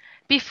quick.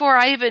 Before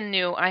I even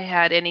knew I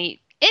had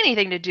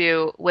anything to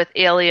do with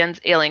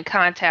aliens, alien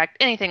contact,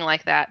 anything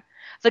like that,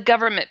 the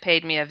government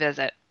paid me a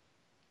visit.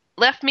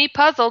 Left me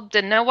puzzled,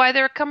 didn't know why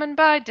they were coming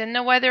by, didn't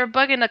know why they were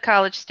bugging a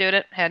college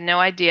student, had no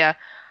idea.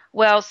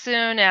 Well,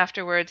 soon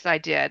afterwards I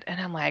did.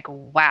 And I'm like,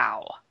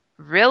 wow,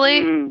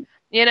 really? Mm.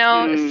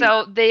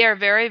 So they are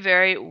very,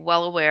 very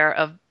well aware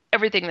of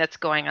everything that's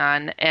going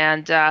on.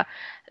 And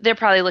they're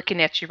probably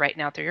looking at you right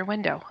now through your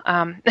window.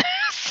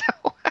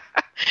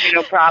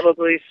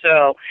 Probably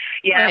so.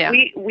 Yeah,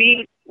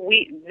 we've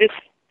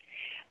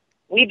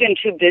been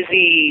too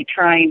busy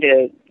trying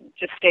to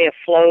just stay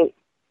afloat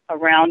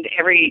around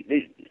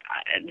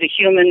the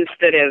humans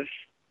that have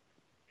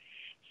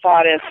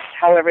fought us,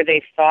 however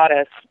they've fought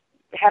us,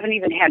 haven't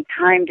even had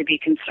time to be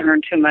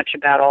concerned too much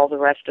about all the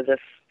rest of this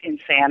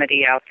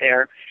insanity out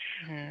there.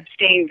 Mm-hmm.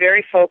 Staying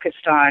very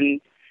focused on,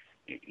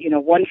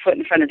 one foot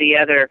in front of the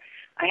other.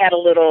 I had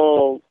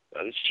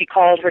she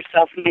called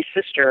herself my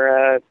sister,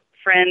 a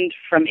friend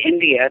from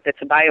India that's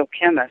a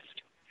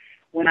biochemist.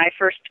 When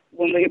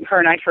her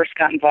and I first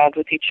got involved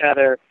with each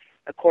other,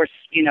 of course,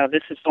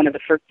 this is one of the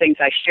first things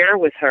I share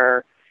with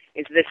her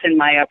is this in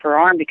my upper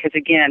arm because,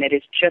 again, it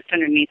is just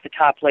underneath the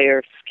top layer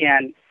of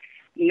skin.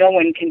 No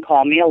one can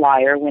call me a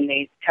liar when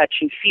they touch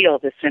and feel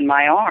this in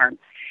my arm.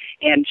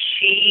 And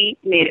she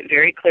made it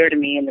very clear to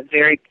me in the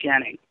very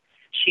beginning.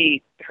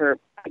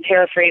 I'm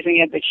paraphrasing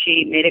it, but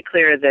she made it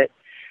clear that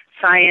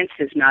science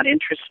is not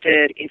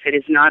interested. If it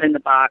is not in the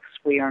box,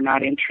 we are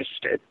not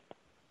interested.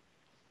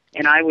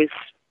 And I was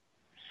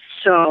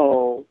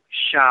so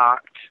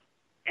shocked,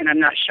 and I'm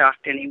not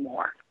shocked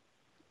anymore.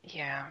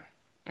 Yeah.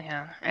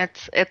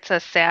 It's a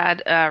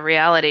sad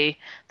reality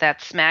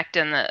that's smacked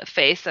in the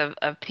face of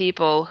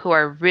people who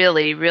are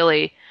really,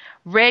 really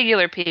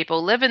regular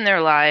people living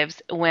their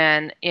lives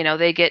when,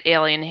 they get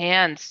alien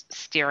hands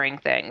steering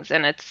things.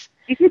 And it's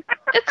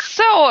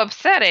so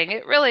upsetting.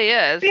 It really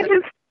is. It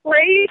is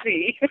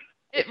crazy.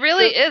 It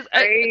really is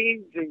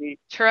crazy.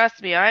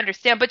 Trust me, I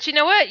understand. But you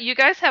know what? You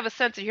guys have a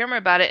sense of humor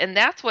about it, and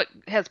that's what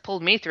has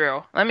pulled me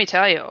through. Let me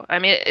tell you. I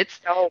mean,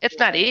 it's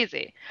not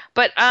easy.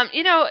 But I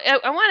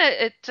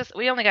want to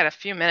we only got a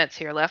few minutes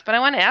here left, but I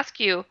want to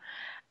ask you: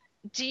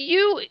 do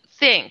you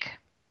think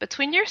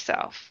between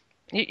yourselves,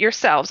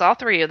 all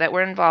three of you that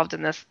were involved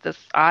in this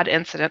odd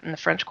incident in the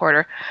French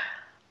Quarter,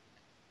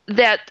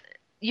 that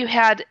you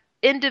had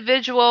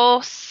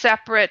individual,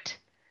 separate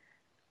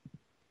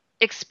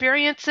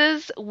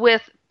experiences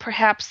with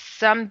perhaps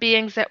some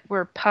beings that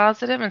were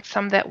positive and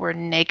some that were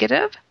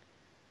negative?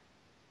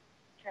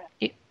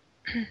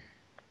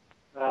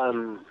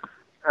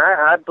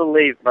 I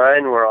believe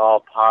mine were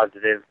all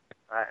positive.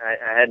 I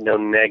had no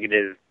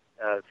negative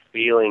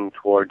feeling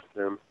towards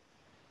them,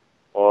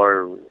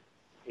 or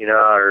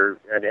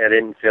I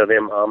didn't feel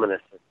them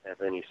ominous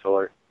of any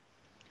sort.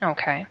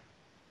 Okay.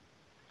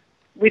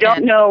 We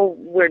don't know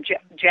where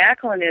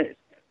Jacqueline is.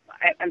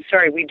 I'm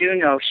sorry, we do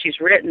know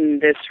she's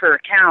written her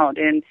account,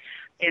 and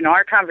in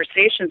our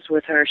conversations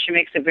with her, she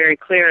makes it very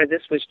clear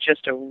this was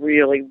just a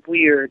really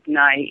weird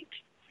night.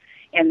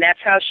 And that's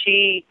how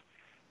she,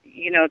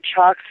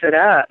 chalks it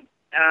up.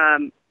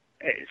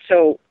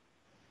 So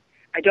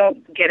I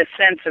don't get a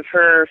sense of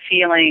her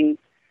feeling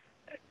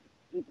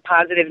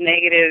positive,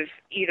 negative,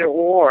 either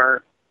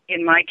or.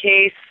 In my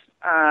case,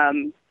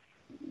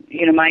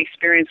 my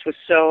experience was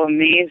so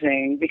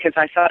amazing because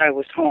I thought I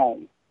was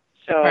home.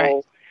 So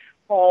Right.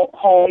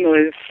 Home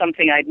was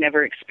something I'd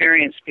never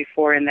experienced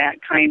before in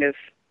that kind of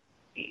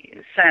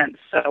sense.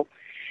 So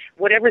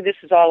whatever this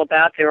is all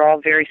about, they're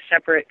all very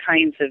separate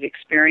kinds of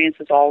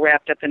experiences all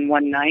wrapped up in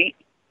one night.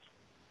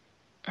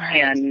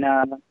 Right.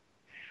 And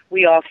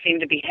we all seem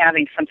to be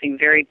having something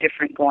very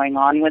different going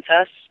on with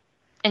us.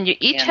 And you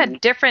each had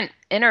different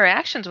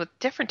interactions with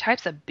different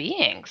types of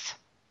beings.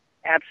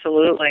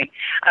 Absolutely.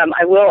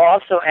 I will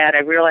also add, I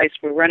realize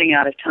we're running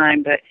out of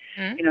time, but,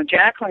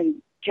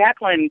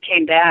 Jacqueline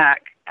came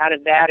back out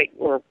of that,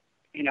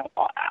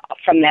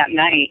 from that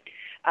night.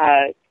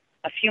 A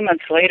few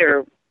months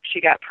later, she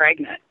got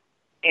pregnant,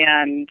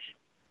 and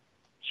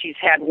she's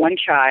had one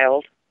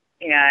child,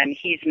 and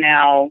he's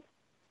now,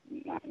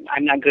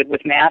 I'm not good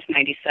with math,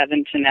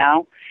 97 to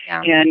now,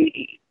 and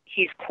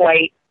he's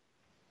quite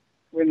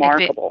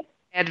remarkable.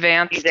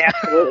 Advanced. He's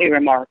absolutely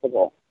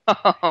remarkable.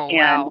 Oh, wow.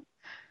 And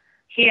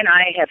he and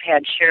I have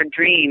had shared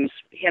dreams,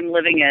 him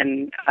living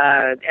in,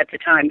 at the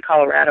time,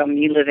 Colorado,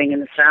 me living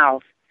in the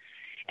South,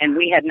 and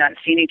we had not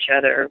seen each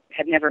other,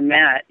 had never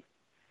met,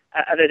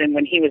 other than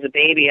when he was a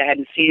baby. I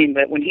hadn't seen him,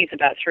 but when he's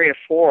about 3 or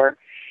 4,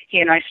 he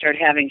and I started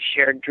having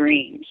shared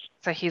dreams.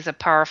 So he's a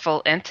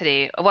powerful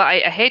entity. Well, I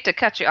hate to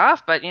cut you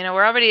off, but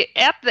we're already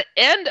at the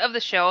end of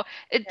the show.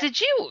 Did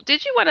you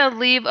want to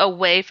leave a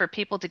way for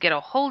people to get a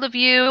hold of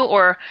you,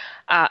 or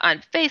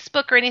on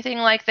Facebook or anything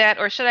like that,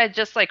 or should I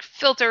just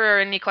filter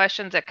any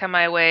questions that come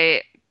my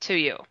way to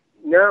you?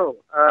 No.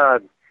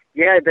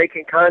 They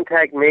can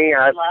contact me.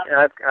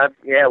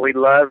 We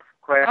love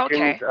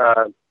questions.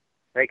 Okay.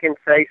 They can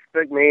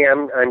Facebook me.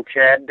 I'm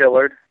Chad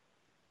Dillard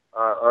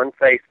on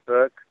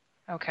Facebook.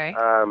 Okay.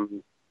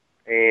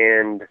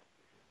 And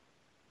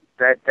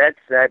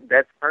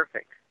that's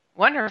perfect.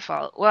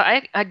 Wonderful. Well,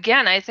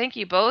 I thank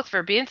you both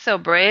for being so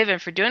brave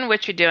and for doing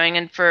what you're doing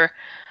and for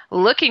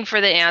looking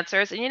for the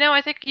answers. And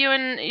I think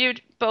you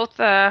both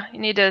you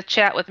need to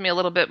chat with me a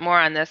little bit more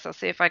on this. I'll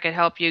see if I can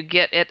help you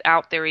get it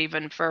out there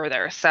even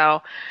further.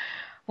 So,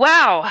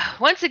 wow.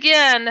 Once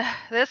again,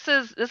 this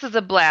is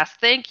a blast.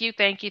 Thank you.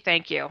 Thank you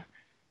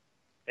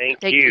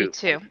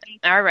too.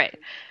 All right.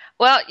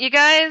 Well, you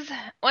guys,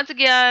 once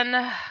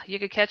again, you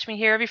can catch me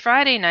here every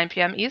Friday, 9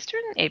 p.m. Eastern,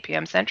 8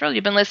 p.m. Central.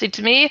 You've been listening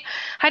to me,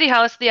 Heidi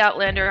Hollis, the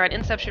Outlander, on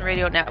Inception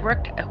Radio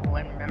Network.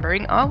 When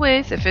remembering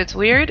always, if it's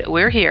weird,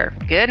 we're here.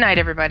 Good night,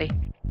 everybody.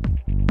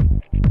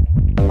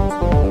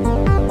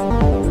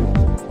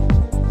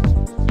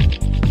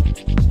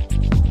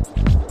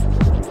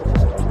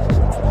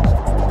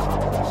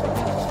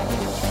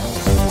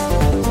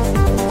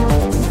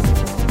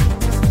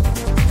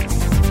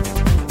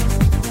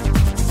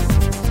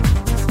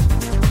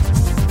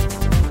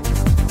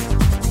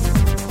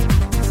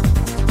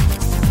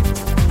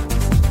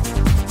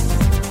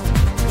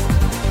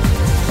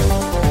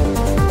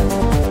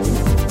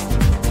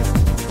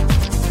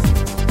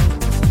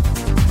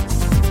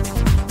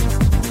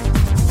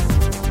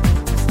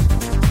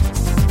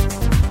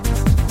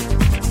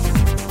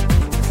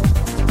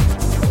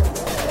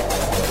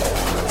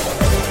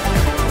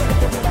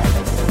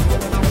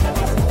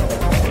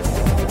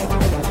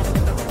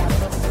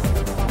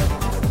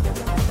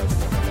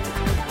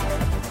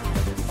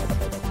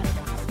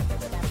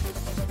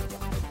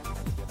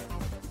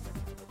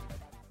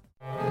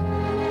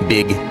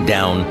 Big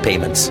down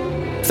payments.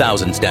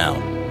 Thousands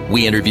down.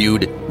 We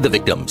interviewed the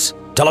victims.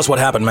 Tell us what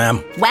happened,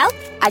 ma'am. Well,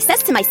 I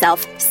says to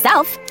myself,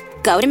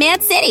 go to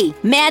Mad City.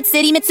 Mad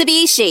City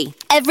Mitsubishi.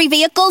 Every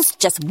vehicle's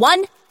just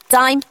 $1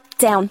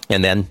 down.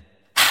 And then?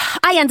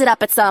 I ended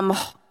up at some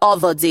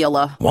other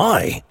dealer.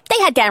 Why?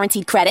 They had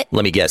guaranteed credit.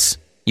 Let me guess.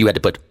 You had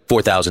to put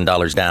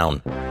 $4,000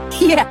 down.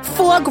 Yeah,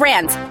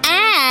 $4,000.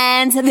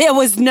 And there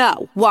was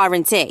no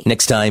warranty.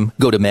 Next time,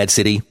 go to Mad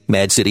City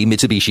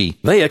Mitsubishi.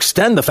 They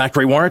extend the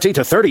factory warranty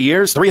to 30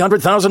 years,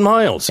 300,000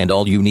 miles. And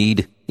all you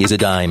need is a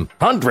dime.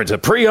 Hundreds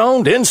of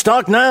pre-owned in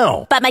stock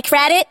now. But my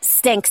credit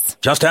stinks.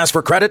 Just ask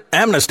for credit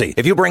amnesty.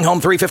 If you bring home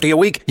 $350 a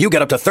week, you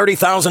get up to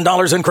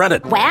 $30,000 in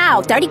credit.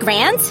 Wow, 30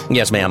 grand?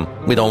 Yes, ma'am.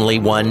 With only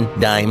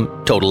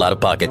 $1 total out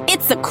of pocket.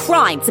 It's a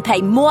crime to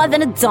pay more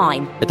than a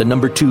dime. At the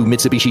number 2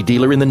 Mitsubishi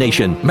dealer in the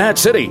nation. Mad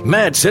City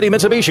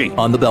Mitsubishi.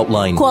 On the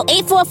Beltline. Call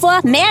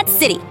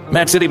 844-MAD-CITY.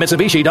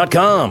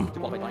 MadCityMitsubishi.com.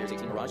 Qualified buyers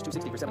 18 garage,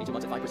 260 for 72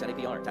 months at 5%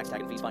 APR. Tax, tag,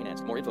 and fees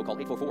financed. More info, call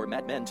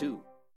 844-MAD-MEN 2.